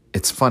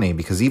it's funny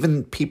because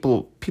even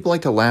people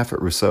like to laugh at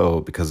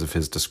Rousseau because of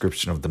his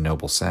description of the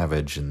noble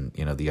savage and,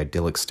 the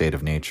idyllic state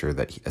of nature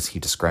that, as he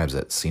describes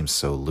it, seems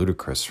so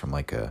ludicrous from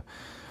like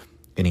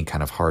any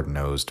kind of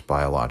hard-nosed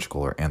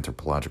biological or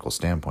anthropological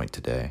standpoint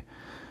today.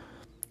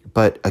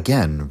 But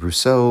again,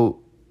 Rousseau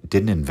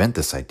didn't invent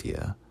this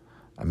idea.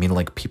 I mean,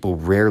 like, people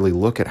rarely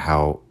look at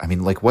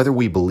whether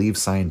we believe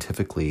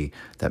scientifically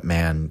that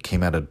man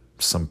came out of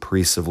some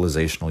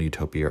pre-civilizational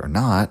utopia or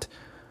not,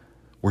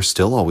 we're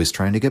still always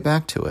trying to get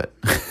back to it.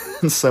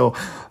 And so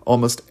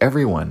almost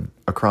everyone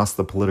across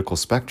the political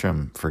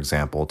spectrum, for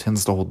example,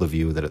 tends to hold the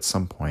view that at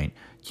some point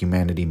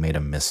humanity made a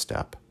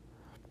misstep.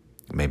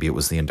 Maybe it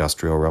was the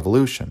Industrial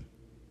Revolution.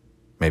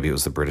 Maybe it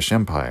was the British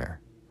Empire.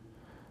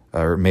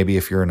 Or maybe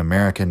if you're an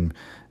American,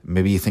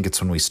 maybe you think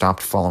it's when we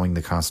stopped following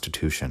the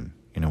Constitution,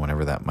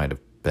 whenever that might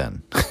have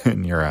been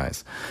in your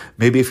eyes.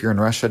 Maybe if you're in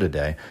Russia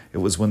today, it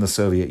was when the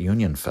Soviet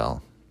Union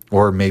fell.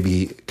 Or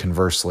maybe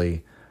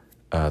conversely,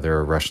 there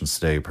are Russians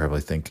today who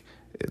probably think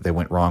they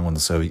went wrong when the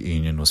Soviet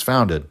Union was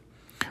founded.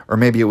 Or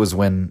maybe it was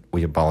when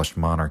we abolished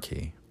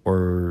monarchy.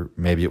 Or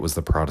maybe it was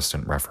the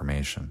Protestant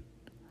Reformation.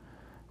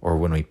 Or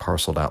when we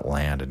parceled out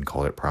land and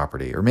called it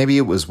property. Or maybe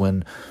it was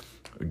when,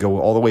 go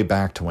all the way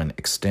back to when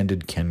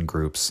extended kin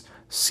groups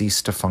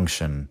ceased to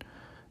function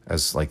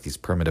as like these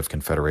primitive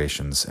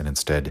confederations and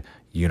instead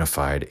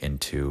unified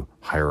into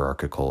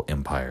hierarchical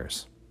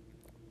empires.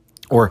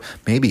 Or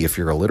maybe if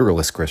you're a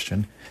literalist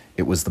Christian,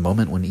 it was the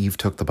moment when Eve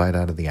took the bite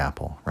out of the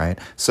apple, right?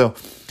 So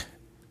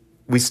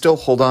we still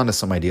hold on to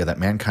some idea that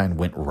mankind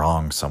went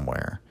wrong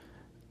somewhere.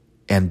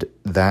 And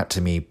that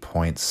to me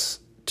points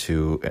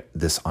to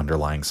this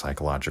underlying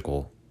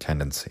psychological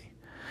tendency.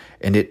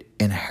 And it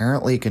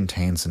inherently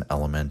contains an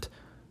element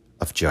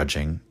of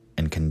judging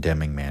and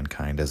condemning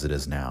mankind as it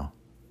is now.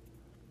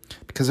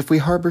 Because if we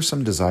harbor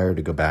some desire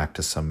to go back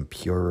to some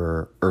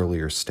purer,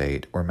 earlier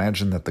state, or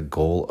imagine that the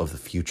goal of the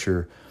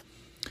future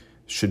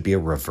should be a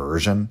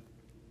reversion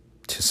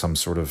to some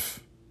sort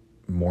of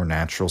more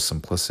natural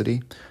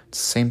simplicity, it's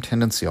the same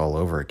tendency all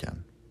over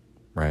again,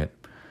 right?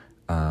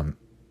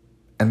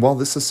 And while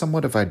this is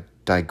somewhat of a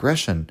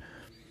digression,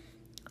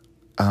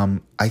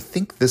 I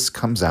think this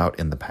comes out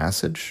in the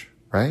passage,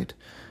 right?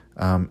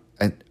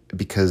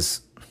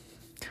 Because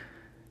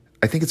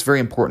I think it's very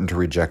important to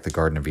reject the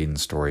Garden of Eden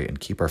story and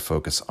keep our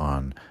focus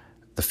on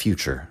the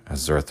future, as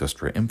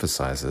Zarathustra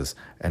emphasizes,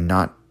 and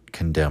not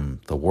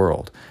condemn the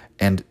world.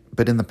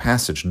 But in the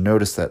passage,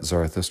 notice that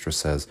Zarathustra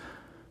says,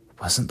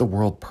 wasn't the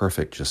world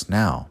perfect just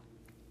now?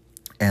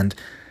 And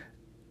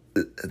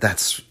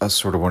that's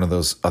sort of one of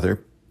those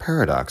other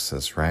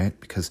paradoxes, right?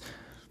 Because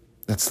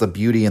that's the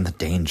beauty and the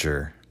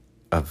danger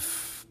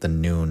of the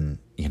noon,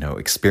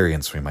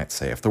 experience, we might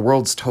say. If the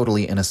world's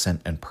totally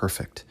innocent and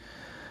perfect,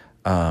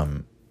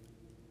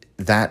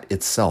 that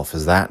itself,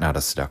 is that not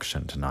a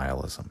seduction to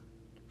nihilism?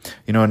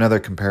 Another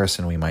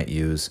comparison we might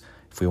use,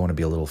 if we want to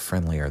be a little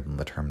friendlier than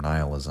the term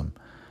nihilism,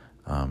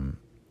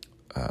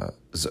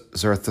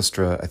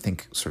 Zarathustra, I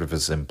think, sort of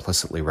is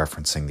implicitly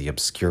referencing the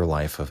obscure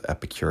life of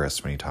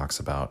Epicurus when he talks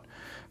about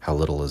how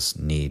little is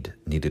needed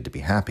to be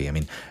happy. I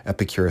mean,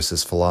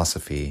 Epicurus's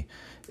philosophy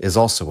is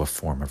also a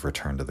form of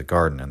return to the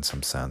garden in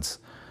some sense.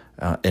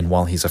 And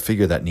while he's a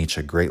figure that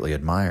Nietzsche greatly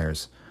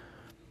admires,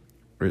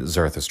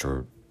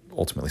 Zarathustra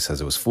ultimately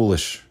says it was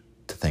foolish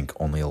to think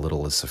only a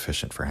little is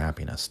sufficient for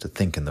happiness, to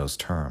think in those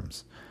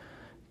terms.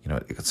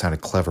 It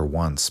sounded clever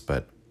once,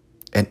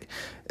 and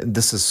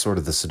this is sort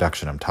of the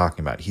seduction I'm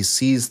talking about. He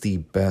sees the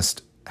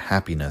best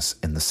happiness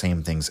in the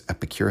same things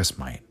Epicurus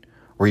might,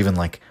 or even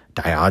like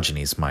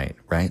Diogenes might,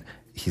 right?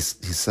 He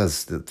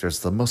says that there's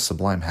the most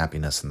sublime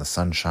happiness in the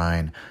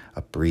sunshine,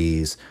 a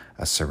breeze,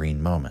 a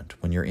serene moment.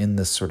 When you're in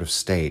this sort of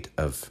state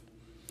of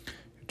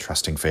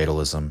trusting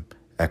fatalism,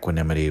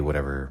 equanimity,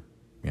 whatever,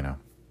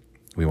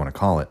 we want to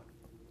call it.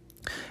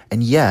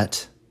 And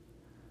yet,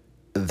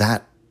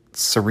 that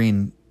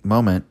serene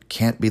moment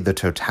can't be the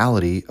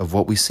totality of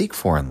what we seek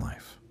for in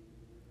life.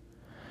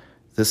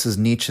 This is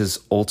Nietzsche's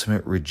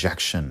ultimate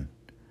rejection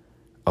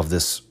of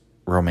this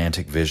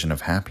romantic vision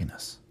of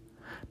happiness.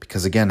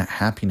 Because again,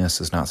 happiness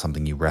is not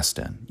something you rest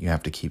in. You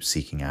have to keep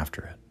seeking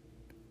after it.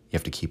 You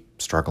have to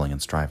keep struggling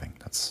and striving.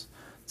 It's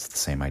the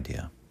same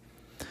idea.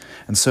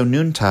 And so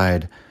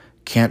noontide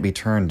can't be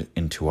turned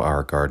into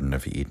our Garden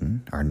of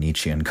Eden, our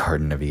Nietzschean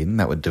Garden of Eden.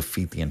 That would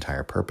defeat the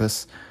entire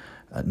purpose.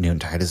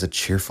 Noontide is a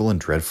cheerful and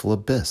dreadful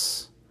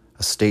abyss,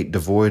 a state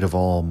devoid of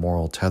all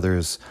moral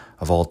tethers,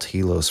 of all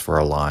telos for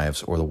our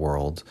lives or the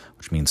world,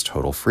 which means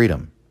total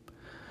freedom.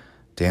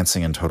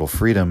 Dancing in total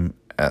freedom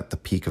at the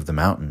peak of the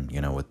mountain,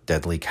 with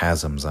deadly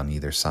chasms on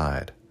either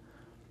side.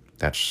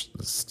 That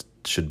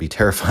should be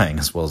terrifying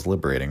as well as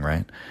liberating,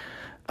 right?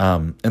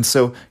 And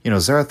so,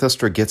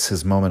 Zarathustra gets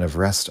his moment of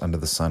rest under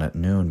the sun at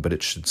noon, but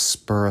it should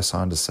spur us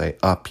on to say,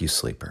 up, you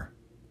sleeper.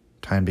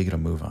 Time to get a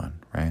move on,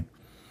 right?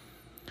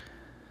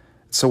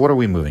 So what are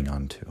we moving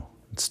on to?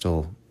 It's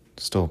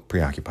still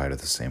preoccupied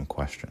with the same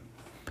question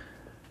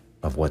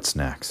of what's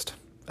next.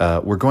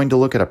 We're going to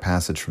look at a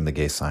passage from the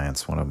Gay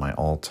Science, one of my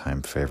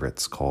all-time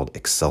favorites, called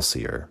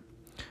Excelsior.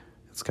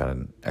 It's got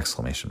an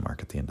exclamation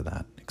mark at the end of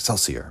that.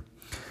 Excelsior.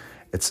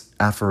 It's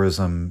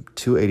aphorism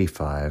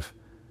 285,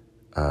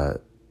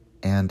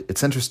 and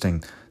it's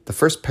interesting. The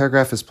first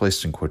paragraph is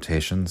placed in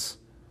quotations,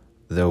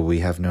 though we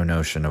have no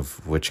notion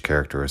of which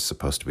character is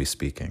supposed to be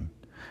speaking.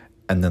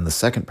 And then the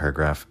second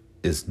paragraph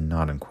is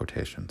not in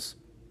quotations.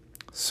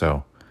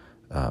 So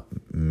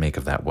make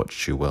of that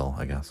what you will,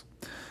 I guess.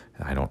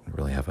 I don't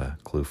really have a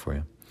clue for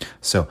you.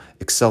 So,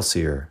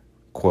 Excelsior,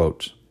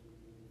 quote,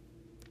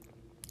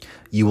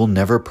 You will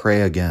never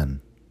pray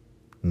again,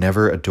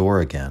 never adore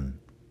again,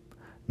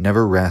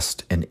 never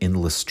rest in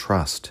endless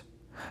trust.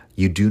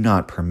 You do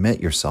not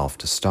permit yourself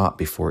to stop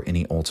before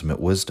any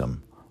ultimate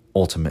wisdom,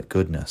 ultimate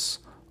goodness,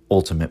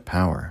 ultimate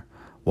power,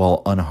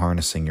 while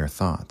unharnessing your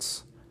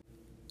thoughts.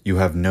 You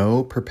have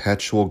no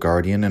perpetual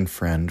guardian and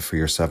friend for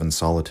your seven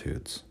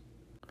solitudes.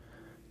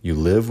 You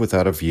live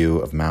without a view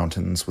of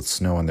mountains with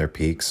snow on their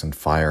peaks and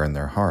fire in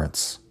their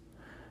hearts.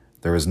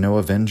 There is no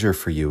avenger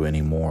for you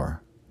any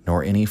more,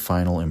 nor any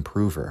final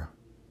improver.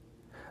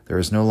 There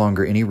is no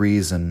longer any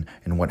reason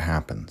in what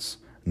happens,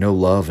 no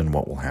love in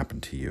what will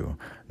happen to you,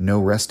 no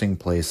resting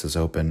place is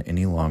open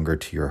any longer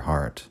to your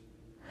heart,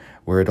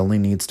 where it only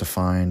needs to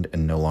find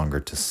and no longer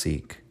to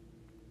seek.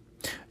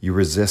 You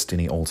resist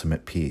any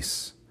ultimate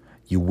peace.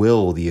 You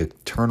will the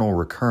eternal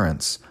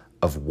recurrence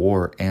of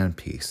war and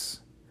peace.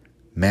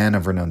 Man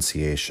of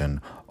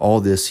renunciation, all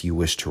this you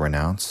wish to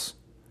renounce?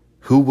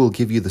 Who will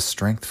give you the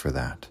strength for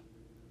that?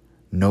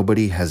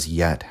 Nobody has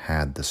yet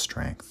had the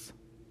strength.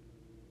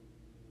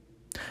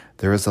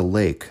 There is a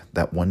lake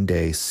that one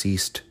day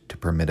ceased to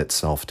permit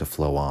itself to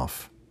flow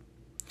off.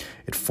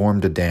 It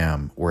formed a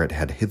dam where it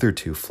had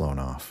hitherto flown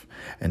off,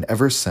 and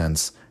ever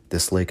since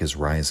this lake is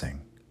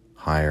rising,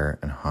 higher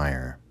and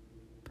higher.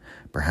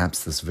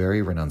 Perhaps this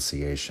very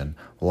renunciation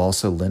will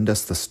also lend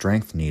us the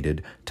strength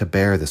needed to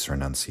bear this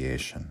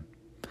renunciation.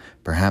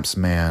 Perhaps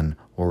man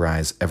will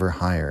rise ever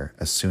higher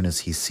as soon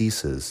as he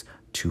ceases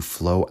to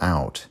flow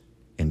out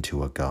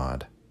into a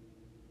God.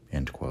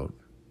 End quote.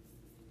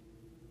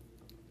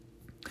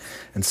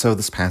 And so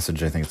this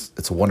passage, I think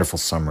it's a wonderful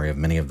summary of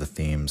many of the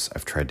themes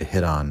I've tried to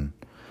hit on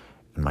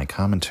in my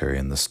commentary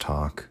in this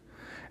talk.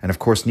 And of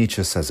course,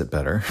 Nietzsche says it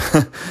better,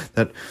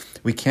 that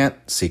we can't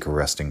seek a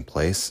resting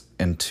place,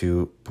 and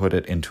to put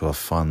it into a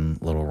fun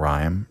little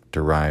rhyme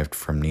derived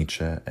from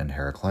Nietzsche and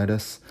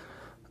Heraclitus,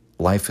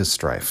 life is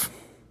strife.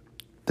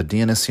 The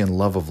Dionysian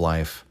love of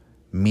life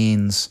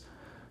means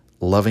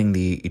loving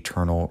the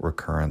eternal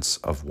recurrence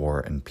of war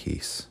and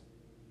peace.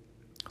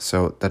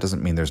 So that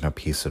doesn't mean there's no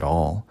peace at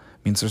all.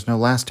 It means there's no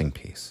lasting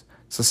peace.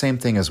 It's the same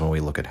thing as when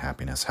we look at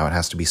happiness, how it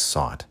has to be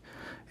sought.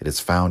 It is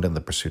found in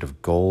the pursuit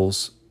of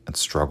goals and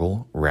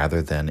struggle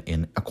rather than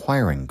in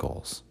acquiring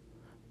goals.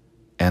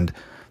 And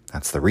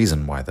that's the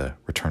reason why the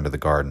return to the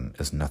garden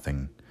is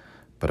nothing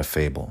but a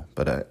fable.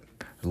 But I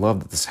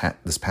love that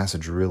this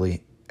passage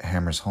really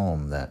hammers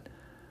home that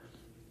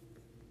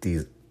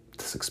this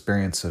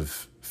experience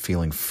of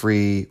feeling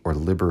free or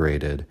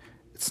liberated,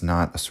 it's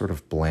not a sort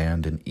of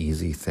bland and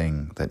easy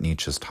thing that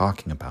Nietzsche's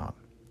talking about.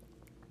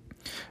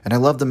 And I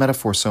love the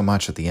metaphor so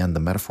much at the end, the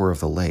metaphor of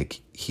the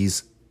lake.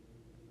 He's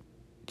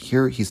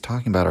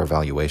talking about our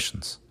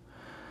valuations.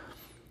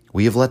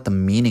 We have let the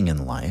meaning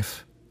in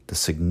life, the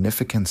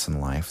significance in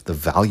life, the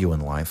value in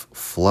life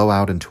flow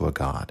out into a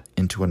God,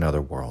 into another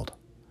world,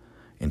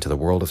 into the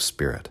world of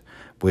spirit,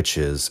 which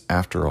is,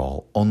 after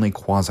all, only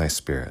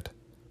quasi-spirit,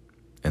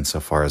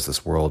 insofar as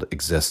this world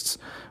exists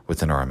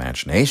within our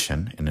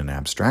imagination in an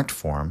abstract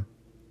form.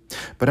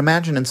 But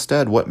imagine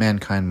instead what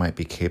mankind might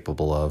be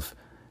capable of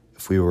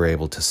if we were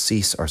able to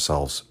cease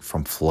ourselves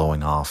from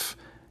flowing off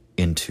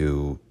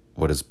into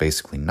what is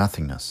basically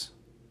nothingness.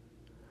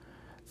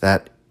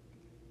 That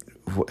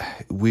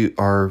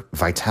our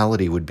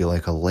vitality would be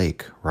like a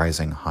lake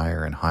rising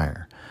higher and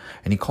higher.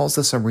 And he calls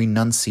this a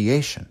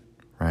renunciation,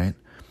 right?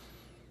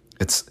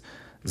 It's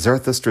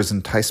Zarathustra's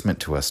enticement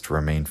to us to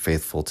remain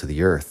faithful to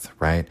the earth,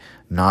 right?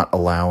 Not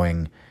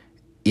allowing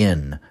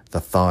in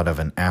the thought of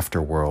an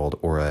afterworld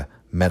or a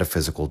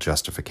metaphysical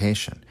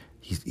justification.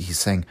 He's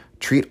saying,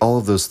 treat all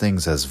of those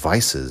things as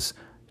vices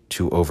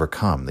to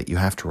overcome, that you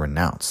have to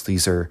renounce.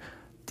 These are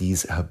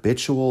these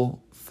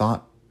habitual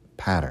thought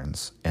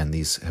patterns and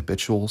these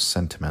habitual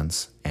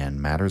sentiments and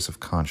matters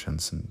of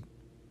conscience and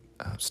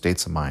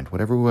states of mind,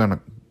 whatever we want to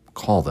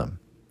call them.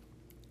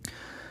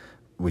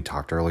 We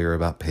talked earlier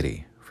about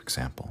pity, for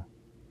example.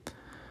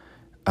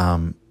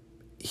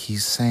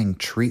 He's saying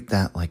treat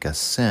that like a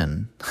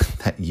sin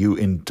that you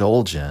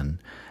indulge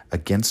in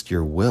against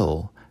your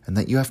will and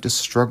that you have to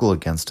struggle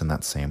against in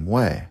that same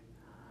way.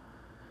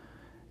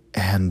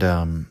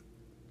 And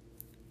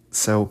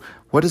so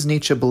what does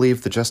Nietzsche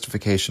believe the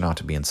justification ought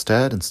to be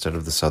instead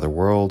of this other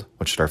world?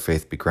 What should our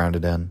faith be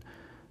grounded in?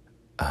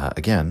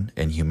 Again,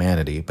 in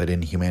humanity, but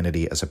in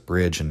humanity as a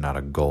bridge and not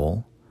a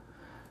goal.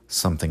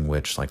 Something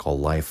which, like all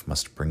life,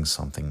 must bring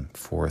something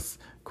forth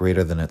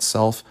greater than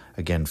itself.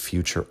 Again,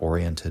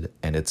 future-oriented.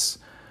 And it's,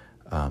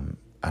 I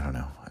don't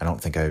know. I don't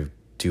think I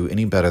do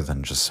any better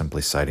than just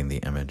simply citing the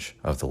image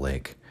of the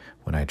lake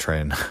when I try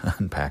and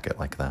unpack it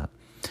like that.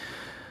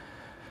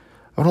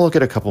 I want to look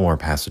at a couple more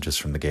passages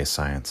from The Gay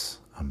Science.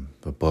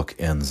 The book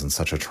ends in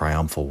such a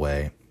triumphal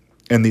way.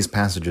 And these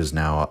passages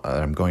now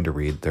I'm going to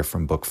read, they're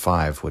from Book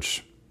 5,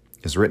 which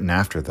is written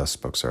after Thus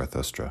Spoke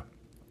Zarathustra.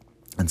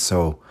 And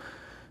so,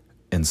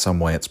 in some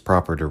way, it's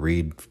proper to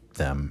read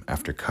them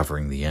after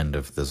covering the end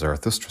of the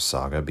Zarathustra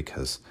saga,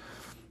 because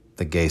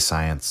The Gay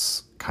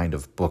Science kind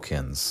of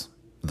bookends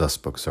Thus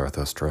Spoke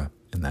Zarathustra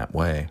in that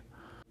way.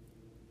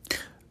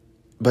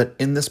 But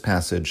in this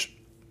passage,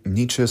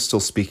 Nietzsche is still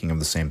speaking of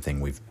the same thing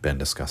we've been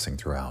discussing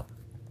throughout,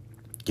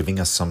 giving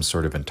us some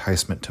sort of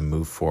enticement to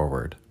move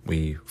forward.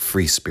 We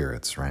free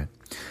spirits, right?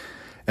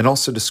 And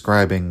also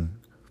describing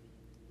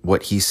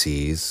what he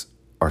sees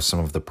are some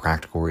of the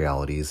practical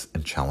realities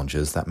and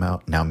challenges that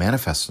now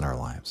manifest in our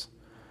lives.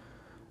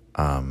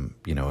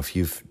 If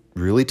you've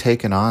really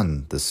taken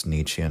on this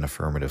Nietzschean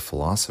affirmative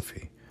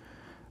philosophy,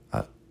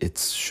 it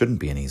shouldn't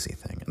be an easy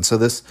thing. And so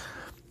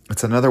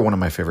it's another one of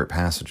my favorite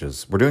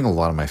passages. We're doing a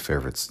lot of my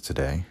favorites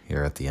today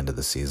here at the end of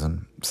the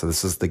season. So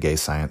this is the Gay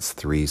Science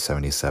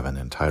 377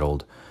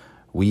 entitled,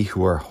 We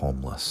Who Are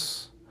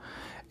Homeless.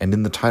 And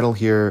in the title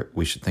here,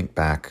 we should think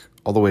back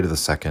all the way to the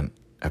second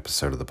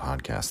episode of the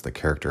podcast, the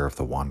character of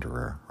the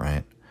wanderer,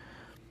 right?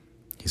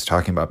 He's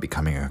talking about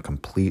becoming a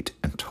complete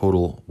and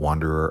total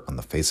wanderer on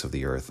the face of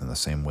the earth in the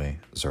same way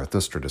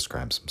Zoroaster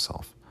describes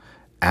himself.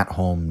 At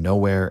home,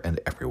 nowhere,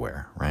 and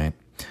everywhere, right?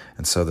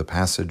 And so the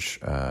passage,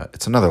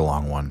 it's another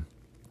long one,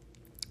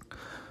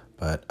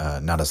 but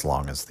not as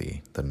long as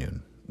the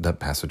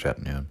passage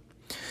at noon.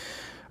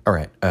 All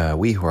right,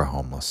 we who are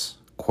homeless.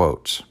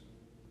 Quote,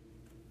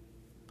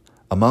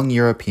 among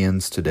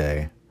Europeans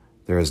today,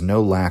 there is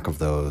no lack of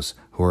those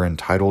who are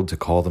entitled to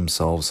call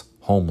themselves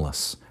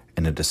homeless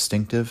in a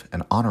distinctive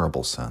and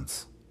honorable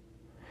sense.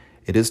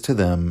 It is to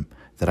them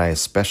that I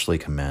especially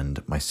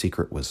commend my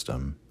secret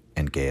wisdom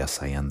and Gaia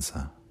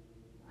Scienza.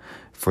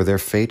 For their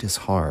fate is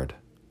hard,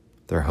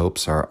 their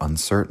hopes are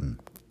uncertain.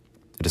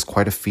 It is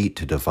quite a feat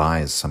to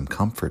devise some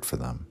comfort for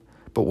them,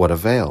 but what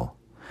avail?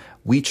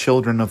 We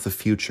children of the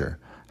future,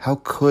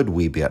 how could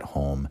we be at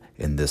home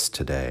in this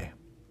today?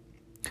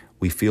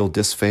 We feel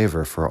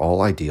disfavor for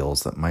all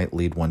ideals that might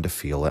lead one to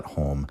feel at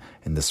home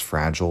in this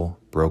fragile,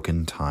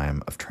 broken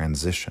time of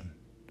transition.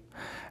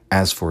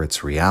 As for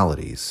its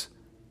realities,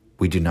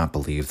 we do not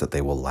believe that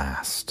they will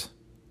last.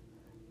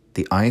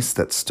 The ice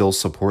that still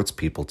supports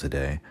people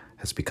today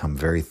has become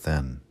very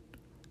thin.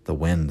 The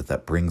wind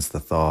that brings the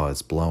thaw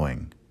is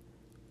blowing.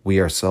 We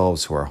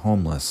ourselves who are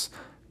homeless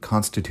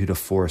constitute a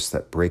force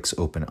that breaks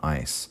open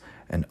ice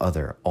and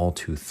other all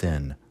too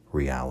thin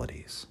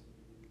realities.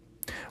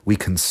 We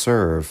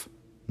conserve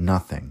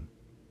nothing.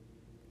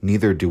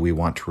 Neither do we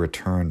want to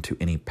return to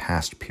any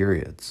past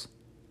periods.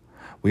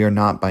 We are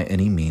not by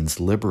any means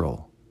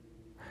liberal.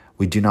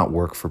 We do not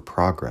work for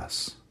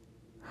progress.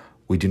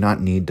 We do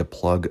not need to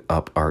plug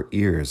up our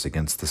ears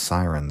against the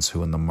sirens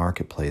who in the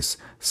marketplace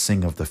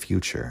sing of the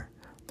future,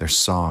 their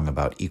song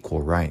about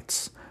equal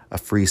rights, a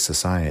free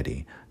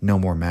society, no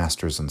more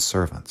masters and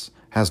servants,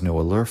 has no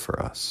allure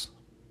for us.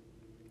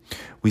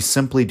 We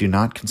simply do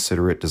not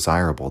consider it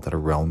desirable that a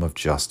realm of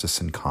justice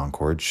and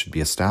concord should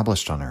be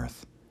established on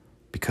earth,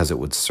 because it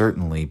would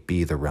certainly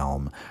be the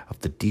realm of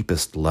the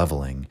deepest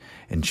leveling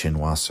in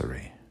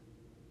chinoiserie.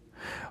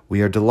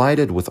 We are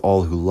delighted with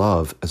all who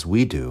love, as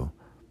we do,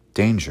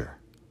 danger,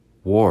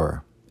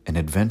 war, and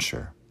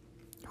adventure,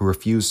 who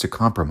refuse to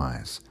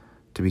compromise,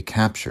 to be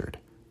captured,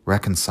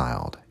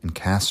 reconciled, and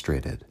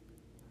castrated.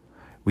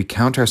 We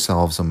count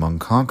ourselves among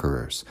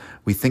conquerors.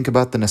 We think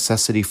about the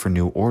necessity for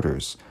new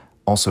orders,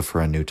 also for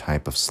a new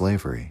type of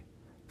slavery.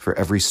 For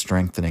every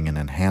strengthening and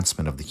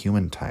enhancement of the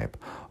human type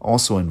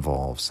also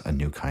involves a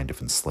new kind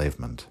of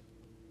enslavement.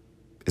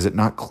 Is it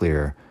not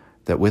clear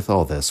that with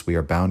all this we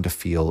are bound to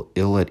feel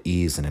ill at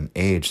ease in an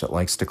age that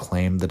likes to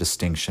claim the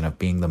distinction of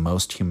being the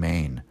most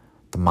humane,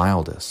 the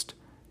mildest,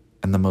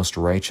 and the most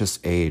righteous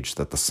age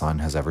that the sun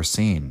has ever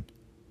seen?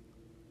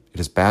 It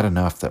is bad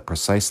enough that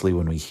precisely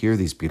when we hear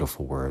these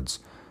beautiful words,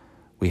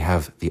 we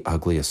have the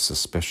ugliest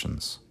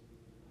suspicions.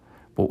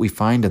 What we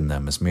find in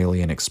them is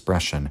merely an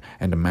expression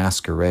and a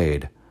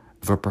masquerade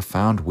of a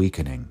profound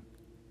weakening,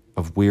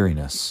 of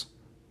weariness,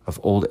 of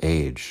old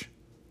age,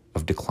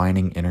 of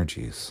declining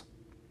energies.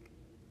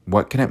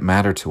 What can it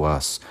matter to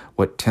us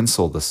what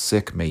tinsel the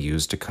sick may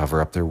use to cover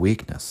up their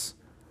weakness?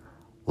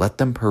 Let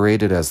them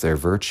parade it as their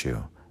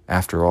virtue.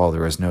 After all,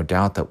 there is no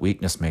doubt that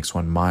weakness makes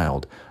one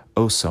mild,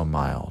 oh so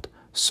mild,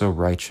 so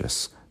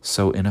righteous,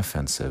 so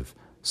inoffensive,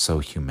 so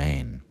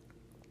humane.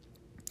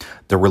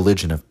 The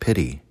religion of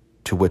pity,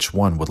 to which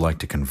one would like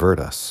to convert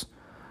us.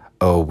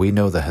 Oh, we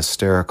know the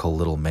hysterical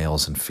little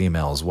males and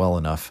females well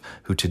enough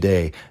who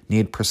today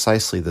need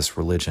precisely this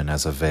religion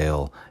as a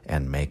veil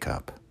and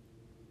makeup.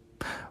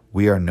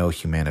 We are no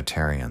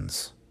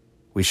humanitarians.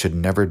 We should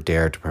never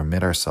dare to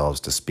permit ourselves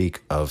to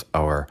speak of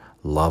our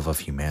love of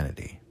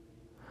humanity.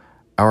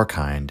 Our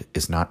kind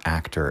is not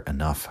actor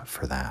enough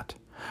for that,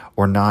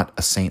 or not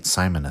a Saint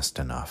Simonist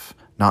enough,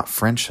 not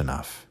French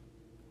enough.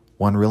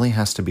 One really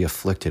has to be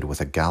afflicted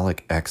with a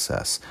Gallic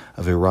excess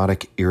of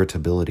erotic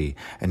irritability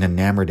and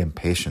enamored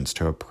impatience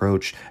to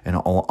approach, in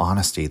all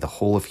honesty, the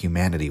whole of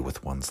humanity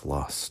with one's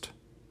lust.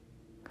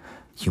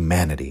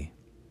 Humanity.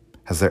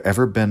 Has there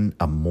ever been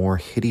a more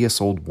hideous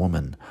old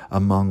woman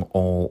among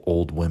all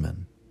old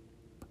women?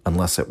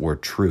 Unless it were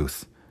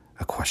truth,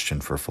 a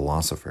question for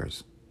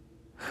philosophers.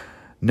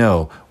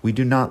 No, we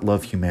do not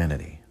love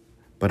humanity.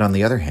 But on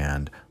the other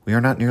hand, we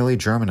are not nearly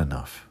German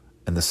enough,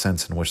 in the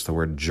sense in which the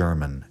word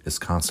German is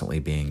constantly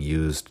being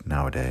used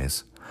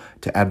nowadays,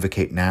 to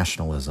advocate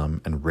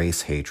nationalism and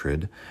race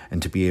hatred,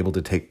 and to be able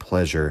to take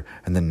pleasure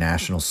in the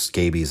national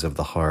scabies of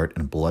the heart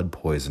and blood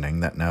poisoning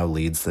that now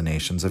leads the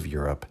nations of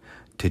Europe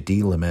to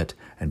delimit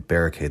and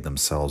barricade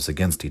themselves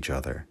against each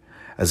other,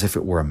 as if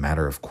it were a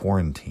matter of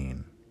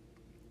quarantine.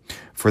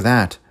 For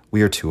that,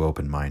 we are too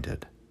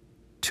open-minded,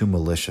 too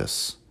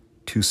malicious,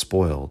 too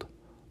spoiled,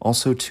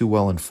 also too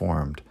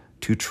well-informed,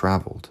 too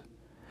traveled.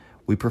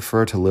 We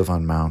prefer to live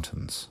on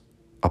mountains,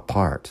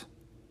 apart,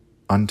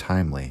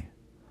 untimely,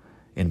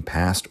 in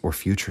past or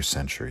future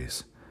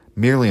centuries,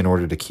 merely in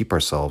order to keep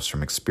ourselves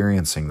from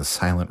experiencing the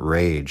silent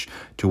rage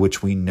to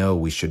which we know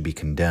we should be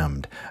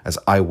condemned as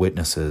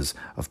eyewitnesses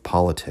of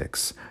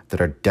politics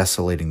that are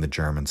desolating the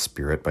German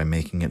spirit by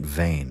making it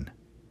vain,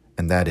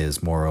 and that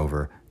is,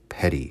 moreover,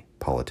 petty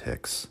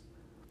politics.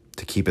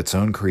 To keep its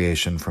own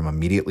creation from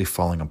immediately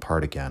falling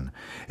apart again,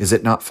 is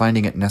it not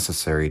finding it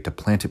necessary to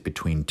plant it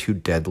between two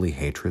deadly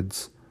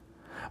hatreds?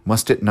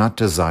 Must it not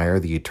desire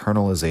the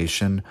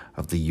eternalization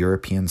of the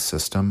European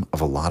system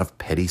of a lot of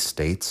petty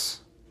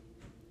states?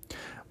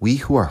 We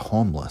who are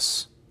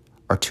homeless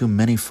are too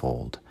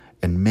manifold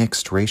and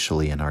mixed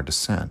racially in our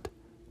descent,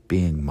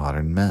 being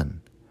modern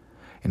men,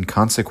 and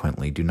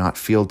consequently do not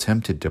feel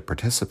tempted to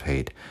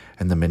participate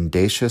in the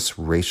mendacious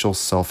racial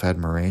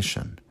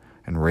self-admiration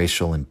and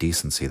racial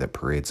indecency that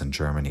parades in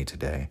Germany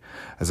today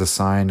as a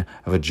sign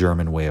of a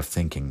German way of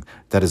thinking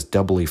that is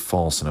doubly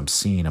false and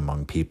obscene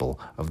among people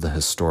of the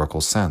historical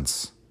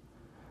sense.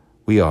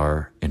 We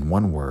are, in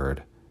one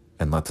word,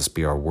 and let this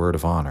be our word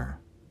of honor,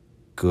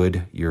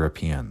 good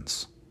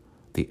Europeans,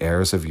 the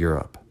heirs of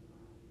Europe,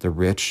 the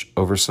rich,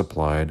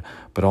 oversupplied,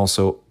 but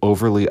also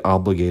overly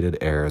obligated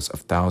heirs of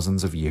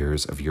thousands of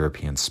years of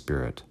European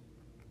spirit.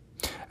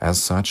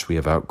 As such, we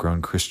have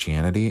outgrown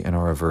Christianity and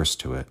are averse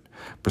to it,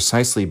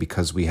 precisely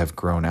because we have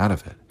grown out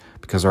of it,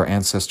 because our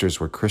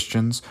ancestors were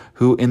Christians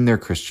who, in their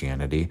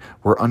Christianity,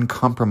 were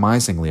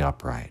uncompromisingly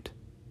upright.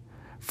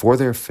 For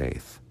their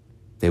faith,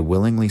 they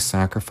willingly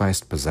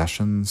sacrificed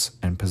possessions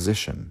and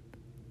position,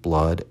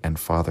 blood and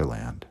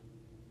fatherland.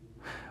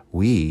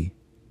 We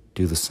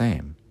do the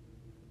same.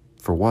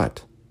 For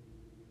what?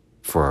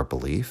 For our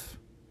belief?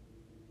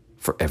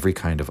 For every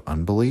kind of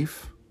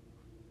unbelief?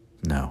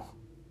 No.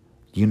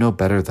 You know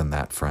better than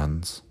that,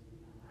 friends.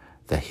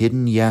 The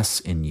hidden yes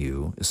in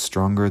you is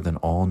stronger than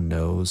all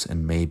no's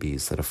and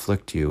maybes that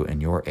afflict you in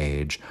your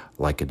age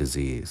like a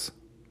disease.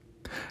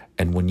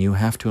 And when you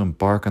have to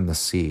embark on the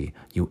sea,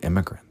 you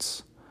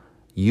immigrants,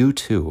 you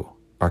too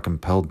are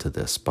compelled to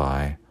this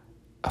by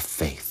a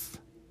faith.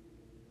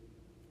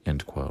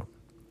 End quote.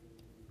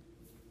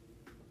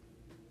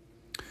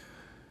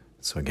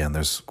 So again,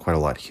 there's quite a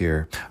lot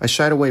here. I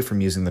shied away from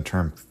using the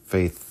term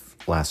faith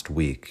last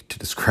week to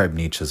describe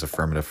Nietzsche's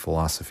affirmative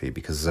philosophy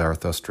because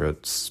Zarathustra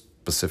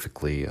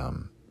specifically,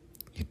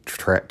 he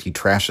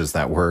trashes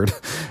that word,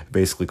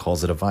 basically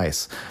calls it a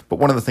vice. But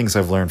one of the things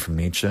I've learned from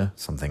Nietzsche,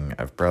 something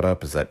I've brought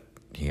up, is that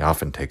he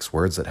often takes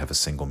words that have a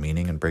single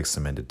meaning and breaks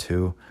them into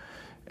two.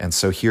 And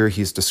so here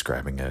he's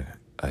describing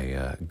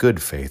a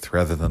good faith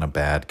rather than a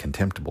bad,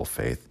 contemptible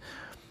faith.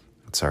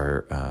 It's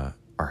our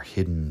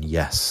hidden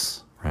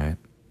yes, right?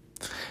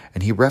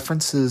 And he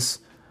references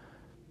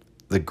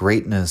the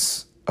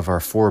greatness of our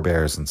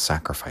forebears in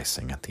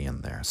sacrificing at the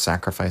end there,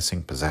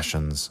 sacrificing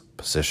possessions,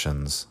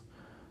 positions,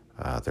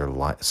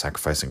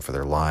 sacrificing for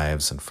their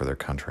lives and for their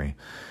country.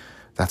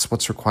 That's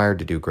what's required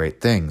to do great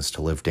things,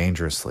 to live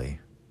dangerously,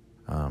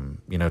 and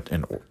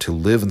to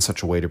live in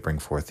such a way to bring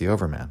forth the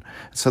overman.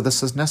 So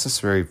this is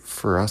necessary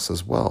for us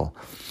as well.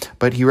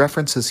 But he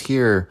references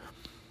here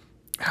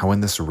how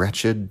in this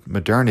wretched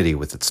modernity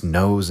with its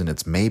no's and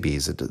its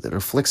maybes, it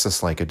afflicts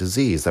us like a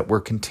disease, that we're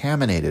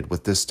contaminated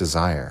with this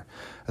desire,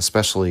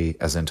 especially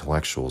as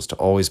intellectuals, to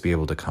always be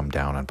able to come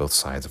down on both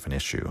sides of an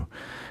issue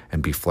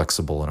and be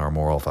flexible in our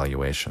moral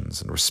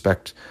valuations and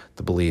respect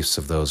the beliefs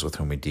of those with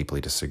whom we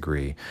deeply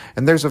disagree.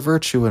 And there's a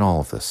virtue in all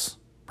of this,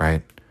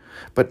 right?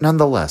 But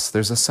nonetheless,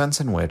 there's a sense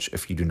in which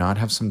if you do not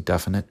have some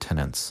definite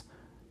tenets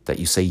that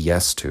you say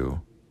yes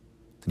to,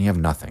 then you have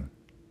nothing.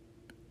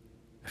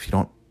 If you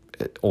don't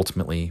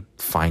ultimately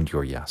find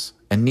your yes.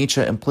 And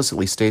Nietzsche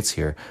implicitly states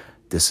here,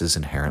 this is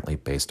inherently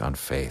based on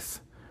faith.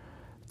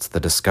 It's the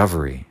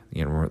discovery,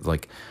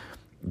 like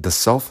the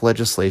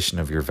self-legislation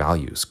of your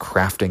values,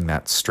 crafting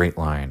that straight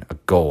line, a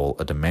goal,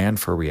 a demand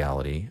for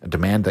reality, a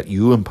demand that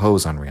you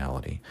impose on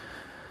reality.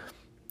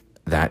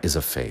 That is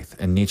a faith.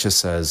 And Nietzsche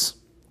says,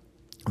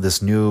 this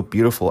new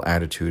beautiful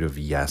attitude of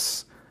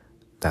yes,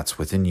 that's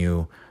within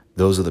you.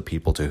 Those are the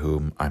people to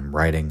whom I'm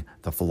writing,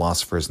 the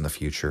philosophers in the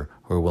future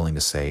who are willing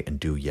to say and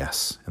do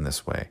yes in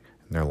this way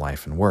in their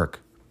life and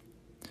work.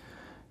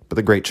 But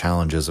the great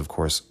challenge is, of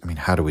course,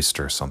 how do we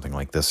stir something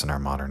like this in our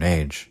modern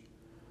age?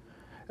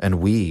 And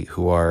we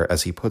who are,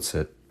 as he puts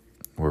it,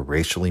 we're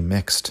racially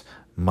mixed,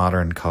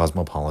 modern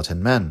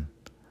cosmopolitan men.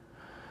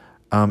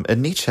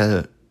 And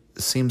Nietzsche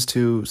seems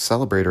to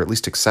celebrate or at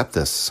least accept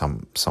this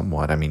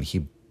somewhat.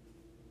 He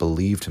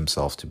believed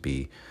himself to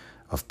be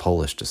of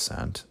Polish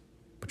descent,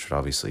 which would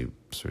obviously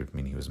sort of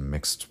mean he was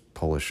mixed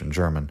Polish and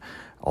German,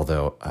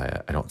 although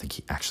I don't think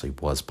he actually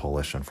was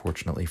Polish,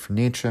 unfortunately, for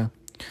Nietzsche.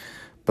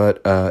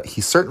 But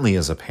he certainly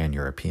is a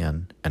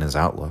pan-European in his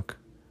outlook.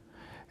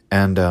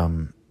 And,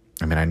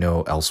 I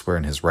know elsewhere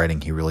in his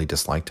writing he really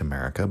disliked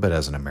America, but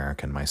as an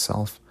American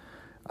myself,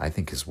 I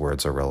think his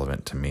words are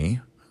relevant to me.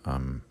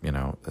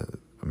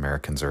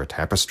 Americans are a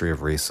tapestry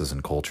of races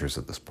and cultures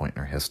at this point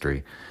in our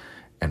history,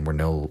 and we're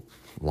no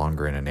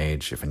longer in an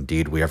age, if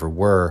indeed we ever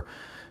were,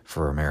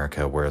 for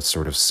America, where a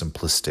sort of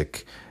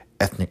simplistic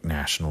ethnic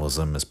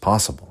nationalism is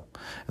possible.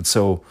 And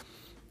so,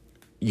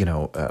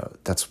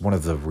 that's one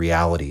of the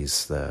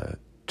realities that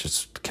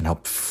just can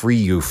help free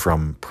you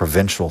from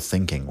provincial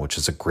thinking, which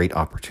is a great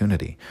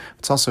opportunity.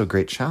 It's also a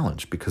great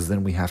challenge, because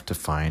then we have to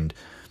find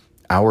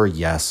our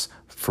yes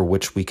for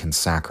which we can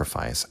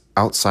sacrifice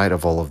outside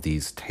of all of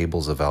these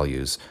tables of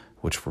values,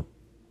 which were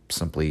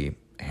simply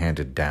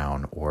handed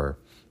down or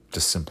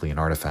just simply an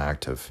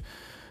artifact of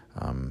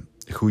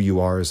who you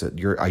are, is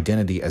your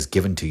identity as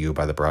given to you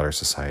by the broader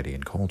society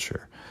and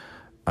culture.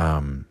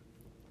 And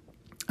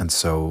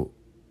so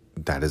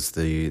that is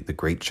the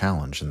great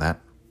challenge. And that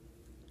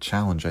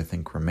challenge, I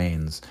think,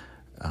 remains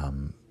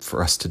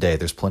for us today.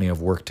 There's plenty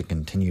of work to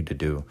continue to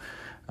do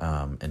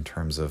in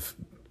terms of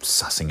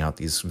sussing out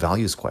these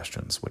values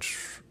questions, which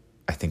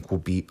I think will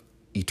be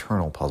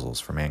eternal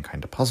puzzles for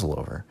mankind to puzzle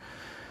over,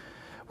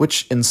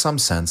 which in some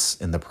sense,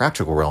 in the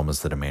practical realm,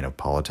 is the domain of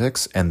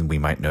politics. And we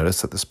might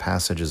notice that this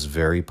passage is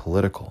very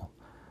political.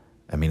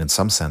 In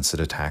some sense, it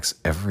attacks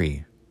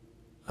every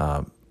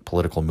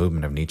political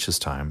movement of Nietzsche's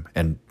time,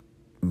 and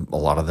a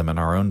lot of them in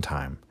our own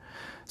time.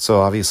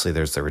 So obviously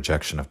there's the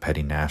rejection of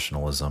petty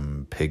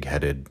nationalism,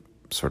 pig-headed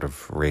sort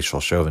of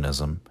racial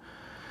chauvinism,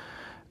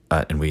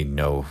 and we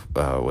know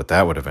what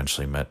that would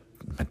eventually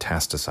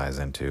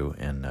metastasize into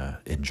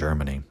in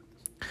Germany.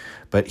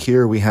 But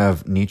here we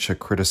have Nietzsche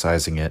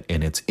criticizing it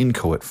in its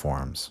inchoate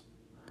forms.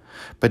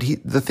 But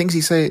the things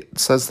he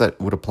says that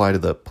would apply to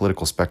the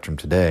political spectrum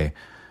today,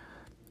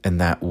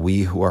 and that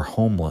we who are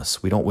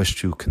homeless, we don't wish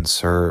to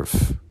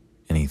conserve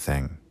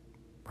anything,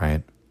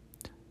 right?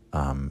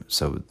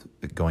 So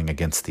going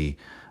against the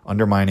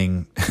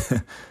undermining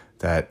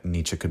that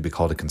Nietzsche could be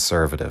called a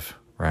conservative,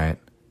 right?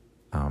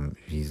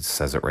 He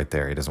says it right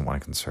there. He doesn't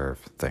want to conserve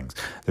things.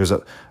 There's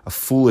a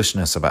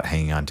foolishness about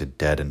hanging on to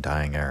dead and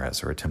dying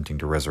eras or attempting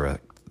to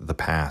resurrect the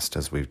past,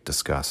 as we've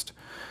discussed.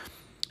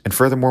 And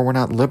furthermore, we're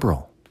not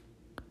liberal.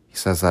 He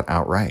says that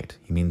outright.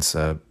 He means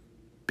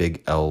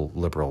big L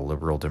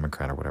liberal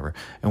Democrat or whatever.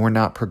 And we're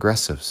not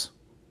progressives.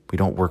 We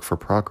don't work for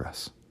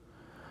progress.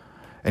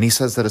 And he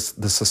says that it's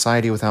the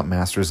society without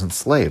masters and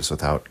slaves,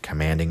 without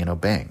commanding and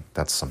obeying.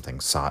 That's something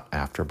sought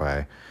after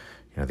by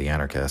the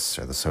anarchists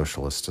or the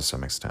socialists to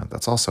some extent.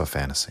 That's also a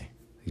fantasy.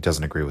 He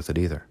doesn't agree with it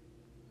either.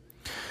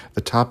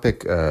 The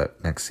topic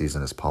next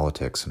season is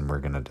politics, and we're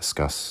going to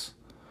discuss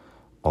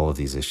all of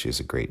these issues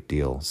a great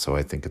deal. So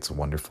I think it's a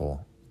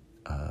wonderful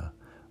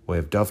way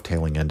of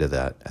dovetailing into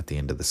that at the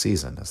end of the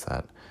season, is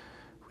that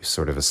we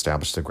sort of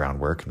establish the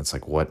groundwork, and it's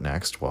like, what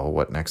next? Well,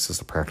 what next is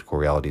the practical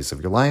realities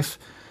of your life.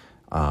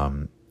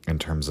 In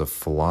terms of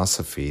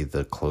philosophy,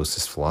 the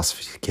closest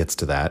philosophy gets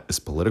to that is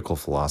political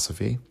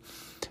philosophy,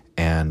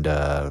 and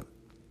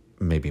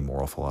maybe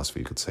moral philosophy,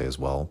 you could say as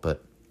well.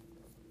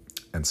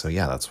 And so,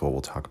 that's what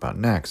we'll talk about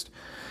next.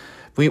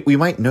 We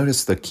might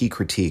notice the key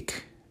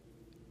critique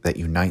that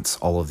unites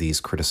all of these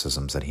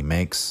criticisms that he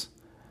makes.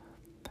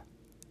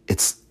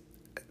 It's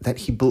that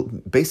he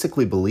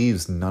basically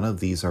believes none of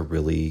these are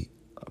really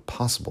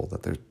possible,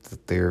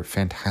 that they're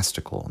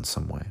fantastical in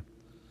some way.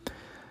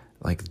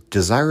 Like,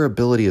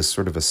 desirability is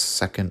sort of a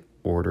second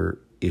order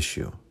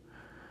issue.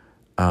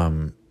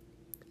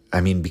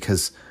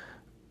 Because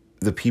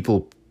the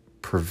people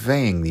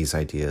purveying these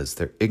ideas,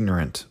 they're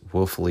ignorant,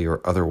 willfully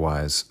or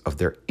otherwise, of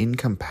their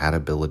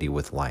incompatibility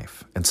with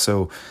life. And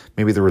so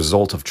maybe the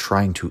result of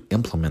trying to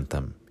implement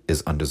them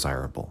is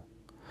undesirable.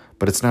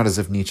 But it's not as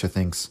if Nietzsche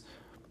thinks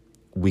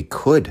we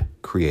could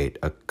create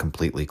a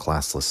completely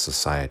classless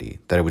society,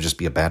 that it would just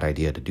be a bad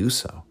idea to do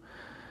so.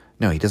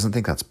 No, he doesn't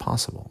think that's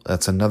possible.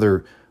 That's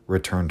another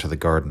return to the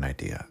garden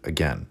idea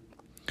again.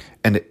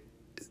 And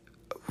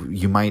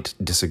you might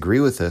disagree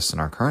with this in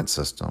our current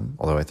system,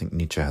 although I think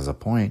Nietzsche has a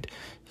point.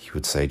 He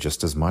would say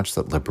just as much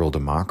that liberal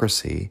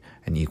democracy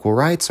and equal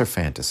rights are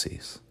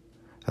fantasies,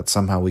 that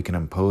somehow we can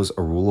impose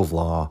a rule of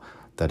law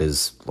that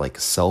is like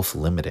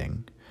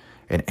self-limiting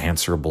and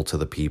answerable to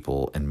the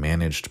people and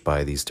managed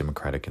by these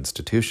democratic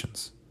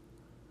institutions.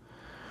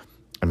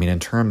 In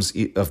terms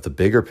of the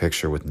bigger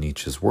picture with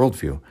Nietzsche's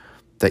worldview,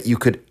 that you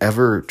could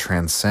ever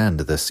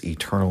transcend this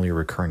eternally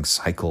recurring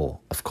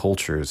cycle of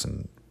cultures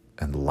and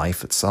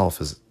life itself,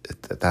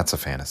 that's a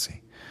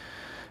fantasy.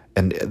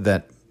 And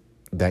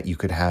that you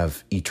could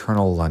have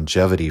eternal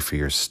longevity for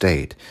your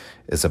state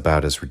is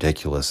about as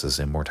ridiculous as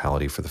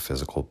immortality for the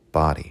physical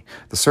body.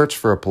 The search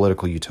for a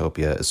political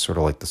utopia is sort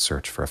of like the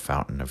search for a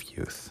fountain of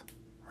youth,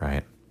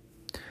 right?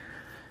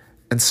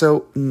 And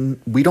so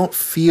we don't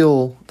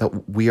feel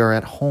that we are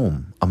at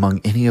home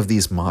among any of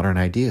these modern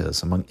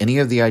ideas, among any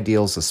of the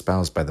ideals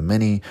espoused by the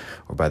many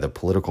or by the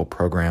political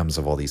programs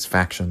of all these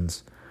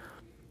factions,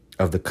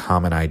 of the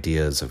common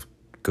ideas of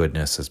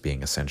goodness as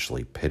being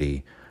essentially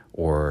pity,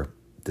 or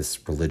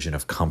this religion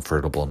of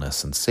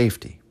comfortableness and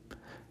safety.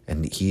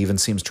 And he even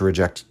seems to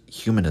reject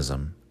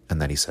humanism,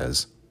 and that he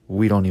says,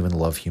 we don't even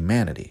love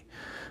humanity.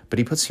 But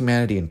he puts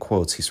humanity in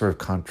quotes. He sort of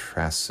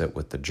contrasts it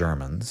with the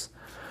Germans.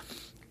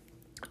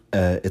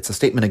 It's a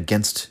statement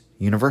against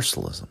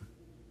universalism.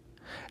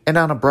 And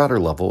on a broader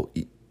level,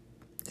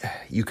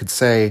 you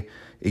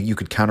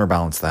could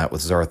counterbalance that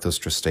with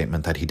Zarathustra's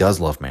statement that he does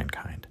love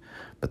mankind,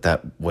 but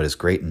that what is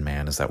great in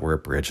man is that we're a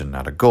bridge and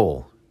not a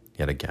goal,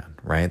 yet again,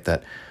 right?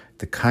 That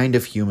the kind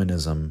of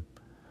humanism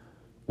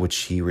which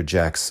he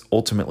rejects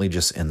ultimately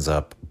just ends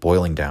up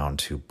boiling down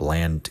to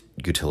bland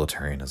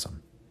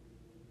utilitarianism.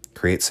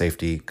 Create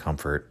safety,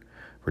 comfort,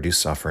 reduce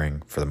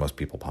suffering for the most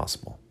people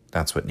possible.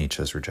 That's what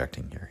Nietzsche is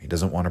rejecting here. He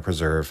doesn't want to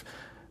preserve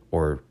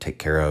or take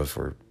care of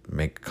or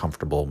make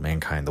comfortable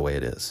mankind the way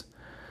it is,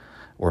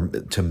 or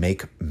to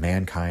make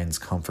mankind's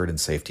comfort and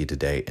safety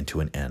today into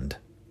an end.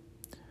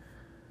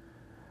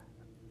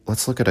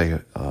 Let's look at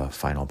a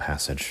final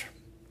passage.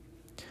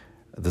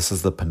 This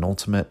is the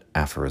penultimate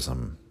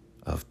aphorism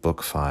of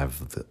Book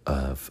 5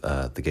 of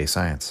The Gay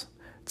Science.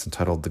 It's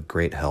entitled The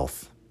Great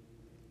Health.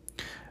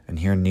 And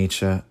here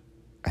Nietzsche,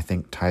 I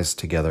think, ties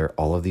together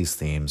all of these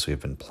themes we've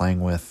been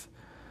playing with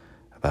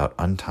about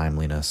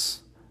untimeliness,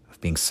 of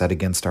being set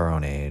against our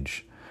own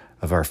age,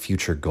 of our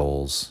future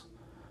goals.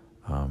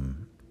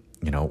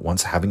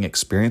 Once having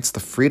experienced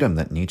the freedom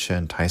that Nietzsche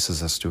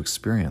entices us to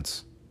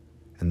experience,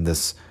 and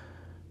this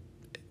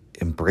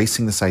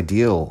embracing this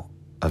ideal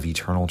of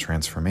eternal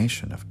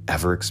transformation, of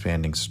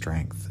ever-expanding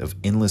strength, of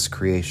endless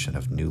creation,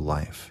 of new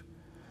life.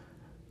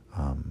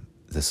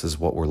 This is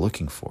what we're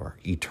looking for,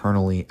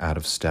 eternally out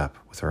of step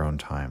with our own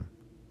time,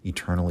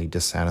 eternally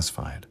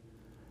dissatisfied,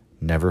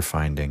 never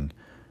finding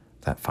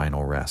that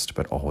final rest,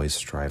 but always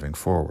striving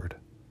forward.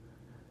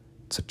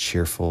 It's a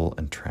cheerful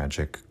and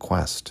tragic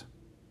quest.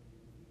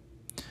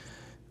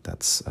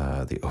 That's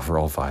the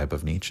overall vibe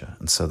of Nietzsche.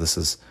 And so this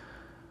is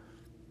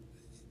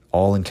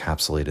all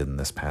encapsulated in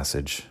this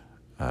passage,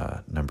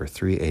 number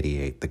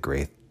 388,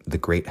 the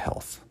Great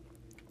Health.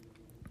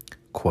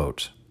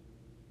 Quote,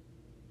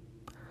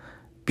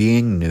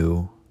 being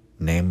new,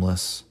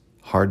 nameless,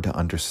 hard to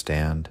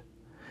understand,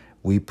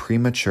 we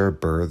premature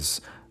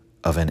births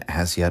of an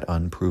as yet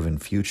unproven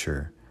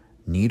future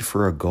need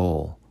for a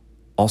goal,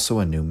 also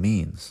a new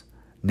means,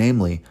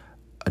 namely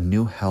a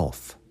new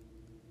health,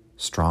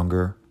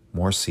 stronger,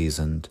 more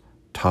seasoned,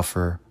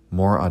 tougher,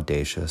 more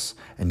audacious,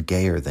 and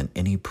gayer than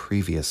any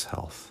previous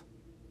health.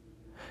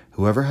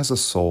 Whoever has a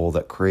soul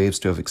that craves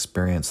to have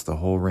experienced the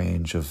whole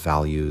range of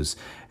values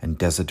and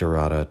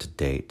desiderata to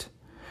date,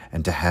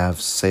 and to have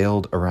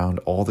sailed around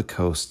all the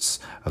coasts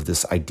of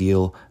this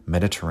ideal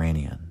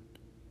Mediterranean,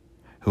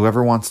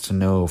 whoever wants to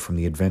know from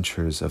the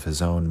adventures of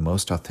his own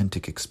most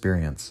authentic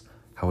experience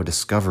how a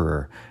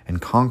discoverer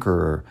and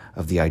conqueror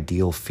of the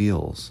ideal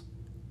feels,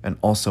 and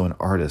also an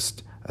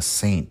artist, a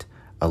saint,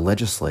 a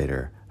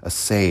legislator, a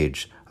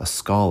sage, a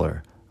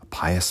scholar, a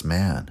pious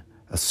man,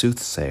 a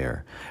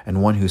soothsayer,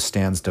 and one who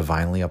stands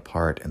divinely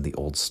apart in the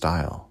old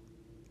style,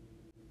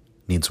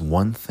 needs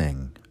one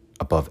thing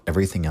above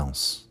everything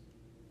else,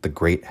 the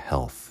great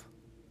health,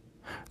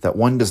 that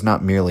one does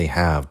not merely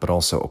have but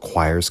also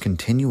acquires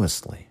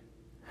continuously,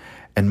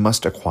 and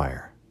must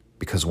acquire,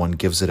 because one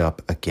gives it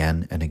up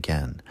again and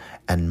again,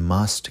 and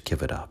must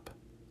give it up.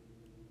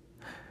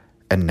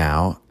 And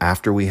now,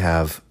 after we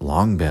have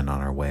long been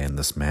on our way in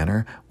this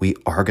manner, we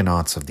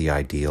Argonauts of the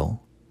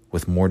ideal,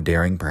 with more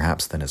daring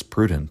perhaps than is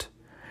prudent,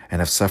 and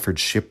have suffered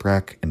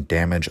shipwreck and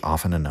damage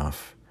often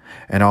enough,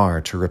 and are,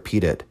 to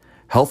repeat it,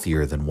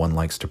 healthier than one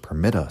likes to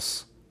permit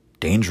us,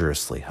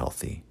 dangerously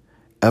healthy,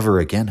 ever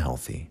again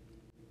healthy.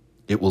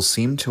 It will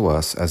seem to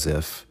us as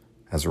if,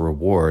 as a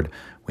reward,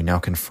 we now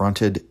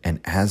confronted an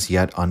as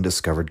yet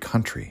undiscovered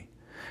country,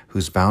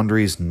 whose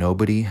boundaries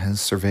nobody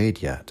has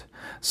surveyed yet,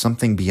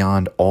 something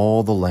beyond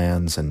all the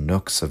lands and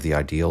nooks of the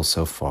ideal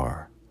so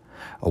far,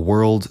 a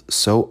world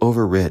so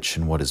overrich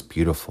in what is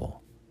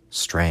beautiful,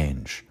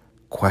 strange,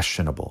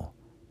 questionable,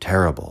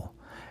 terrible,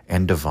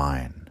 and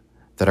divine,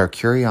 that our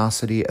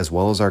curiosity as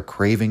well as our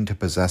craving to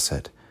possess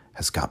it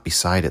has got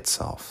beside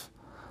itself.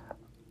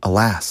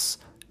 Alas,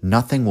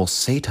 nothing will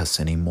sate us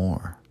any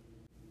more.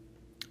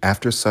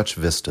 After such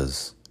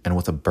vistas, and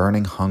with a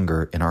burning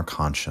hunger in our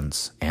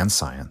conscience and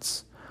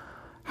science,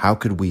 how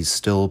could we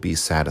still be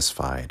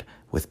satisfied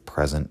with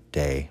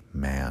present-day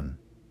man?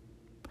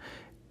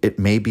 It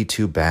may be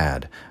too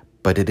bad,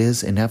 but it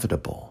is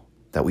inevitable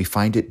that we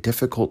find it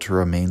difficult to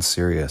remain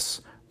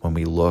serious when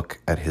we look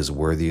at his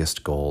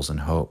worthiest goals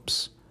and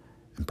hopes,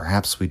 and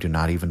perhaps we do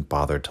not even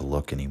bother to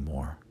look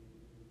anymore.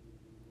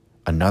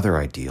 Another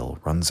ideal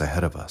runs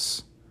ahead of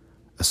us,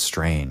 a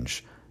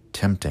strange,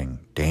 tempting,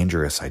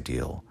 dangerous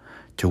ideal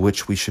to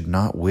which we should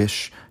not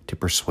wish to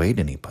persuade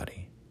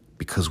anybody,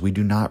 because we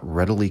do not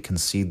readily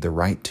concede the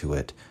right to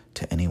it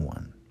to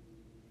anyone.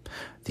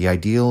 The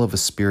ideal of a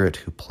spirit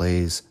who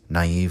plays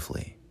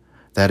naively,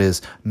 that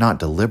is, not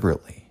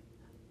deliberately,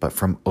 but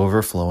from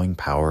overflowing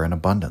power and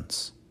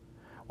abundance,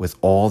 with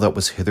all that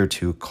was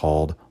hitherto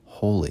called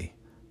holy,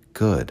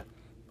 good,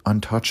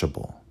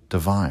 untouchable,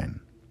 divine,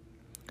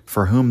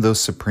 for whom those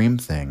supreme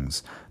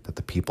things that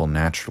the people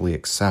naturally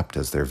accept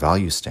as their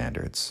value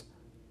standards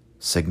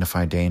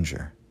signify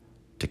danger,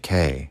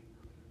 decay,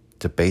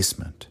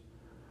 debasement,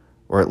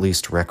 or at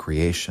least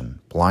recreation,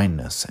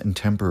 blindness, and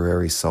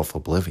temporary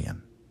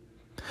self-oblivion.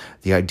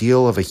 The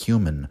ideal of a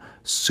human,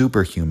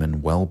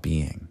 superhuman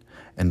well-being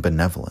and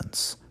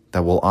benevolence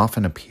that will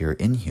often appear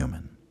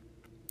inhuman.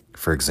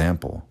 For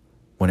example,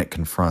 when it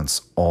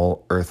confronts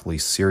all earthly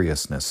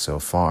seriousness so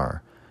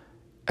far,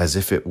 as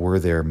if it were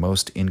their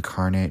most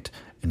incarnate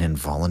and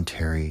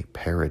involuntary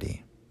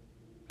parody.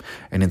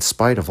 And in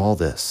spite of all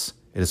this,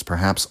 it is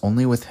perhaps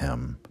only with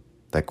him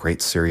that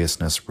great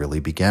seriousness really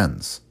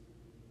begins.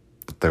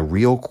 That the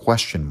real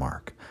question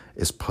mark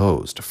is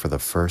posed for the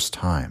first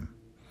time,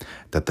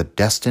 that the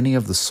destiny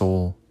of the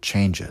soul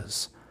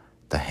changes,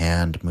 the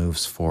hand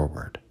moves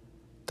forward,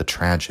 the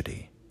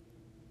tragedy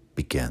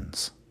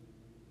begins.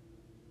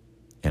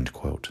 End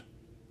quote.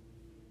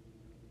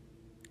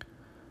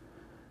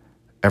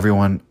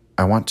 Everyone,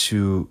 I want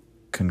to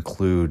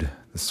conclude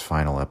this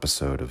final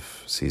episode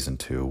of Season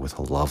 2 with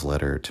a love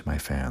letter to my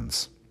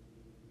fans.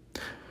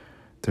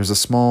 There's a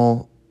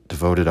small,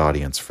 devoted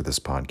audience for this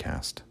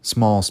podcast.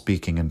 Small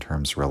speaking in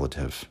terms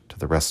relative to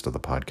the rest of the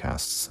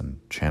podcasts and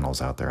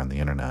channels out there on the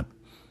internet.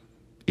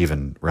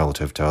 Even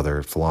relative to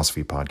other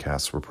philosophy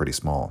podcasts, we're pretty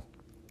small.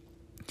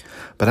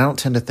 But I don't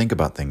tend to think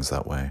about things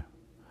that way.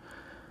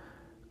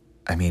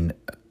 I mean,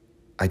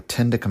 I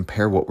tend to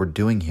compare what we're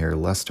doing here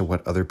less to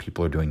what other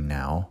people are doing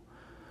now,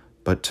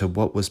 but to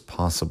what was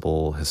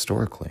possible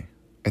historically.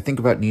 I think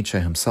about Nietzsche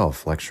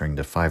himself lecturing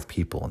to 5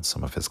 people in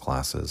some of his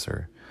classes,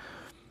 or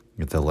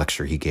the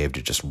lecture he gave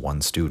to just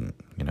one student,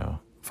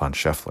 von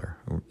Scheffler,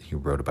 who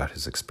wrote about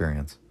his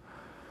experience.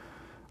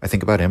 I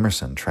think about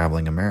Emerson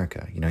traveling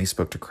America. He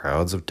spoke to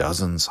crowds of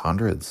dozens,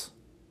 hundreds,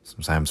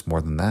 sometimes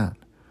more than that.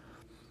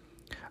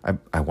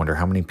 I wonder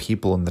how many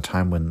people in the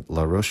time when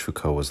La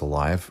Rochefoucauld was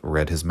alive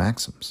read his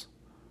maxims.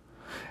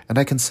 And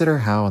I consider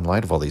how, in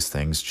light of all these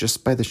things,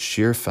 just by the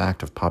sheer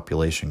fact of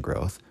population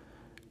growth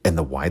and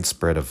the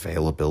widespread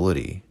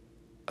availability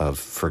of,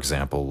 for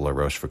example, La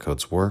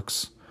Rochefoucauld's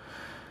works,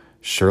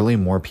 surely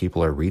more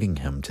people are reading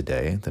him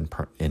today than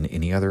in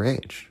any other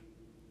age,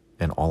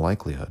 in all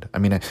likelihood. I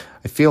mean,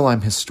 I feel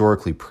I'm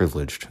historically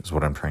privileged, is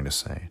what I'm trying to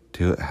say,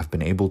 to have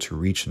been able to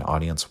reach an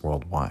audience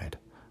worldwide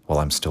while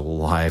I'm still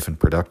alive and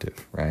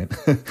productive, right?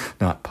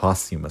 Not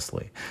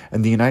posthumously.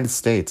 And the United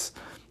States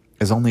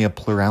is only a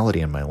plurality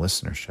in my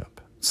listenership.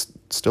 It's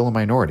still a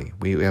minority.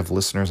 We have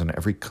listeners on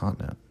every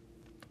continent.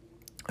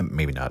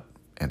 Maybe not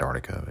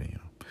Antarctica, but,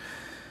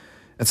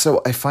 And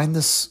so I find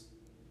this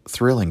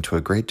thrilling to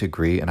a great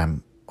degree, and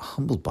I'm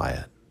humbled by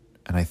it.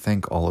 And I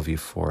thank all of you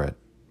for it.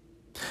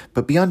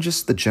 But beyond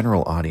just the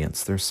general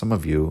audience, there's some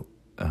of you,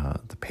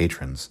 the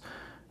patrons,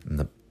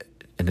 and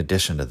in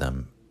addition to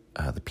them,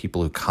 the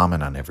people who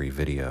comment on every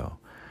video,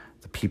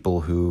 the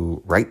people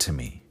who write to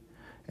me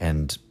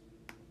and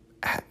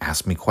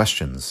ask me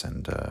questions,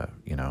 and,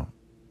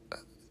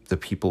 the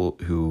people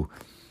who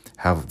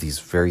have these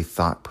very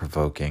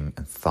thought-provoking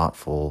and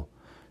thoughtful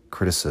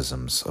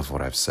criticisms of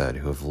what I've said,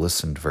 who have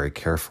listened very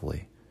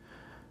carefully,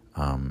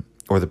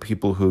 or the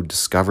people who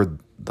discovered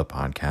the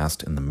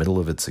podcast in the middle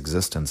of its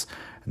existence,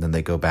 and then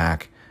they go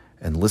back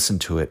and listen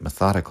to it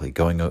methodically,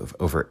 going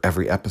over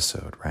every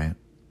episode, right?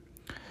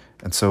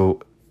 And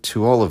so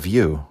to all of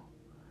you,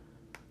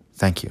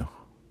 thank you.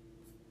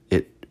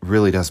 It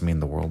really does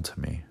mean the world to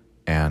me.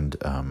 And,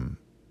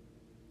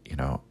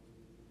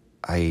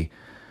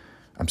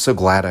 I'm so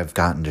glad I've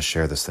gotten to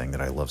share this thing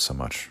that I love so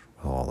much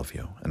with all of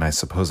you. And I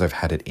suppose I've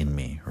had it in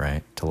me,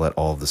 right? To let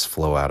all of this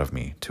flow out of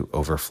me, to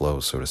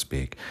overflow, so to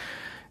speak.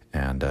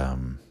 And, I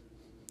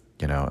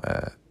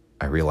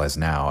realize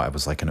now I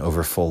was like an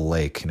overfull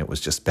lake and it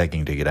was just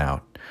begging to get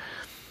out.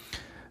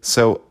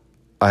 So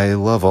I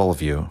love all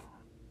of you.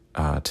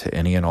 To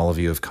any and all of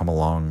you who have come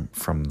along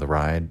from the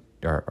ride,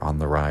 or on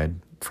the ride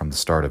from the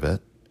start of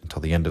it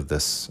until the end of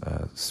this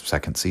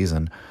second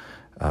season,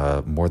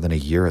 more than a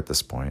year at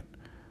this point.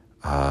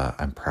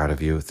 I'm proud of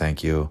you.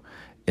 Thank you.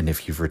 And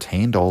if you've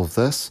retained all of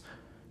this,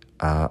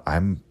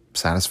 I'm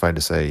satisfied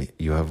to say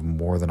you have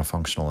more than a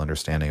functional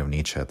understanding of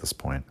Nietzsche at this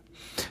point.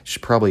 You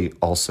should probably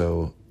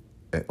also,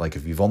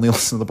 if you've only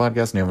listened to the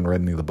podcast and you haven't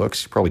read any of the books,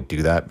 you should probably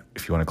do that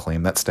if you want to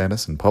claim that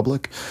status in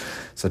public,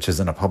 such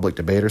as in a public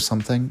debate or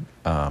something.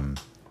 And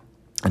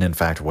in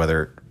fact,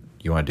 whether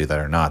you want to do that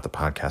or not, the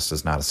podcast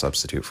is not a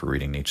substitute for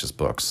reading Nietzsche's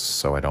books,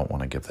 so I don't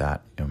want to give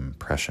that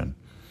impression.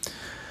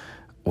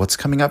 What's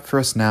coming up for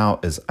us now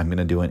is I'm going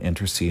to do an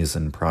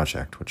interseason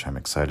project, which I'm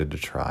excited to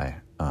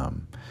try,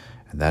 and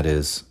that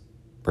is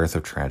Birth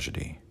of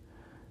Tragedy,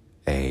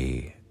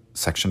 a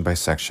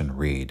section-by-section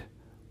read,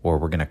 or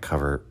we're going to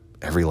cover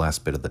every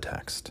last bit of the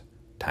text,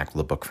 tackle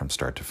the book from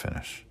start to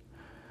finish.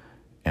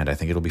 And I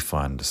think it'll be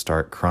fun to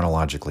start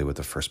chronologically with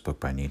the first book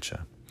by Nietzsche.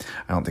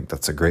 I don't think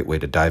that's a great way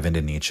to dive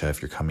into Nietzsche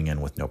if you're coming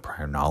in with no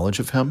prior knowledge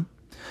of him.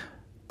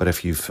 But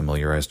if you've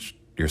familiarized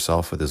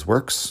yourself with his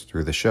works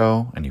through the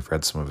show and you've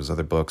read some of his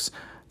other books,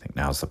 I think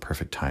now's the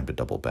perfect time to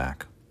double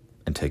back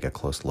and take a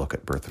close look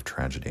at Birth of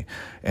Tragedy.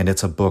 And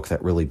it's a book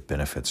that really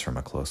benefits from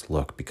a close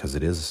look because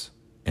it is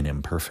an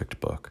imperfect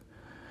book.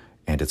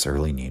 And it's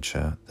early Nietzsche,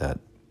 that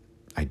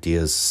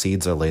ideas,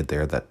 seeds are laid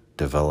there that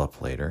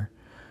develop later.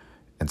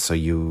 And so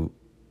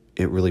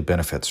it really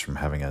benefits from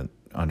having an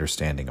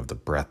understanding of the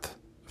breadth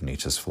of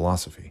Nietzsche's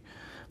philosophy.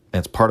 And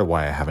it's part of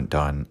why I haven't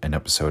done an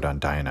episode on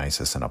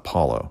Dionysus and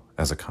Apollo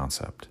as a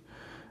concept.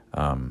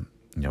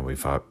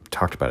 We've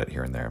talked about it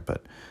here and there,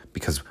 but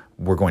because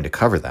we're going to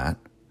cover that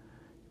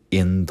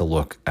in the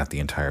look at the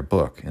entire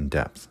book in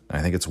depth. And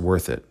I think it's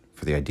worth it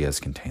for the ideas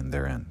contained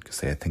therein,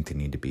 because I think they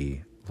need to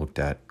be looked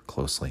at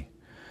closely.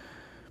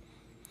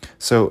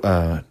 So,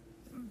 a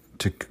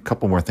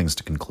couple more things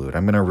to conclude.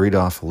 I'm going to read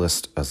off a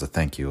list as a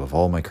thank you of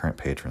all my current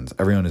patrons,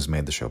 everyone who's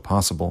made the show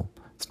possible.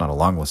 It's not a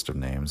long list of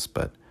names,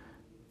 but,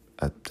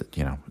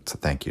 it's a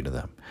thank you to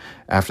them.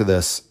 After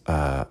this,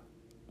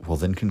 we'll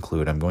then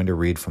conclude. I'm going to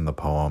read from the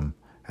poem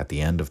at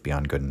the end of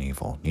Beyond Good and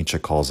Evil. Nietzsche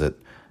calls it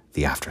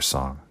the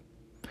Aftersong,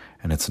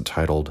 and it's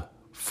entitled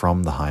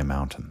From the High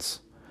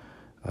Mountains.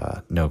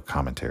 No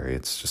commentary,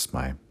 it's just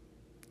my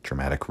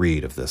dramatic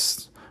read of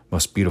this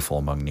most beautiful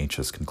among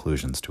Nietzsche's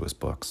conclusions to his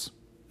books.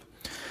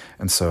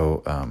 And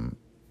so,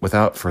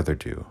 without further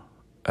ado,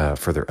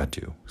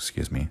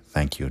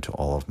 thank you to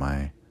all of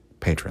my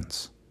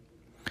patrons.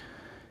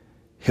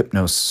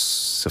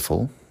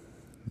 Hypnosifil,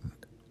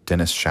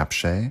 Dennis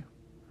Shapshay,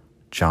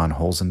 John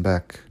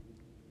Holzenbeck,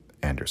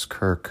 Anders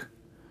Kirk,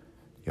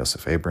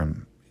 Joseph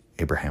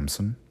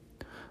Abrahamson,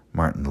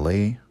 Martin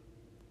Lee,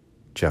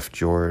 Jeff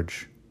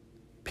George,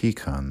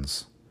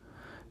 Pecans,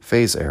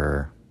 Phase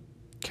Error,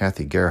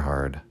 Kathy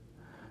Gerhard,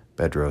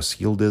 Bedros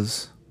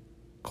Yildiz,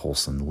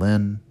 Colson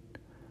Lynn,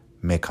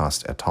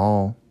 Maycost et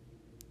al.,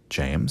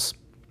 James,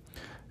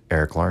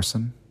 Eric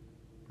Larson,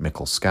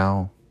 Mikkel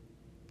Scow,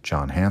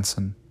 John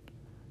Hansen,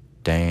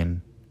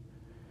 Dane,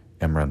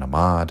 Imran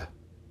Ahmad,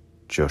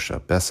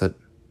 Joshua Bessett,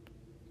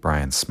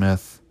 Brian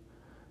Smith,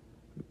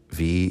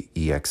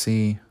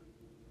 VEXE,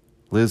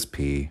 Liz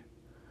P.,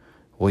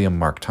 William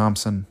Mark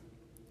Thompson,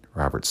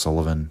 Robert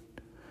Sullivan,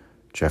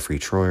 Jeffrey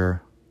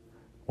Troyer,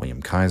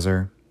 William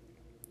Kaiser,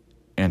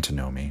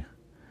 Antinomy,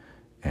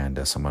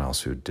 and someone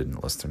else who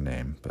didn't list their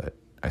name, but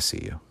I see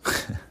you.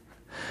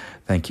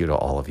 Thank you to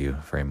all of you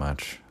very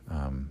much.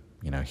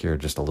 Here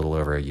just a little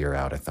over a year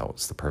out, I thought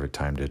was the perfect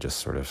time to just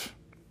sort of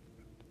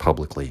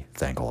publicly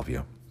thank all of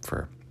you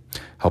for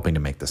helping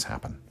to make this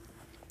happen.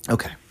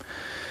 Okay.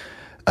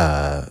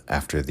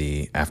 After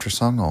the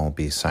Aftersong, I'll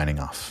be signing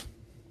off.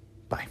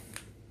 Bye.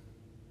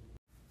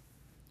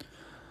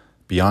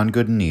 Beyond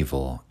Good and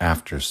Evil,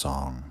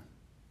 Aftersong,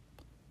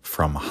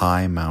 From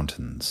High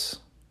Mountains,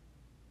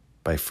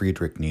 by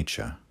Friedrich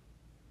Nietzsche,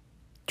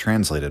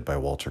 translated by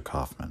Walter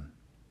Kaufman,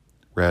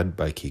 read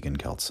by Keegan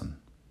Keltson.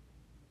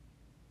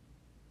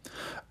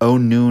 O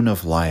noon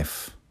of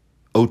life,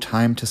 O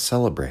time to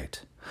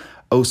celebrate,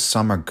 O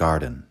summer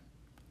garden,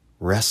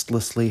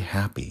 restlessly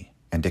happy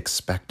and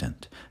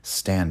expectant,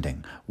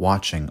 standing,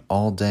 watching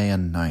all day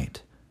and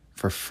night,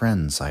 for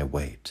friends I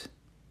wait.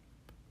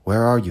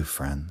 Where are you,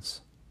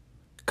 friends?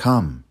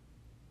 Come,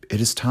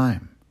 it is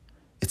time,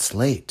 it's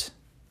late.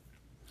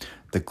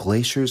 The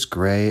glacier's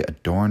gray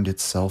adorned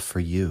itself for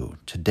you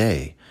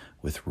today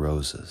with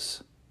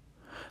roses.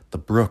 The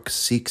brook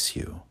seeks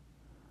you.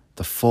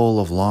 The full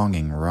of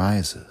longing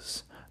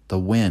rises. The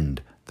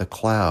wind, the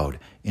cloud,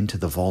 into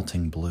the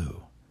vaulting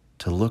blue,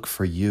 to look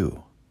for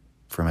you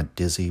from a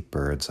dizzy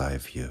bird's eye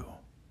view.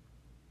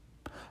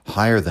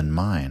 Higher than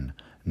mine,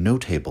 no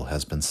table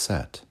has been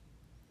set.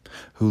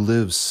 Who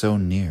lives so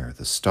near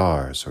the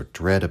stars or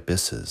dread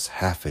abysses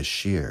half as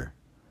sheer?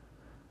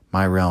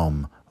 My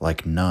realm,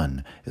 like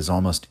none, is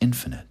almost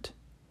infinite,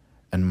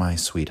 and my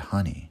sweet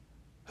honey,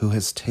 who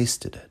has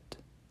tasted it?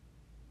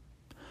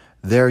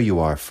 There you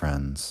are,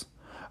 friends.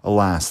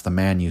 Alas, the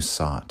man you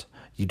sought,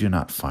 you do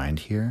not find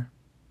here?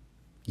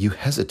 You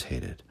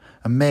hesitated,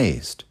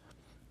 amazed.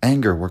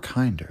 Anger were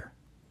kinder.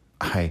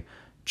 I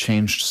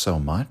changed so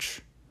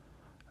much?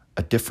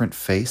 A different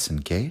face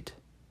and gait?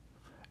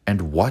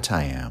 And what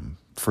I am,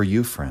 for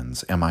you,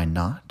 friends, am I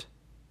not?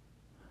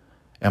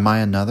 Am I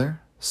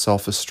another,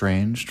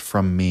 self-estranged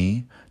from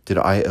me, did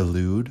I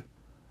elude,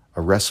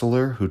 a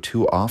wrestler who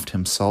too oft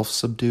himself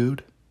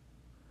subdued?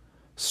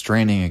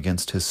 Straining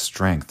against his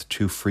strength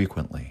too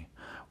frequently,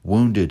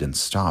 wounded and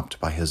stopped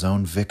by his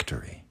own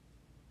victory.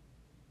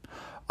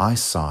 I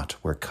sought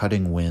where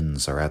cutting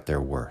winds are at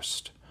their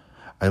worst.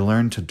 I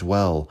learned to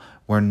dwell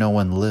where no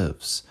one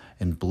lives,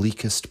 in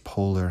bleakest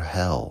polar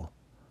hell.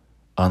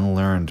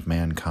 Unlearned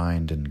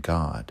mankind and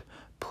God,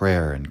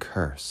 prayer and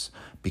curse,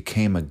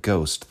 became a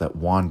ghost that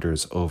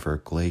wanders over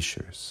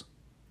glaciers.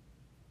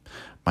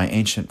 My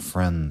ancient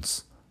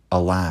friends,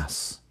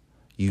 alas,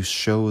 you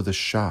show the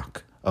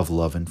shock of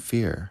love and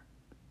fear.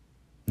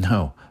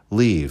 No,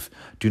 leave,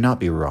 do not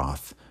be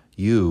wroth,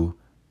 you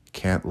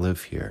can't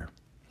live here.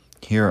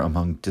 Here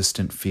among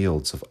distant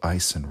fields of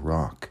ice and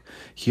rock,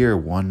 here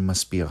one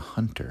must be a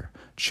hunter,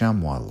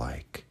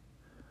 chamois-like.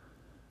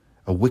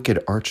 A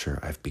wicked archer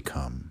I've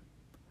become.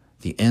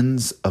 The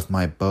ends of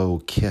my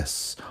bow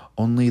kiss,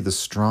 only the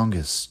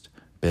strongest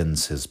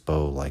bends his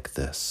bow like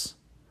this.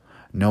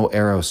 No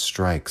arrow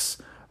strikes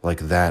like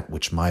that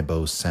which my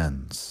bow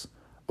sends.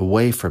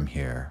 Away from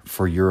here,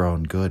 for your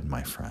own good,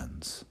 my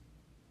friends.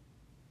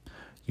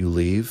 You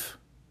leave?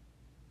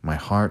 My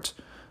heart,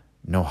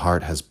 no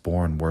heart has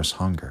borne worse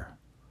hunger.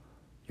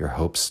 Your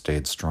hopes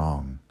stayed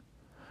strong.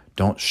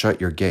 Don't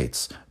shut your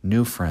gates,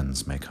 new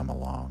friends may come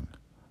along.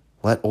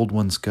 Let old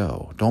ones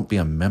go, don't be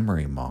a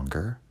memory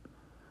monger.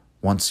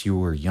 Once you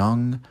were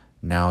young,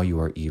 now you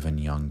are even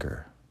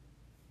younger.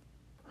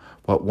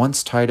 What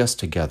once tied us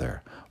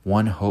together,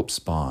 one hope's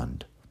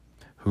bond,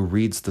 who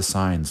reads the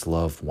signs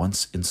love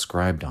once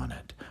inscribed on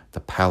it,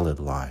 the pallid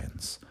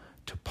lines.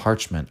 To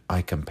parchment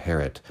I compare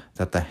it,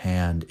 that the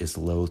hand is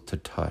loath to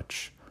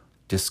touch,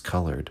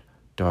 discolored,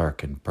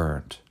 dark and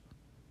burnt.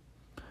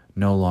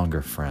 No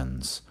longer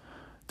friends,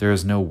 there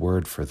is no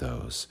word for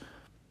those.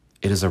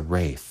 It is a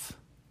wraith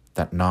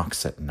that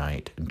knocks at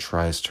night and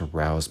tries to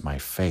rouse my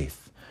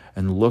faith,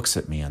 and looks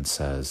at me and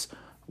says,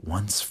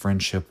 once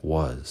friendship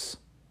was.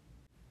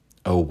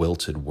 O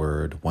wilted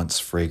word, once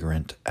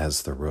fragrant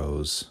as the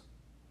rose.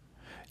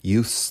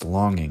 Youth's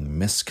longing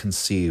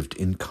misconceived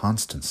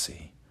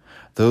inconstancy.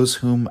 Those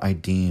whom I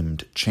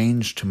deemed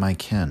changed to my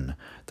kin,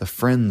 the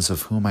friends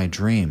of whom I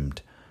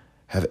dreamed,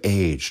 have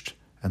aged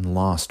and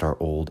lost our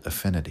old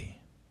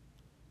affinity.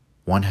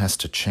 One has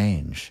to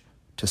change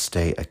to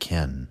stay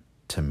akin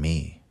to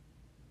me.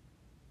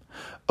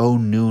 O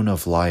noon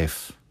of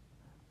life,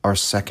 our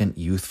second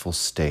youthful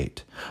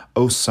state,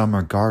 O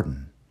summer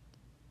garden,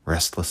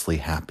 restlessly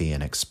happy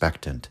and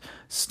expectant,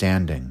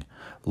 standing,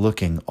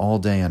 looking all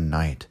day and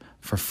night,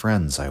 for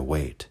friends I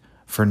wait,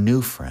 for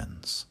new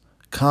friends.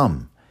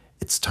 Come,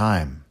 it's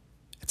time,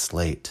 it's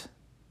late.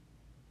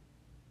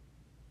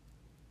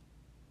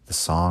 The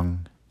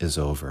song is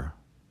over.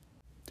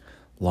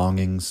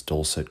 Longing's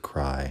dulcet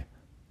cry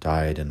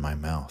died in my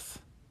mouth.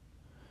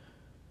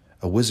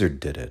 A wizard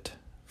did it,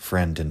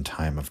 friend in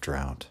time of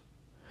drought.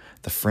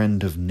 The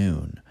friend of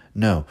noon,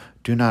 no,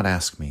 do not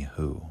ask me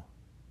who.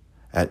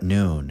 At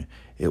noon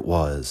it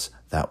was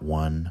that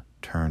one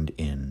turned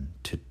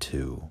into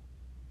two.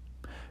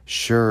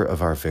 Sure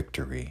of our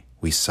victory,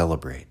 we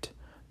celebrate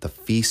the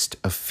feast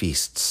of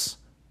feasts.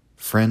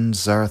 Friend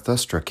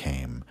Zarathustra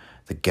came,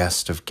 the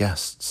guest of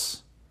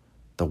guests.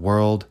 The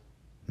world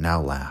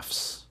now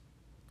laughs.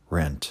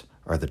 Rent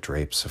are the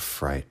drapes of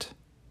fright.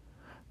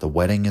 The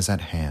wedding is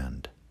at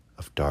hand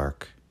of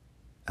dark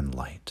and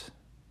light.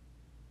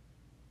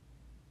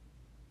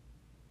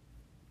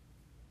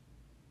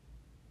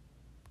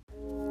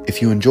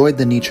 If you enjoyed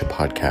the Nietzsche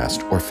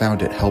podcast or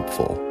found it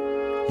helpful,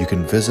 you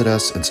can visit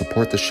us and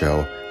support the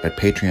show at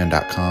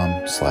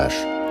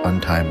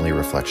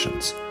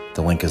patreon.com/untimely-reflections.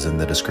 The link is in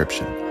the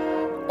description.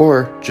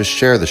 Or just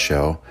share the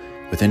show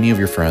with any of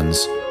your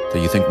friends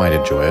that you think might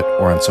enjoy it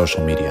or on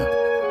social media.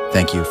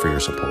 Thank you for your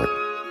support.